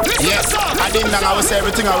 Yes, I didn't know I would say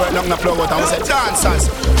everything I went, nothing I plug out. I would say dancers,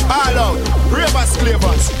 all out, ravers,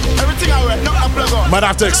 clavers, everything I went, nothing I plug out. Might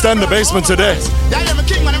have to extend the basement today. Yeah, I'm a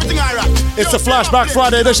king man, everything I rock. It's the Flashback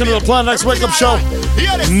Friday edition of the Planet X Wake Up Show.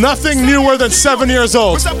 Nothing newer than 7 years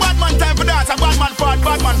old. It's a bad man time for dance, a bad man forward,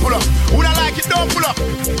 bad man pull up. Who don't like it, don't pull up.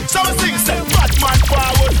 So I sing, say, bad man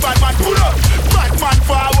forward, bad man pull up. Bad man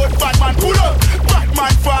forward, bad man pull up. Bad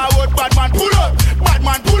man forward, bad man pull up. Bad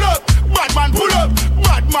man pull up, bad man pull up.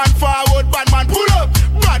 Bad man forward, bad man pull up.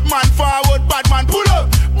 Bad man forward, bad man pull up.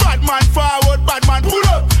 Bad man forward, bad man pull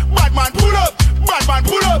up. Bad man pull up. Bad man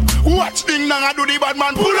pull up. Watch Ding Dong I do the bad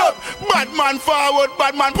man pull up. Bad man forward,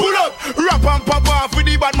 bad man pull up. Rap and pop off with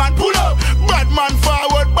the bad man pull up. Bad man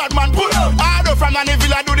forward, bad man pull up. Ado from the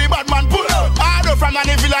Villa do the bad man pull up. Ado from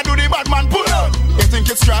the Villa do the bad man pull up. You think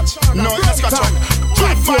it's scratch? No, it's scratch on.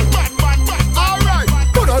 Bad man, bad man, bad man. Alright.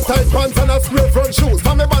 Put on tight pants and a square front shoes.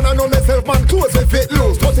 For me man I know myself man clothes if it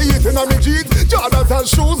loose. 38 in a me jeans, Jordans and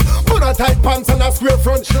shoes. Put on tight pants and a square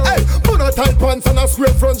front. Hey, put on tight pants and a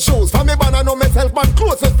square front shoes. For me man I know myself man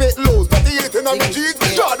clothes if it loose. 38 in a me jeans,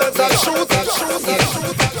 Jordans and shoes.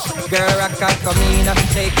 Girl, rock and come in.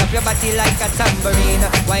 Shake up your body like a tambourine.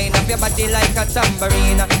 Wind up your body like a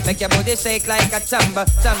tambourine. Make your body shake like a tamba.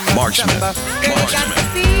 Marksman. Girl, you got the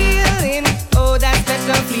feeling. Oh, that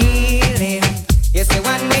special feeling. Yes, the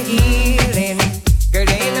one we're healing. Girl,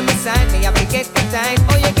 you're in the side, me up to get the time.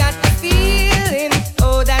 Oh, you got the feeling.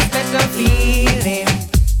 Oh, that special feeling.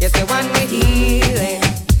 Yes, the one we're healing.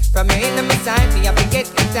 From your in the side, me up to get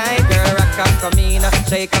the time. Girl, rock up, come in.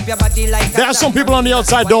 Shake up your body like there are some people on the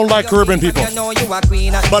outside don't like Caribbean people,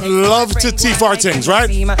 but love to T-Far things, right?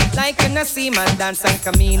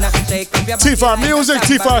 T-Far music,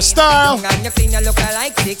 T-Far style.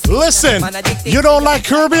 Listen, you don't like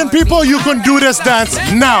Caribbean people, you can do this dance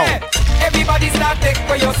now. Everybody start take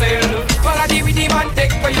for yourself. Follow the rhythm and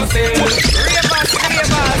take for yourself. Ravers,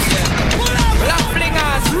 black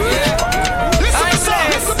flingers,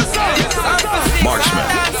 Marksman.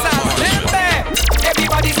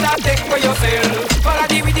 Everybody start take for yourself. Follow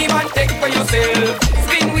the rhythm and take for yourself.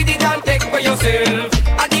 Spin with it and take for yourself.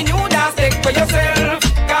 And the new dance take for yourself.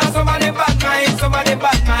 Cause some of them bad mind, some of them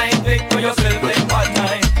bad mind. Take for yourself, take bad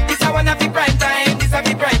mind. This a one of the prime time, this a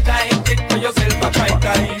the prime time. Take for yourself a prime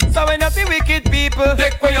time. So when you see wicked people,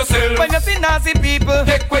 take for yourself. When you see nasty people,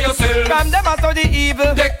 take for yourself. From them out of the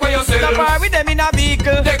evil, take for yourself. The bar with them in a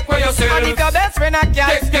vehicle, take for yourself. And if your best friend a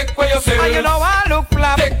cat, take for yourself. And you know I look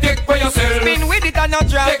flap, take for yourself. Spin with it and not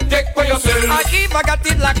drop, take for yourself. And if I got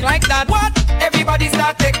it locked like that, what? Everybody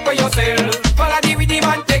start take for yourself. Follow the rhythm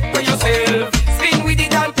and take for yourself. Spin with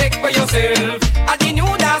it and take for yourself. And the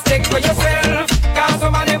new dance take for yourself. Cause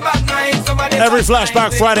some of them bad minds, some of them Every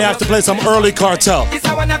Flashback Friday I have to play some early Cartel.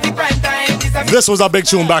 This was a big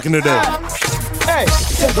tune back in the day. Hey,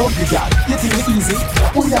 take off the guy, you think it easy?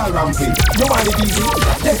 We are ramping, you want it easy?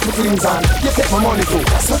 Take my things on, you take my money too.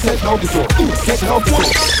 So take now the toe, take now the toe.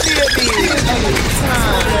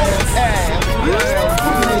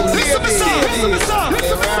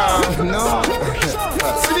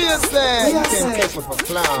 Seriously, you can't take me for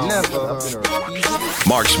clown. Never.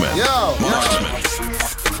 Marksman. Yo,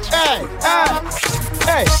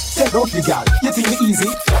 hey, take off the guy, you think it easy?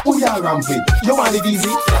 We are ramping, you want it easy?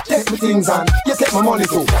 Take my things on, you take my money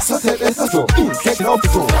too. So take the toe, take it out the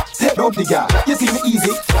toe. Take off the guy, you think it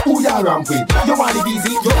easy? We are ramping, you want it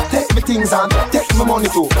easy? You take my things on, take my money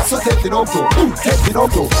too. So take it out too, take it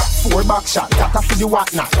out too. 4 back shot, that a for the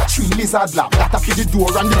whatnot. 3 lizard lap, that a for the door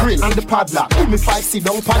and the grill and the padlock. Give me 5 sit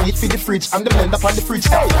down pan it for the fridge and the blender on the fridge.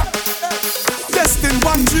 Hey. Destined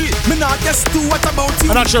 1 G, me not guess 2, what about you?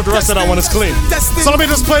 I'm not sure if the rest of that one is clean. So let me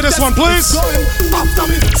just play this one, please. After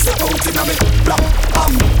me, step out in a me, blam,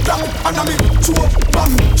 bam, blam, and a me, choke,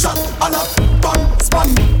 bam, shot, and a bam, span,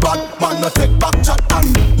 bad man, no take back shot,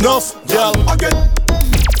 and enough, girl, again.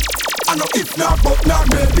 I know if not, but not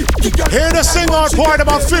maybe. Hear the sing-out part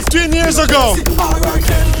about 15 years ago. Alright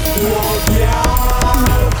then, oh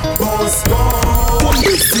yeah, boss gone.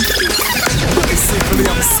 Basically,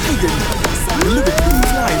 I'm singing. Live it in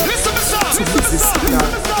line. Listen to the song.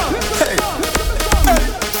 Hey, hey.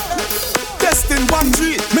 Destined 1,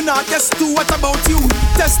 3. Me not guess 2, what about you?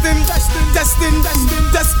 Testing, test.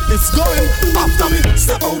 It's going after me.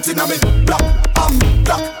 Step out in a me. Black,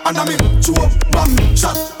 and a me. Chew up, bang,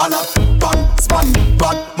 shot, and a bang, span.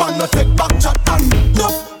 Bad man, no take back chat and no,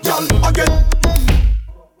 y'all again.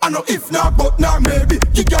 I know if not, but not maybe.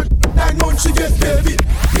 You got 9 months, she get baby.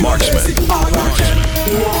 Marksman. Walk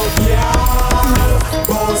yeah,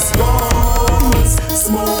 boss guns,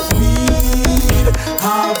 smoke weed,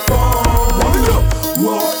 have fun.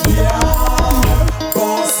 Walk yeah,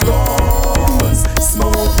 boss guns,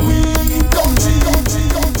 smoke weed.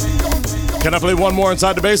 Can I play one more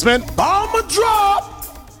inside the basement? I'ma drop.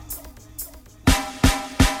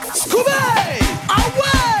 Scooby,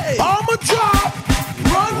 away. I'ma drop.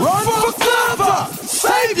 Run for cover.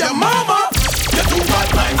 Save your mama. You too bad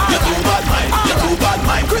mind. You too bad mind. You too bad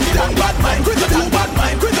mind. You too bad mind. You too bad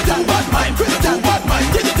mind. You too bad mind. You too bad mind.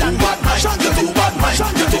 You too bad mind. You too bad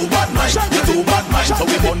mind. You too bad mind. You too bad mind. So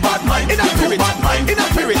we born bad mind. In a spirit. Bad mind. In a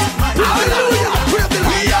spirit. Hallelujah.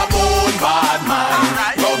 We are born bad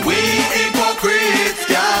mind. But we hypocrites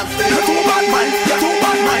can't stay. You too bad mind. You too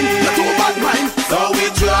bad mind. You too bad mind. So we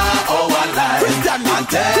draw our line and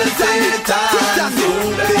tell Satan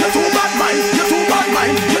to you too bad mind. You too bad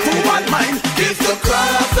mind. You too bad mind. Kiss the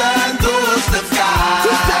cross and touch the sky.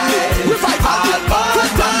 All bad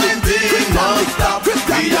mind thing must stop. We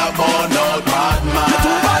are born all bad mind. You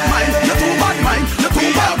too bad mind. You too bad mind. You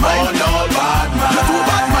too bad mind. We are born all bad mind. You too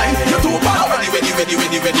bad mind. You too bad mind.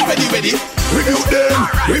 Ready. Rebuke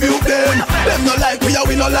them. Them no like we are,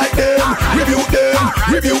 we no like them. Rebuke them.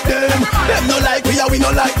 Them no like we are, we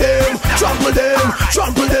no like them. Trample them.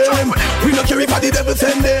 We no care if the devil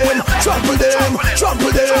send them. Trample them.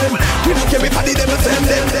 We no care if the devil send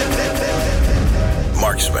them.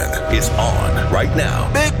 Marksman is on right now.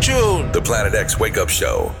 Big tune. The Planet X Wake Up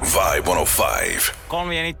Show, Vibe 105. Call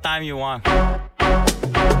me anytime you want.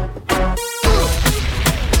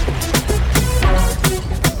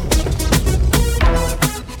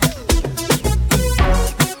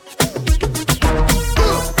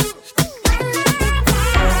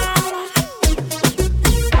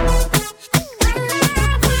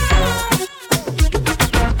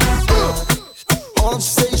 All she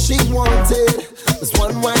say she wanted was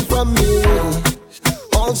one wine from me.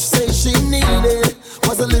 All she say she needed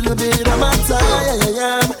was a little bit of my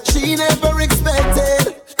time. She never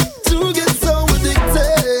expected to get so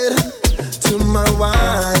addicted to my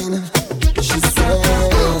wine. She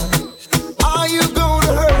said, are you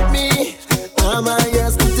gonna hurt me? Am I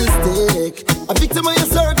a statistic? A victim of your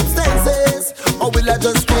circumstances? Or will I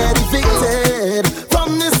just get evicted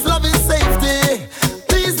from this loving safety?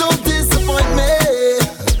 Please don't disappoint me.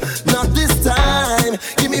 Not this time.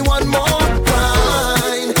 Give me one more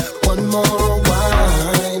wine. One more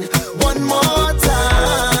wine. One more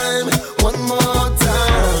time. One more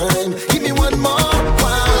time. Give me one more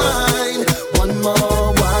wine. One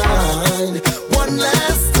more wine. One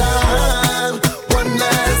last time. One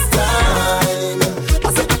last time. I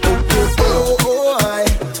said, oh, I.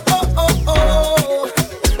 Oh.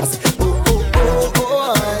 I said, oh,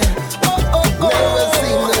 I. Never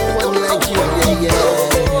seen no one like you,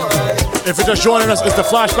 yeah. If you're just joining us, it's the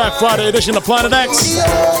Flashback Friday edition of Planet X.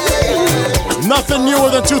 Nothing newer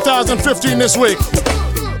than 2015 this week. I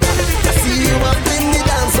see you up in the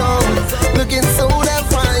dance hall, looking so damn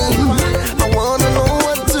fine. I wanna know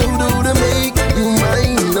what to do to make you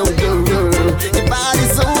mine, oh girl. Your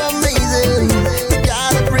body's so amazing, you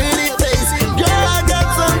got a pretty face. Girl, I got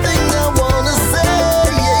something I wanna say,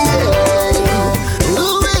 yeah. The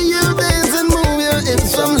way you dance and move your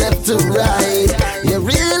hips from left to right, you're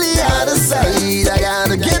really out of sight. I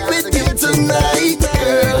gotta get with you tonight,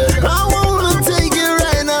 girl. I wanna take you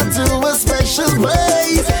right now to a special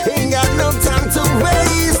place. Ain't got no time to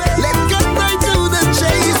waste. Let's get right to the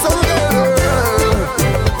chase, oh girl.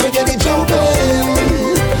 Forget the jumping,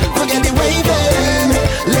 forget the waving.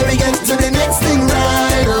 Let me get to the next thing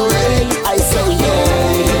right away. I say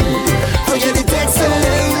yeah. Forget the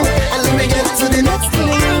texting, and let me get to the next thing.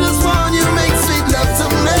 I just want you to make sweet love to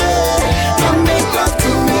me. Come make love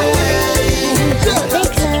to me.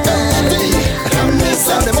 I'm this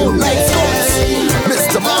on the moonlight scores.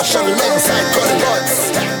 Mr. Marshall alongside Cody Buds.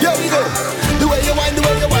 Here we go. The way you whine, the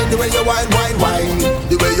way you whine, the way you whine.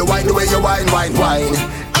 The way you whine, the way you whine.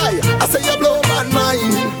 I say you blow my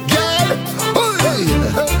mind, girl. Hey.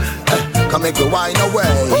 Come make me wine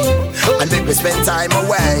away, and make me spend time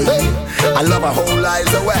away. I love our whole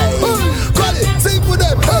lives away. Cody, sing for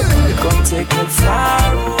them. Hey. Come take me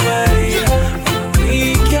far away.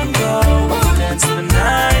 We can go dance the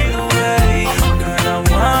night away. Girl, I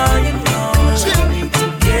want you know I need to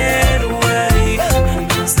get away and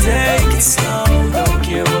just take it slow.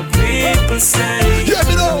 say. Yeah,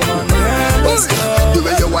 me know. Let's go. The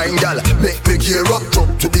way you wine, girl, make me gear up. Drop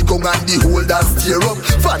to the gong and the hold and steer up.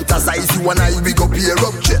 Fantasize you and I, we go pair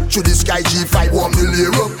up. Jet to the sky, G5, want me layer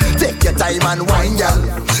up. Take your time and wine, girl.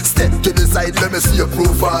 Step to the side, let me see your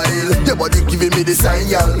profile. Your body giving me the sign,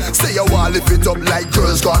 girl. Say you want lift it up like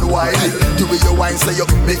girls gone wild. The way you wine, say you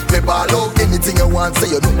make me ball out. Anything you want, say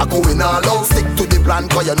you know I'm going all out. Stick to the plan,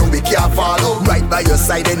 cause you know we can't follow. Right by your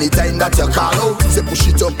side anytime that you call out. Say push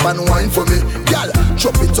it up and wine for me, girl.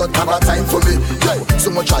 Drop it out, have a time for me, yo.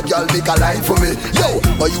 So much a girl make a line for me, yo.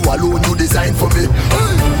 But you alone, you design for me.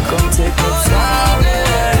 Come take us out.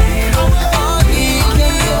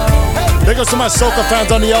 Big ups to my soca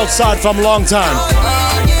fans on the outside from a long time.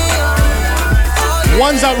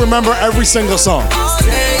 Ones that remember every single song.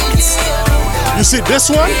 You see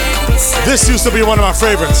this one? This used to be one of my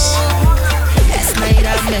favorites. Last night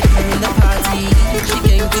I met her in the party. She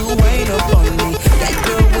came to wind up on me. That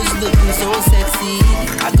girl was looking so sexy.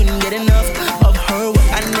 I couldn't get enough of her.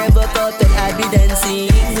 I never thought that I'd be dancing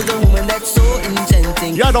with a woman that's so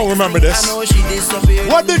enchanting. Y'all don't remember this. What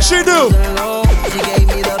did she do? She gave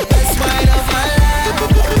me the best wine of my life.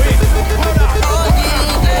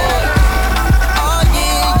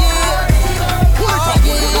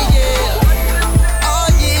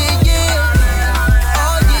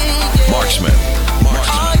 Marksman.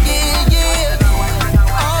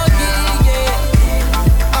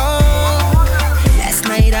 Last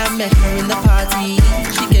night I met her in the party.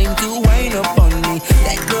 She came to wind up on me.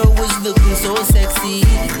 That girl was looking so sexy.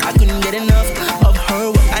 I couldn't get enough of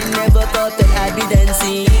her. I never thought that I'd be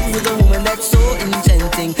dancing with a woman that's so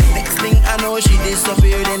enchanting. Next thing I know, she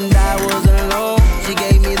disappeared and I was alone. She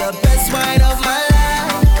gave me the best wine of my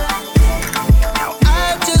life. Now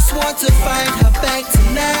I just want to find her back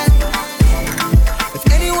tonight. If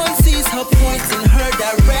anyone sees her, point in her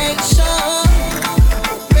direction.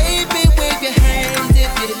 Baby, wave your hands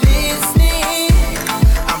if you're listening.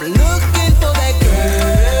 I'm looking for that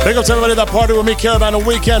girl. Big up to everybody that party with me, Caravan, on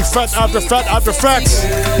weekend. Fet after fet after fet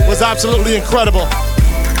was absolutely incredible.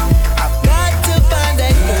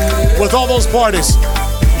 With all those parties.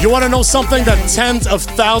 You want to know something that tens of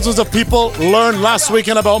thousands of people learned last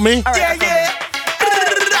weekend about me? Yeah, yeah.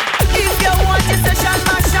 If you want to session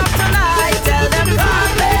mash up tonight, tell them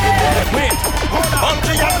come back. Wait, hold on.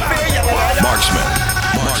 Marksman.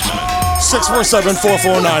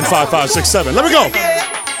 647-449-5567. Let me go.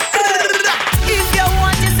 If you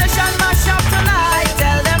want to session mash up tonight,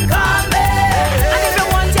 tell them come back. And if you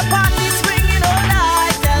want your party swinging all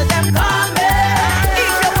night, tell them come back.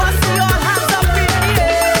 If you want to see your hands up in the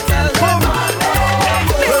air, tell them come back.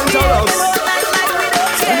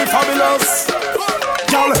 Fabulous.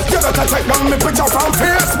 Girl, you better check down me picture from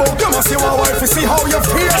Facebook. You must see my wife to see how your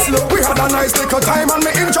face look. We had a nice little time and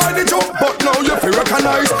me enjoy the joke, but now you feel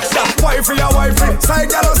recognize that wifey, your wifey,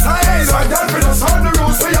 side yellow side. Side girl, we just on the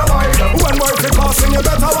rules for your vibe. When wifey passing, you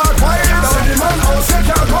better walk wide. Say the man house, you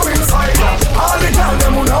can't come inside. All the girls,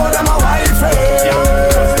 them who know them a wifey.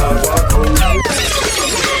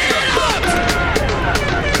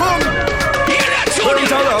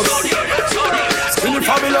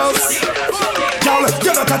 Fabulous. Girl,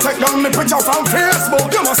 you better check down me picture from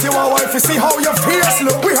Facebook. You must see my wife to see how your face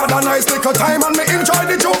look. We had a nice little time and me enjoy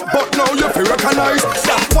the joke, but now you feel recognize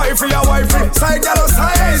that wifey, your wifey, side yellow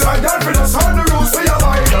side. Side girl, we just on the rules for your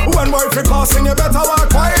vibe. When wifey passing, you better walk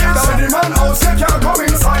quiet. Say the man house, you can't come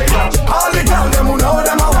inside. All the girls, them who know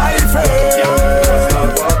them a wifey.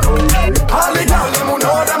 All the girls, them who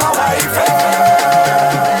know them a wifey.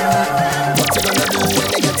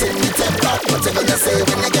 What you gonna say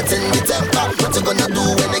when you get in the temper? What you gonna do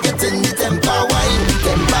when you get in the temper? Wine,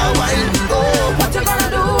 oh. What you gonna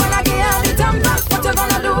do when I get out the temper? What you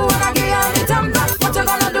gonna do when I get out the temper? What you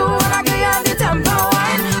gonna do when I get out the temper?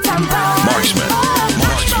 Wine, temper. Marksman.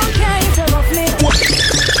 Don't care if you rough me.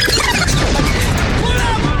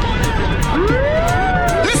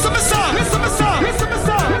 Listen me song.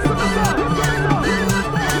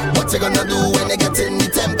 What you gonna do when you get in the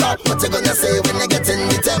temper? What you gonna say when you get in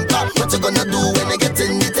the temper? What you gonna do when you get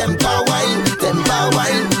in the temper? Wine,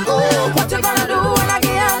 oh. What you gonna do when I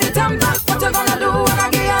get out the temper? What you gonna do when I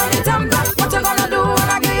get out the temper? What you gonna do when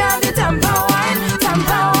I get out the temper? Wine,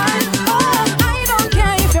 oh. I don't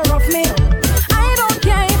care if you rough me. I don't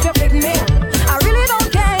care if you pick me. I really don't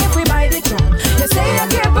care if we buy the truck. You say you're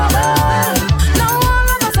capable. Now all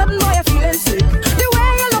of a sudden, boy, you're feeling sick. The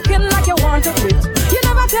way you're looking like you want to quit. You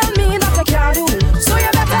never tell me that you can't do it. So you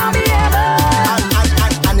better be able.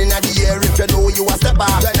 And in the air, if you know you a stepper,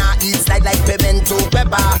 you not eat slide like pimento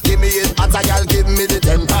pepper. Give me it, hot girl, give me the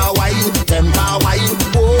temper wine,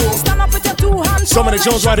 oh. So many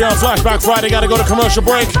tunes right here on Flashback Friday. Gotta go to commercial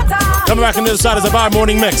break. Coming back on the other side is a Vibe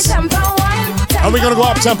Morning Mix. And we're gonna go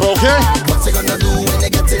up tempo, okay? What you gonna do when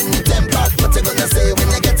you get in the tempo? What you gonna say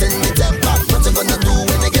when you get in the tempo? What you gonna do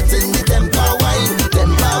when you get in the tempo? Wine,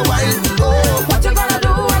 tempo, wine. Oh, What you gonna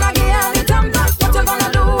do when I get on the tempo? What you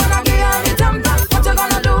gonna do when I get on the tempo? What you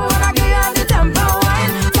gonna do when I get on the tempo?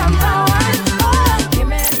 Wine, tempo, wine. Oh, give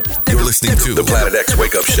me. You're listening to the Planet X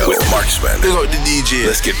Wake Up Show with Marksman. Big up the DJ.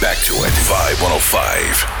 Let's get back to it. Vibe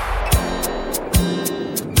 105.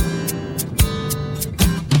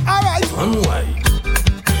 All right. One way.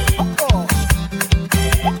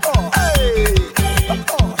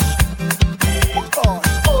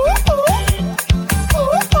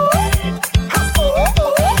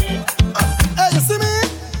 Hey, you see me?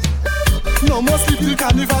 No more sleep till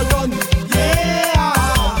carnival done. Yeah,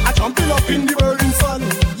 I jumping up in the burning sun.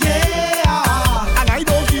 Yeah, and I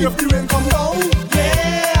don't care if the rain come down.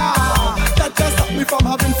 Yeah, that just stop me from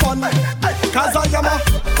having fun. Cause I am a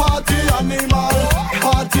party animal,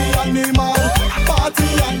 party animal, party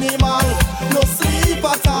animal. No sleep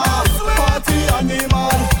at all. Party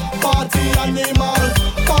animal, party animal,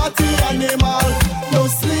 party animal. No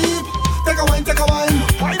sleep. Take a wine, take a wine.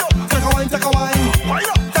 Take a wine, take a wine.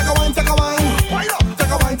 Take a wine, take a wine.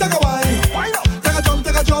 Take a wine, take a wine. Take a jump,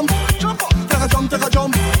 take a jump. Take a jump, take a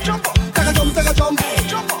jump. Take a jump, take a jump.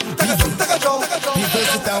 Take a jump, take a jump.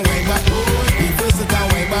 Reverse it and way back. Reverse it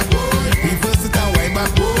and way back. Reverse it and way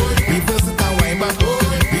back. Reverse it and way back.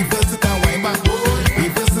 Reverse it and way back.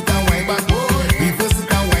 Reverse it and way back. Reverse it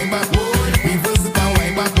and way back. Reverse it and way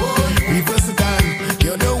back. Reverse it and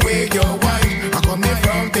you know where you're wine. I come in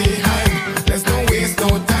from behind. Let's don't waste no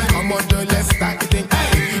time. Come on, girl, let's start the thing.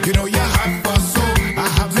 Hey, you know you're hot for so. I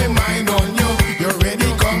have my mind on you. You're ready,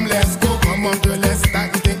 come, let's go. Come on, girl, let's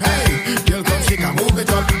start the thing. Hey, girl, come shake and move it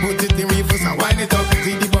up. Put it in reverse and wind it up.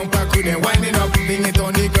 See the bumper could then wind it up. Bring it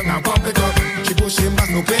on the ground and pump it up. She push him back,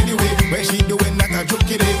 no penny way. When she doing that, I joke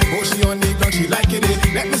it. Oh, she on the ground, she like it.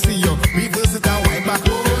 Let me see you. Reverse it and wind back.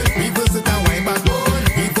 Reverse it and wind back.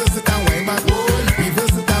 Reverse it and wind back.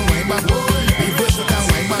 Reverse it and wind back. Reverse it and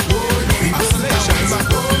wind back. Reverse it and wind back.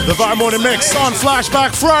 The Vibe Morning Mix on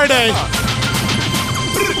Flashback Friday.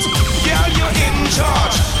 Girl, you're in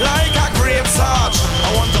charge, like a grape sarge.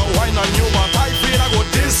 I want to wine on you, but I feel I go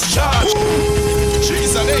discharge.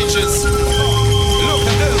 G's and H's. Look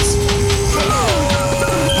at this.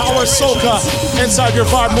 Power Soca inside your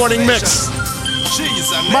Vibe Morning Mix.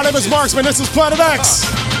 G's and My name is Marksman. This is Planet X.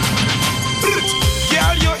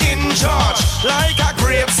 Girl, you're in charge, like a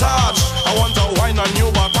grape sarge. I want to wine on you,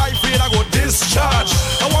 but I feel I go discharge.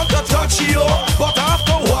 I want to touch you, but I have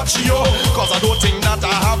to watch you. Cause I don't think that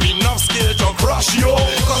I have enough skill to crush you.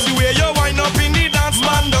 Cause the way you wind up in the dance,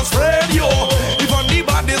 man, does spread you. If on the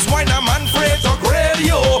baddest wine, a man afraid to grade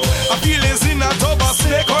you. I feel it's in a tub of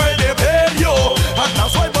snake oil, they paid you. And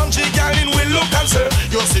that's why bunchy girl in will look and say,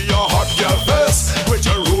 you see your hot girl first, with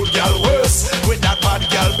your rude girl worse, with that bad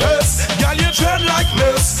girl first. Girl, you tread like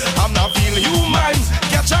this. I'm not feeling you mind.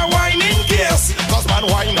 Catch a wine in case. Cause man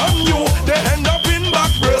wine on you, they end up in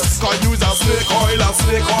back breast. Cause use a snake oil, a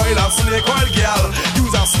snake oil, a snake oil girl.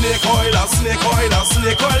 Use a snake oil, a snake oil, a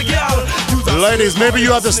snake oil girl. Ladies, maybe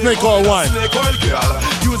you have the snake oil wine.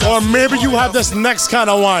 Or maybe you have this next kind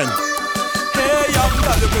of wine. Hey, young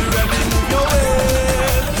girl, you be ready, move your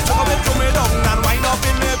waist. Come and throw me down and wind up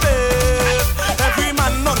in me bed. Every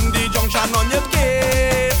man on the junction on your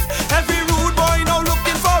case. Every rude boy now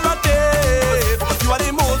looking for a date. You are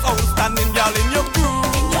the most outstanding girl in your crew.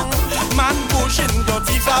 Man pushing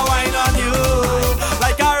dirty for wine on you.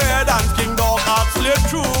 Like a red and king dog heart slid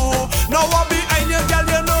through. Now I'm behind you, girl,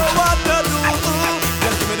 you know what to do.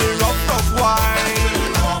 Just give me the rough wine.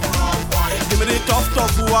 Give me the tough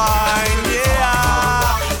wine,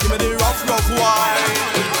 yeah. Give me the rough wine.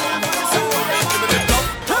 Give me the tough.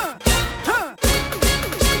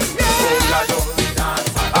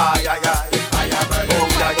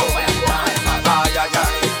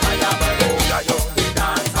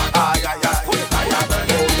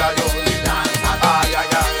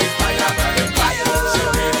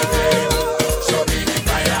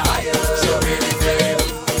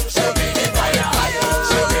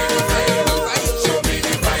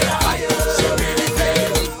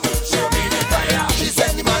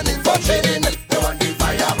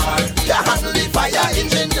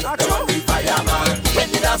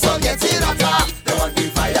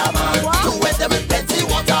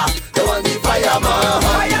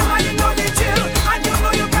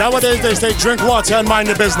 Nowadays they say drink water and mind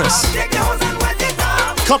your business.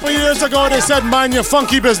 Couple years ago they said mind your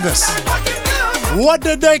funky business. What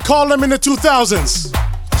did they call them in the 2000s?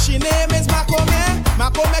 She name is Makome.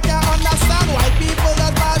 Makome can understand why people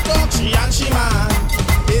that bad talk. She and she man.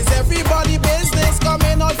 Is everybody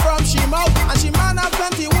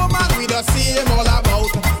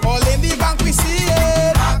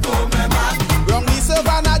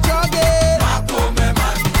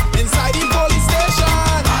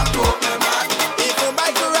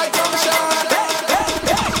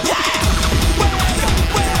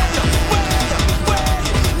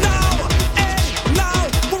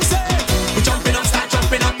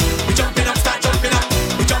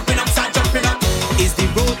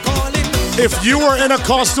If you were in a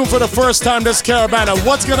costume for the first time this Caravana,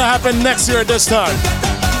 what's gonna happen next year at this time?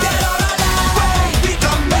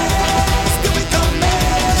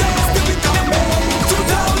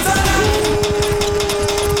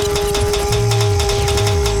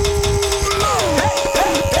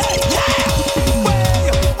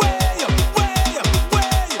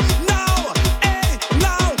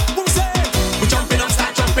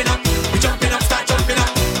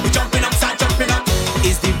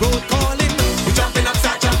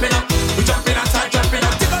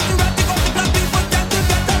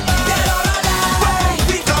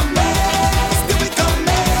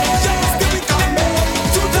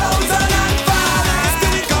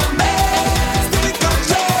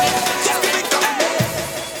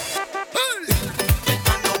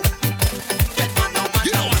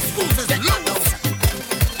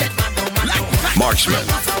 Marksman.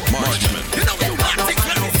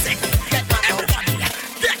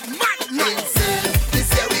 This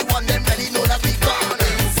year we want them ready, know that we gone.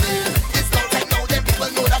 It's no time now, them people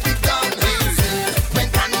know that we done. When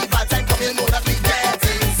carnival time come, you know that we dead.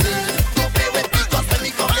 Don't play with me, cause when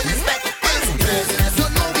we come in respect is business. You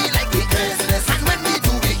know we like the business, and when we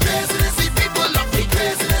do the business, we people love the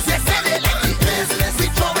business. They say they like the business. We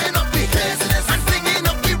throwing up the business and flinging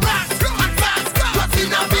up the rocks and fast. What's in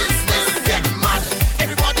our business? Get mad,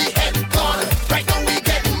 everybody head gone. Right now we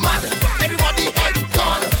get mad, everybody head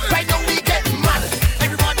gone. Right now we get mad,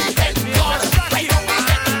 everybody head gone. Right now we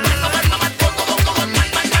get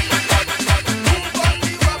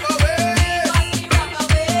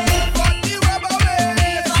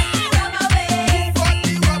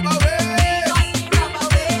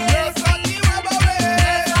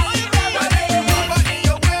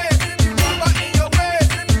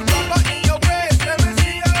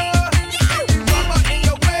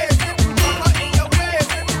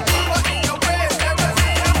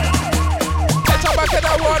Catch a bucket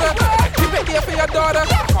of water, keep it there for your daughter.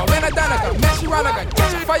 Or when I done, I can mess you around, I can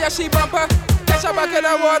catch a fire, she bumper. Catch a bucket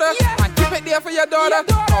of water, and keep it there for your daughter.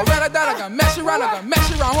 Or when I done, I can mess you around, I can mess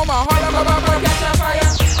you around. Hold my heart, I'm about to catch a fire.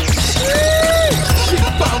 She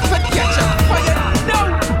bumper, catch a fire. No!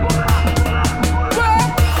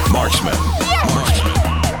 Marksman.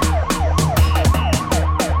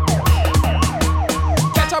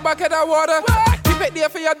 Catch a bucket of water, keep it there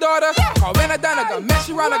for your daughter. Or when I done, I can mess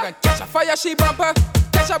you around, I can catch a fire, she bumper.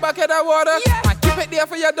 Catch a bucket of water, and keep it there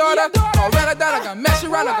for your daughter. Or when I done, I can mess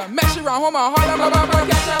you around, I can mess you around. Hold my heart, I'm about to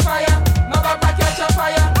catch a fire. My papa catch a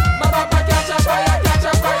fire. My papa catch a fire, catch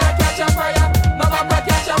a fire, catch a fire. My papa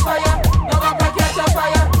catch a fire. My papa catch a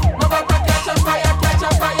fire. My papa catch a fire, catch a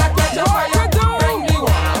fire, catch a fire. Bring the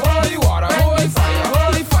water, holy water, holy fire,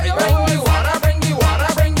 holy fire. Bring the water, bring the water,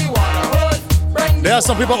 bring the water, holy. There are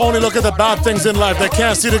some people only look at the bad things in life. They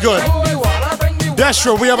can't see the good.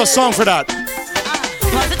 Destro, we have a song for that.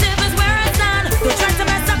 Positive is where I stand. Don't try to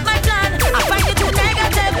mess up my plan. I find it too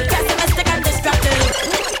negative, pessimistic and destructive.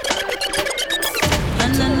 Na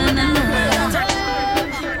na na na na.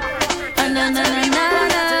 Na na na na na.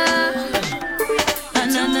 Na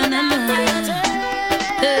na na na.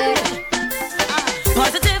 Hey.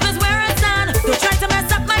 Positive is where I stand. Don't try to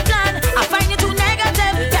mess up my plan. I find it too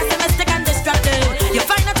negative, pessimistic and destructive. You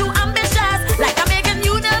find it too ambitious, like I'm making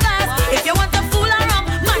universe. If you want to fool around,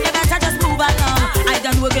 man, you better just move along. I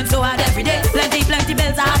done working so hard every day. Plenty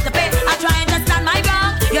bills I have to pay. I'm trying to stand my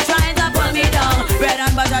ground. You're trying to pull me down. Bread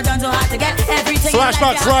and butter done so hard to get everything.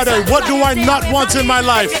 Flashback Friday. What do I not want in my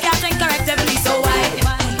life? You can't think correctly, so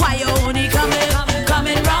why you only coming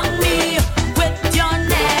wrong me with your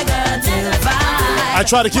negative vibe? I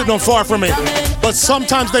try to keep them far from me, but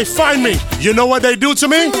sometimes they find me. You know what they do to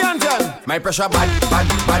me? my pressure bad, bad,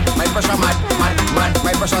 bad. My pressure mad, mad, mad.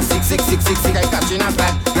 My pressure sick, sick, sick, sick, sick. I catch in a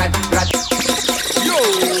bad, bad, bad. Yo,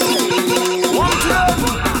 one club.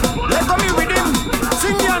 Let me with him.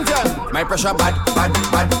 Sing the anthem. My pressure bad, bad,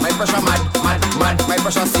 bad. My pressure mad, mad, mad. My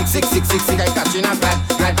pressure sick, sick, sick, sick, sick. I catch in a bad,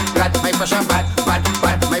 bad, bad. My pressure bad, bad,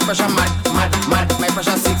 bad. My pressure mad, mad, mad. My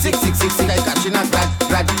pressure sick, sick, sick, sick, sick. I catch in a bad,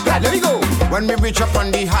 bad, bad. There we go. When we reach up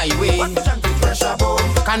on the highway,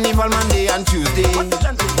 Carnival Monday and Tuesday.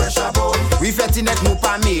 We fetting that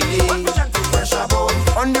Mupa Melee.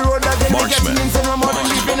 On the road again, we getting in some more than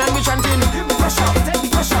living and we chanting. Pressure, take the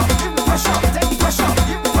pressure, take the pressure, take the pressure,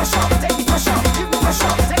 take the pressure, take the pressure, take the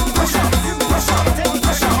pressure, take the pressure, take the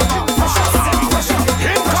pressure, take the pressure,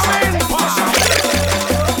 take the pressure. Incoming!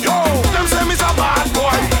 Yo, them say me's a bad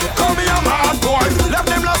boy. Call me a mad boy. Left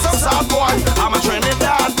them lost some sad boy. I'm a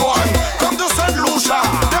Trinidad boy. Come to St. Lucia.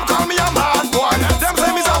 Them call me a mad boy. Them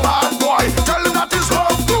say me's a bad boy. Tell them that is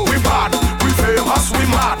love. We bad. We famous. We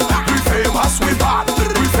mad. We famous. We bad.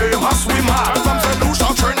 We famous. We mad.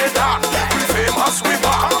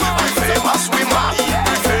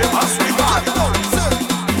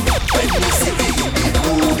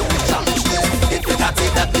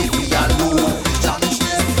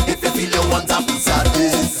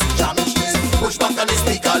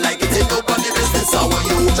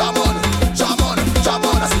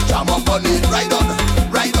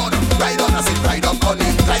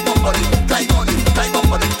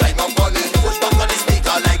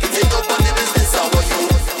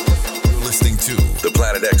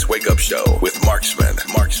 Wake Up Show with Marksman.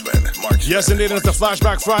 Yes, indeed, it's the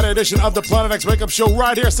Flashback Friday edition of the Planet X Wake Up Show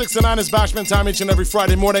right here, 6 to 9 is Bashman time each and every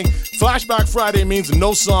Friday morning. Flashback Friday means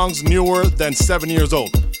no songs newer than 7 years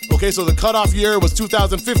old. Okay, so the cutoff year was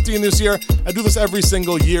 2015 this year. I do this every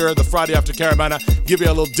single year, the Friday after Caravana, give you a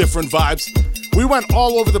little different vibes. We went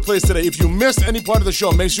all over the place today. If you missed any part of the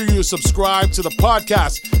show, make sure you subscribe to the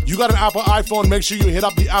podcast. You got an Apple iPhone, make sure you hit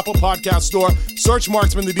up the Apple Podcast Store. Search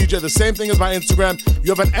Marksman the DJ, the same thing as my Instagram.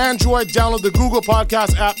 You have an Android, download the Google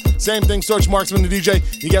Podcast app. Same thing, search Marksman the DJ.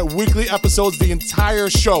 You get weekly episodes, the entire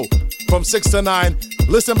show from 6 to 9.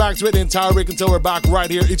 Listen back to it the entire week until we're back right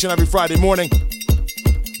here each and every Friday morning.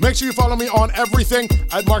 Make sure you follow me on everything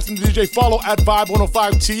at Marksman the DJ. Follow at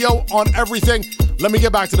Vibe105TO on everything. Let me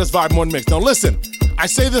get back to this Vibe Morning Mix. Now listen, I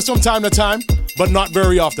say this from time to time, but not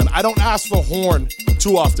very often. I don't ask for horn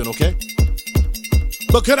too often, okay?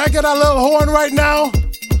 But could I get a little horn right now?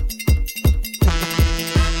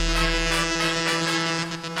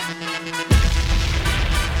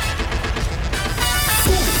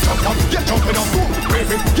 Jump up, get jumping up, boom,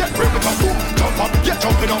 wave it, get wave it up, boom. Jump up, get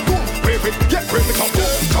jumping up, boom, wave it, get wave it up, boom.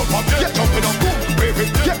 Jump up, get jumping up, boom, wave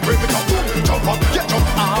it, get wave it up, boom. Jump up, get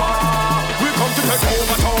jumping up. We come to take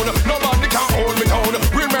over town, nobody can hold me down.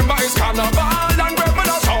 Remember it's carnival and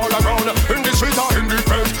rebels all around. In the street or in the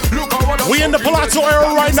fence, look how we in the Palazzo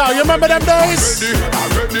era right now. You remember them days? I'm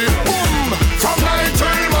ready, boom, from night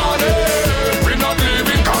till morning. We're not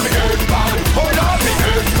leaving, call me head bad. Hold on, me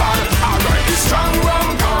head bad. Alright, it's strong rum.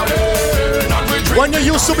 When you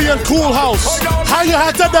used to be in Cool House, how you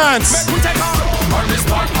had to dance?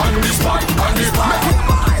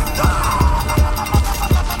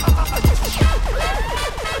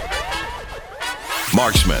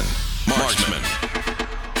 Marksman.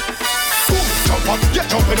 Jump up, get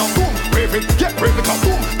jumping up, boom, wave it, get wave it up,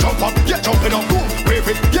 boom. Jump up, get jumping up, boom, wave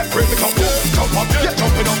it, get wave it up, boom. Jump up, get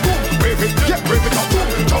jumping up, boom, wave it, get wave it up,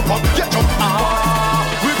 boom. Jump up, get jumping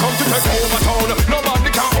up. We come to take over town,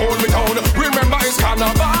 nobody can hold me down. Remember it's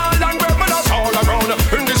carnival and rebels all around.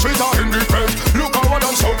 In the street or in the fence, look how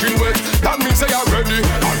I'm soaking wet. That means they are ready,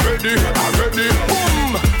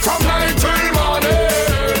 boom, from night till morning.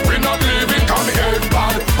 We're not leaving, call me head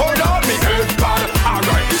bad. Hold on, me head bad.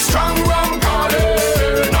 Alright, it's strong rum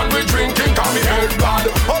calling, and we drinking, call me head bad.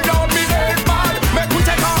 Hold on, me head bad. Make we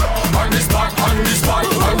take off on this spot, on this spot,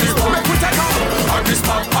 on this spot. Make we take off on this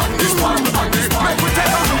spot, on this spot, on this spot. Make we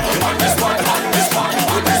take off on this spot, on this spot,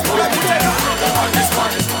 on this spot. Make we take off on this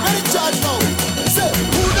spot. Ready, charge now. Say,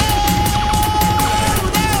 who there?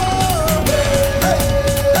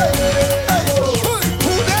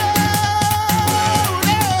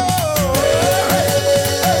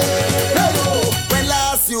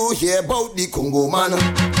 Hear about the Congo man.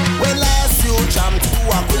 When last you jam to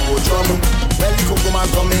a Congo drum, well the Congo man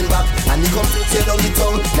coming back and he come to tear down the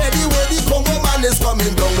tongue. Anyway the Congo man is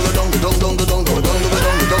coming down, down, down, down, down, down, down, down,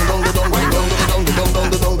 down, down,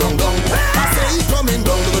 down, down, down, down. I say he coming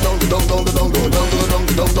down, down, down, down, down, down, down,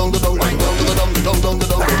 down, down, down,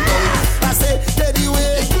 down. I say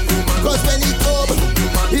anyway, 'cause when he come,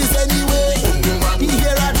 he's anyway. He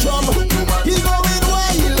hear a drum, he going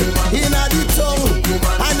wild in a the tongue.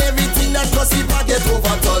 And everything that gossip I get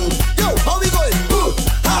overturned. Yo, how we going?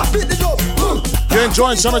 Beat the drum. You're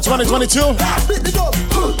enjoying summer 2022? Beat the drum.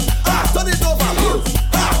 Turn it over.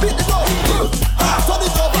 Beat the drum. Turn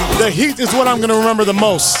it over. The heat is what I'm going to remember the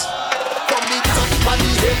most. From the top of the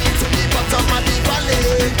hill to the bottom of the valley.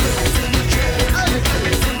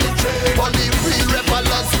 For the real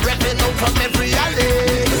rebels repping out from every alley.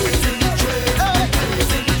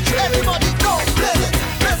 Everybody go, blaze it,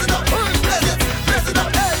 blaze it up, blaze it, blaze it up,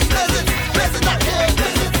 blaze it, blaze it again,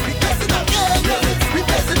 blaze it, blaze it again, we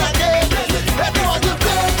blaze it again, everybody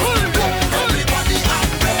blaze, everybody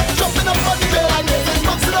jumping up on the jail and blazing,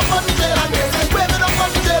 bouncing up on the jail and blazing, waving up on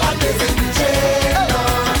the jail and blazing,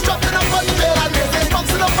 jumping up on the jail and blazing,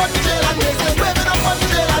 bouncing up on the jail and blazing, waving up on the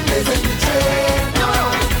jail and blazing,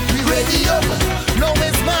 we ready up, now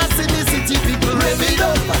it's mass in the city, people ready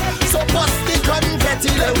up, so bust the confetti,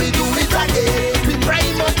 let we do it again. We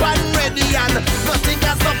prime up and ready and nothing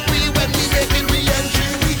can stop we when we making re-entry.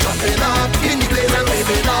 We jumping up in the place and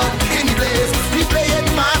waving up in the place. We playing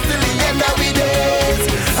mass till the end of the days.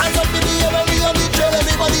 Hands up in the air and we on the trail.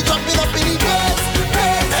 Everybody jumping up in the place.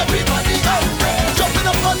 Everybody up, jumping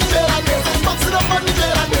up on the trail and dancing, bouncing up on the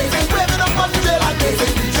trail and dancing, waving up on the trail and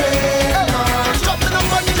dancing. Jumping up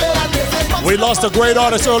on the trail and dancing. We lost a great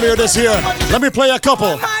artist earlier this year. Let me play a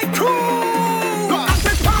couple.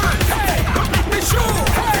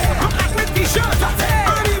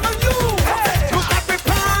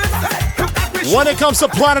 When it comes to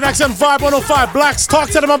Planet X and Vibe 105, Blacks, talk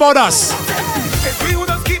to them about us. If we would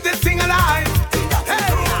have keep the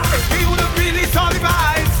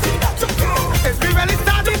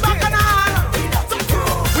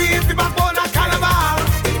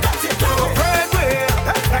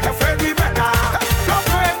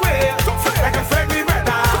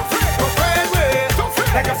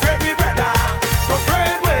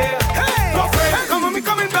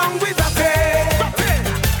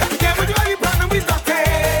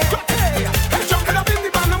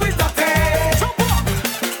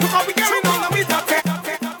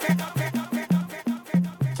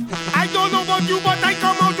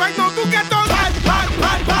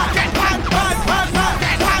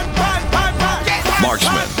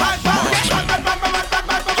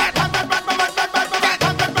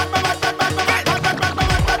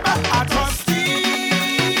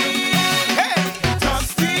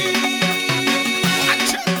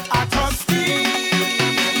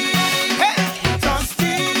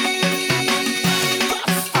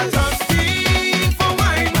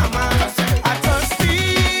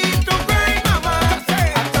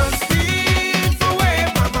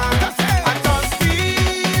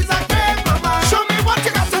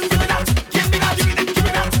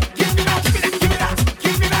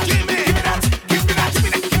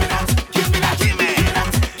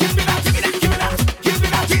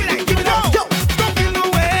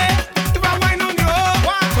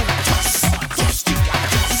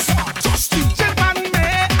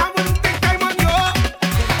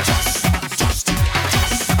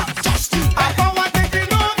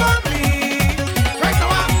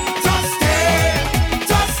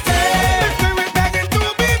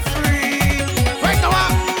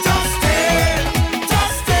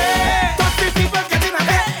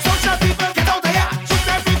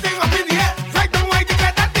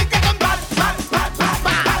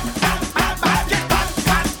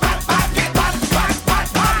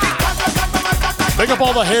Pick up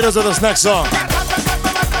all the haters of this next song.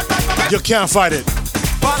 You can't fight it.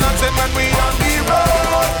 Balancing when we on the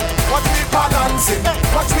road. Watch me balancing.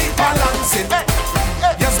 Watch me balancing.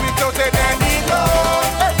 Yes, we don't take any load.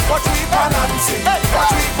 Watch me balancing.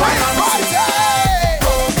 Watch me balancing.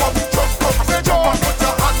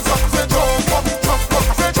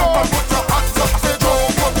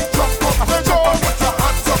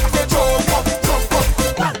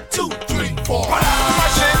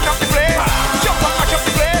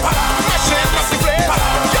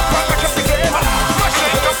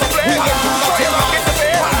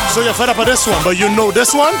 So you're fed up of this one, but you know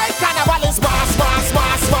this one? Carnival is mass, mass,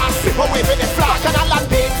 mass, mass. People waving the flag and a land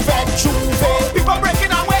big fed Juve. People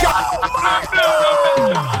breaking away.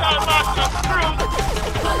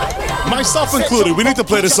 Myself included, we need to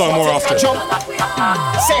play this song more often.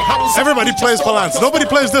 Everybody plays Palance. Nobody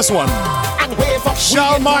plays this one.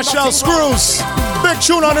 Charles Marshall Screws. Big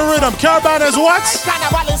tune on the rhythm. Caravan is what?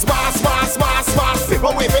 Carnival is mass, mass, mass, mass.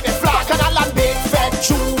 People waving the flag and a land big fed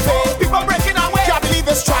Juve. People breaking away. Can't believe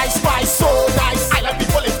this Trice Spice so nice. I love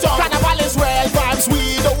people in town. Carnival is real vibes.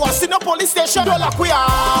 We don't want to see no police station. Don't lock we are.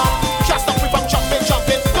 Can't stop me from jumping,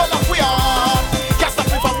 jumping. Don't lock we are. Can't stop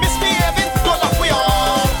me from misbehaving. Don't lock we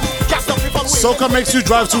are. Can't stop me from Soca makes you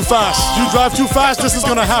drive too fast. You drive too fast, this is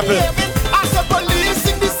gonna happen. As the police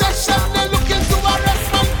in the session, they're looking to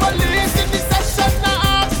arrest man. Police in the session,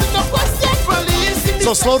 now asking no question. Police in the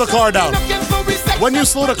So slow the car down. When you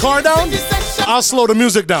slow the car down, I'll slow the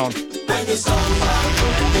music down.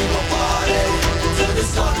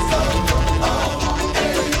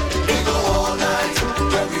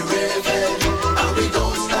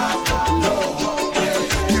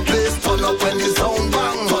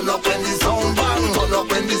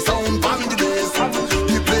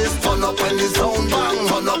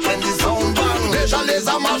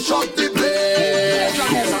 Shut the place.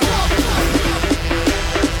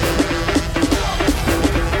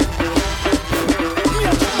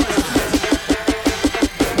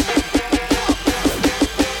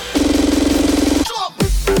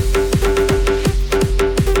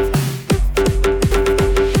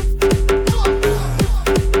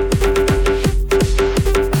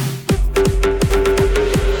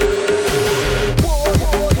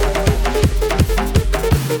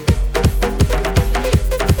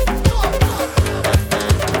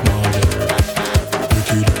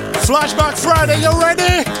 Flashback Friday, you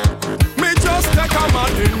ready? Me just take a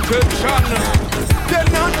man intention. They're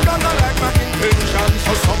not gonna like my intention.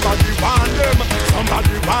 So somebody want them,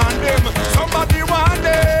 somebody want them, somebody want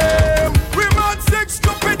them. We mad six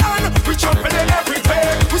stupid and we jumping in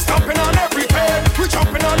everything. We stomping on everything. We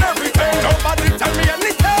jumping on everything. Nobody tell me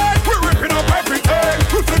anything. We ripping up everything.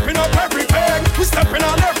 We flipping up everything. We stepping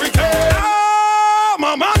on everything. Ah,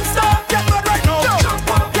 my monster, get mad right now.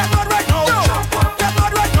 Get mad right now. Get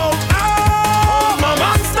mad right now. Ah, my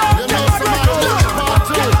monster, get mad right now.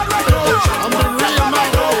 Get mad right now. I'm the real man.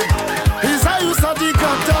 He's how you saw the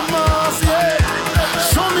mass, yeah.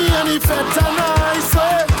 Show me any feta nice,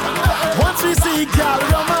 yeah. Once we see gal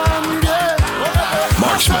roman, yeah.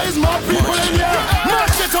 Marksman. There's more people in here.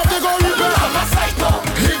 March it up, they go rebel. I'm a psycho.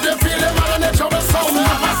 If they feel them, man, they trouble sound.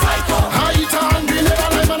 I'm a psycho. I eat and be never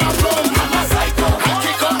live and I flow. I'm a psycho. I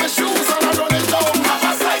kick off my shoes and I run it down. I'm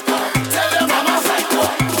a psycho. Tell them I'm a psycho.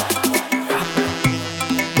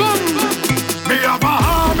 Boom. Me have a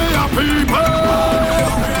army of people.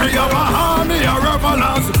 Me have a army of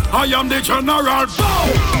revelers. I am the general. Bow.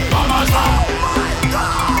 I'm a psycho.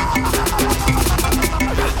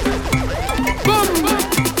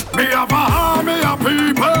 Me have a army of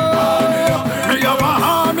people. Me have a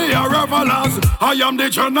army of revelers. I am the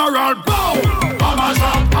general. Bow. I'm a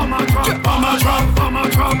trap. I'm a trap. I'm a trap. I'm a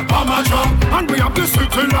trap. I'm a trap. And we have the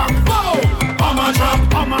city lock. Bow. I'm a trap.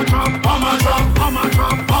 I'm a trap. I'm a trap. I'm a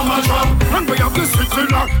trap. I'm a trap. And we have the city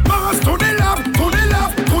lock. Mass to the left. To the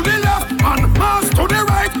left. To the left. And mass to the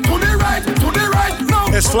right. To the right. To the right.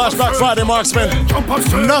 Now. It's Flashback Friday, Marksman.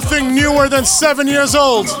 Nothing newer than 7 years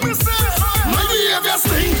old. My behavior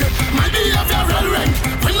stink, my behavior real rank.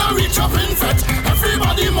 When I reach up in fat,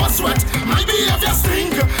 everybody must sweat. My behavior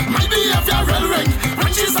stink, my behavior real rank.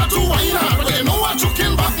 When she's a to wine hard, but they know what you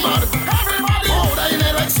can back mad. Everybody hold in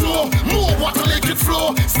it like snow, more water like it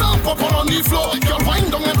flow. Stamp up on the floor, girl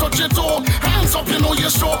wind down and touch your toe. Hands up, you know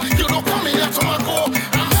you're sure. You don't come in here to my go.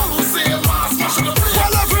 I'm always saying mass, smash the place.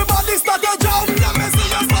 Well, everybody start to jump. Let me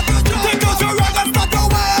see you start to jump. Take out your rag and start to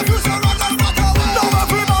wave. Use your rag and start to wave. Now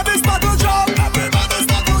everybody start to jump.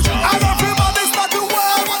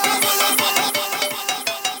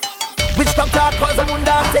 Which doctor cause a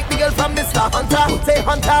munda? Take the girl from Mr. Hunter. Say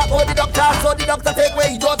Hunter, oh the doctor, so the doctor take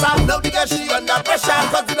away your daughter. Now the girl she under pressure,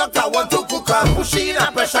 cause the doctor want to cook her. Push it in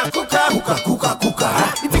a pressure cooker. You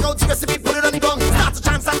take out the recipe, put it on the gong. Start to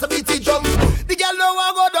chant, start to beat the drum. The girl know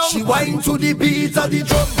I go down. She whine to the beat of the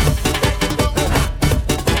drum.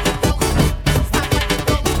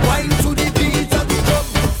 Whine to the beat of the drum.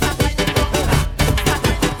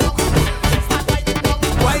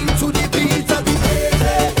 Whine to the beat of the drum.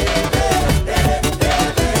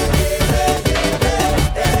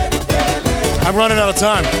 I'm running out of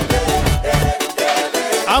time.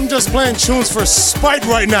 I'm just playing tunes for spite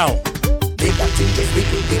right now. Make that thing just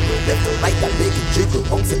wiggle, left and right, that make it jiggle.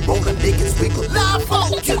 Bumps and roll and make it squiggle. Laugh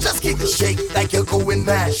out, you just kick and shake like you're going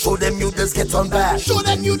mad. Show them you just get on bad. Girl,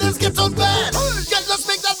 just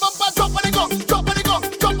make that bumper drop on the gong, drop on the gong,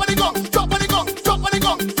 drop on the gong, drop on the gong, drop on the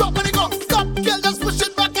gong, drop on the gong. Stop, girl, just push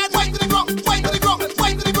it back and wind to the ground, wind to the ground,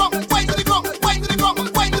 wind to the ground, wind to the ground, wind to the ground,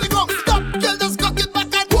 wind to the ground. Stop, girl, just cock it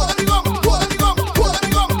back and pull on the ground, pull on the ground, pull on the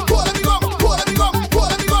ground, pull on the ground, pull on the ground, pull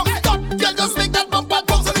on the ground. Stop, girl, just make that bumper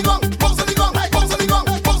bounce on the ground, bounce on the ground, bounce on the ground,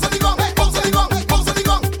 bounce on the ground, bounce on the ground, bounce on the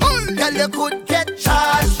ground. Girl, you could get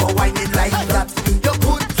charged for whining like that. You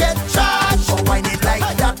could get charged for whining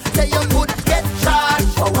like that. Say you could get charged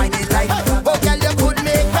for whining like that. Oh, girl, you could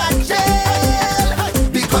make that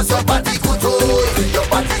jail because your body could hold, your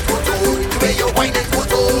body could hold. The way you whining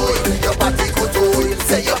could hold, your body could hold.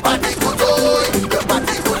 Say your body could hold, your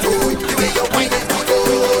body could hold. The way you whining could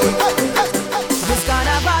hold. This kind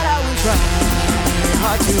of bother we try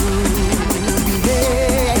hard to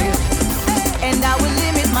behave, and I will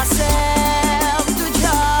limit myself to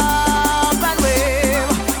jump and wave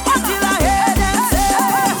until I hear them say,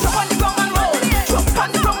 "Jump on the ground and roll, jump on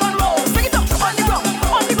the ground and roll, bring it up, jump on the ground,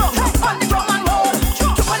 on the ground, jump on the ground and roll,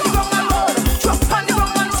 jump on the ground and roll, jump on the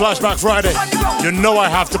ground and roll." Flashback Friday. You know I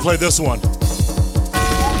have to play this one.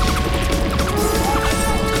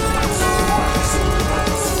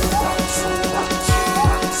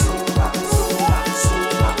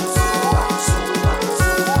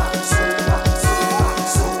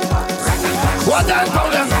 What and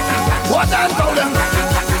problem? What and problem?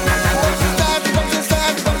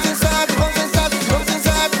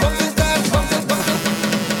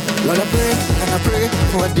 Lord, I pray and I pray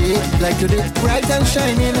for a day like today, bright and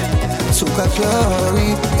shining. Suka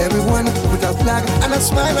glory, everyone with a flag and a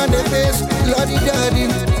smile on their face. Lordy daddy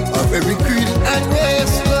of every creed and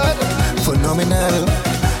race, Lord. Phenomenal,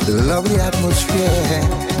 the lovely atmosphere.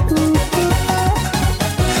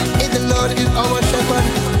 If the Lord is our shepherd,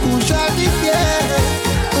 who shall be feared?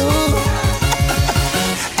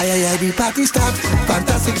 Aye, the party start,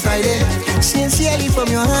 fantastic Friday. Sincerely from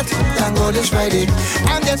your heart, thank God it's Friday.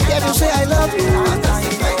 I'm just here to say I love you.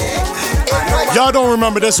 Fantastic Friday. Y'all don't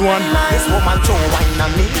remember this one. This woman Joe wine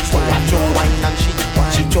on me, Joe wine and she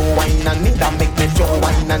Joe wine on me, that make me Joe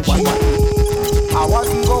wine and she. I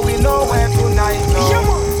wasn't going nowhere tonight, no.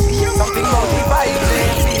 Something about the vibe,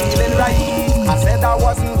 feeling right. I said I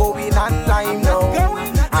wasn't going online, no.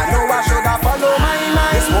 I know I should have followed my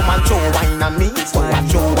mind. This woman Joe wine on me,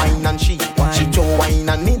 Joe wine and she Joe wine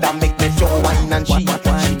on me, that make me Joe wine and she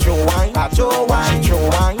Joe wine, Joe wine, Joe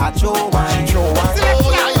wine, Joe wine, Joe wine.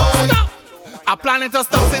 I'm planning to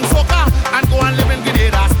stop sing soca and go and live in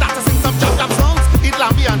Grenada. Start to sing some jump songs, eat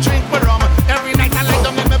lambi and drink my rum. Every night I lie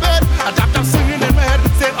down in my bed, I jump singing in my head,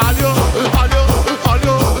 say all you,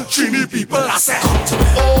 Trini people. I said,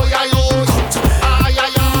 oh yeah, oh, ay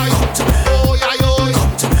ay ay, oh yeah, oh,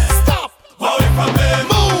 stop, away from them,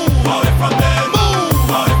 move, away from them, move,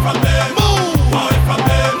 away from them, move, away from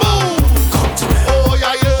them, move. Oh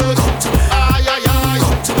yeah, ay ay ay,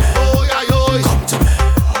 oh yeah,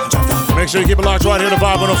 oh. Make sure you keep it locked right here to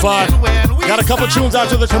Vibe 105. Got a couple tunes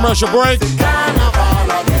after the commercial break.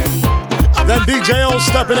 Then DJ O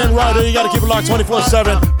stepping in right here. You got to keep it locked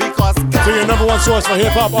 24/7 to your number one source for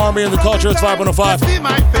hip hop, R&B, and the culture. It's Vibe 105.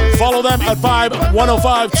 Follow them at Vibe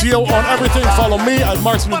 105 TO on everything. Follow me at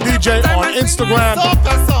Marksman DJ on Instagram,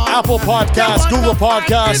 Apple Podcasts, Google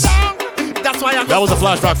Podcasts. That was a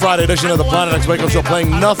Flashback Friday edition of the Planet X Wake Up Show,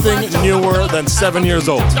 playing nothing newer than 7 years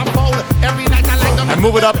old. And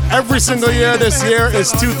move it up every single year. This year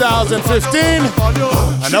is 2015.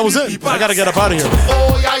 And that was it. I got to get up out of here.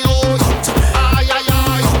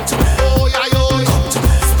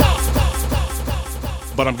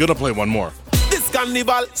 But I'm going to play one more. This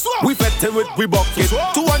carnival, we fete with we bucket.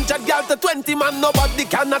 200 girls to 20 man, nobody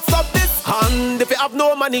cannot stop this. And if you have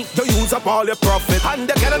no money, you use up all your profit. And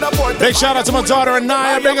they cannot afford. Big shout out to my daughter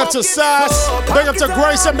Anaya. Big up to Sass. Big up to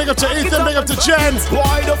Grayson. Big up to Ethan. Big up to Jen.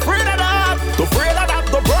 Boy, the afraid of that. The afraid of that.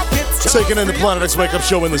 The broke it. Taking in the Planet X Wake Up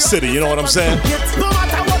Show in the city. You know what I'm saying?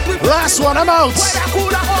 Last one, I'm out.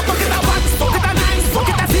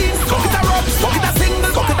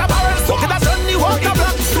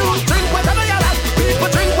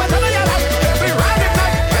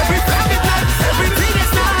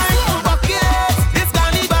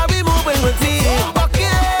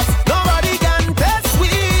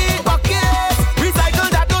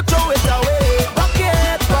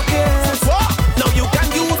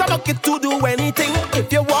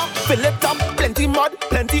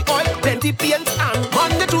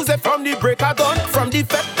 from the break of dawn, from the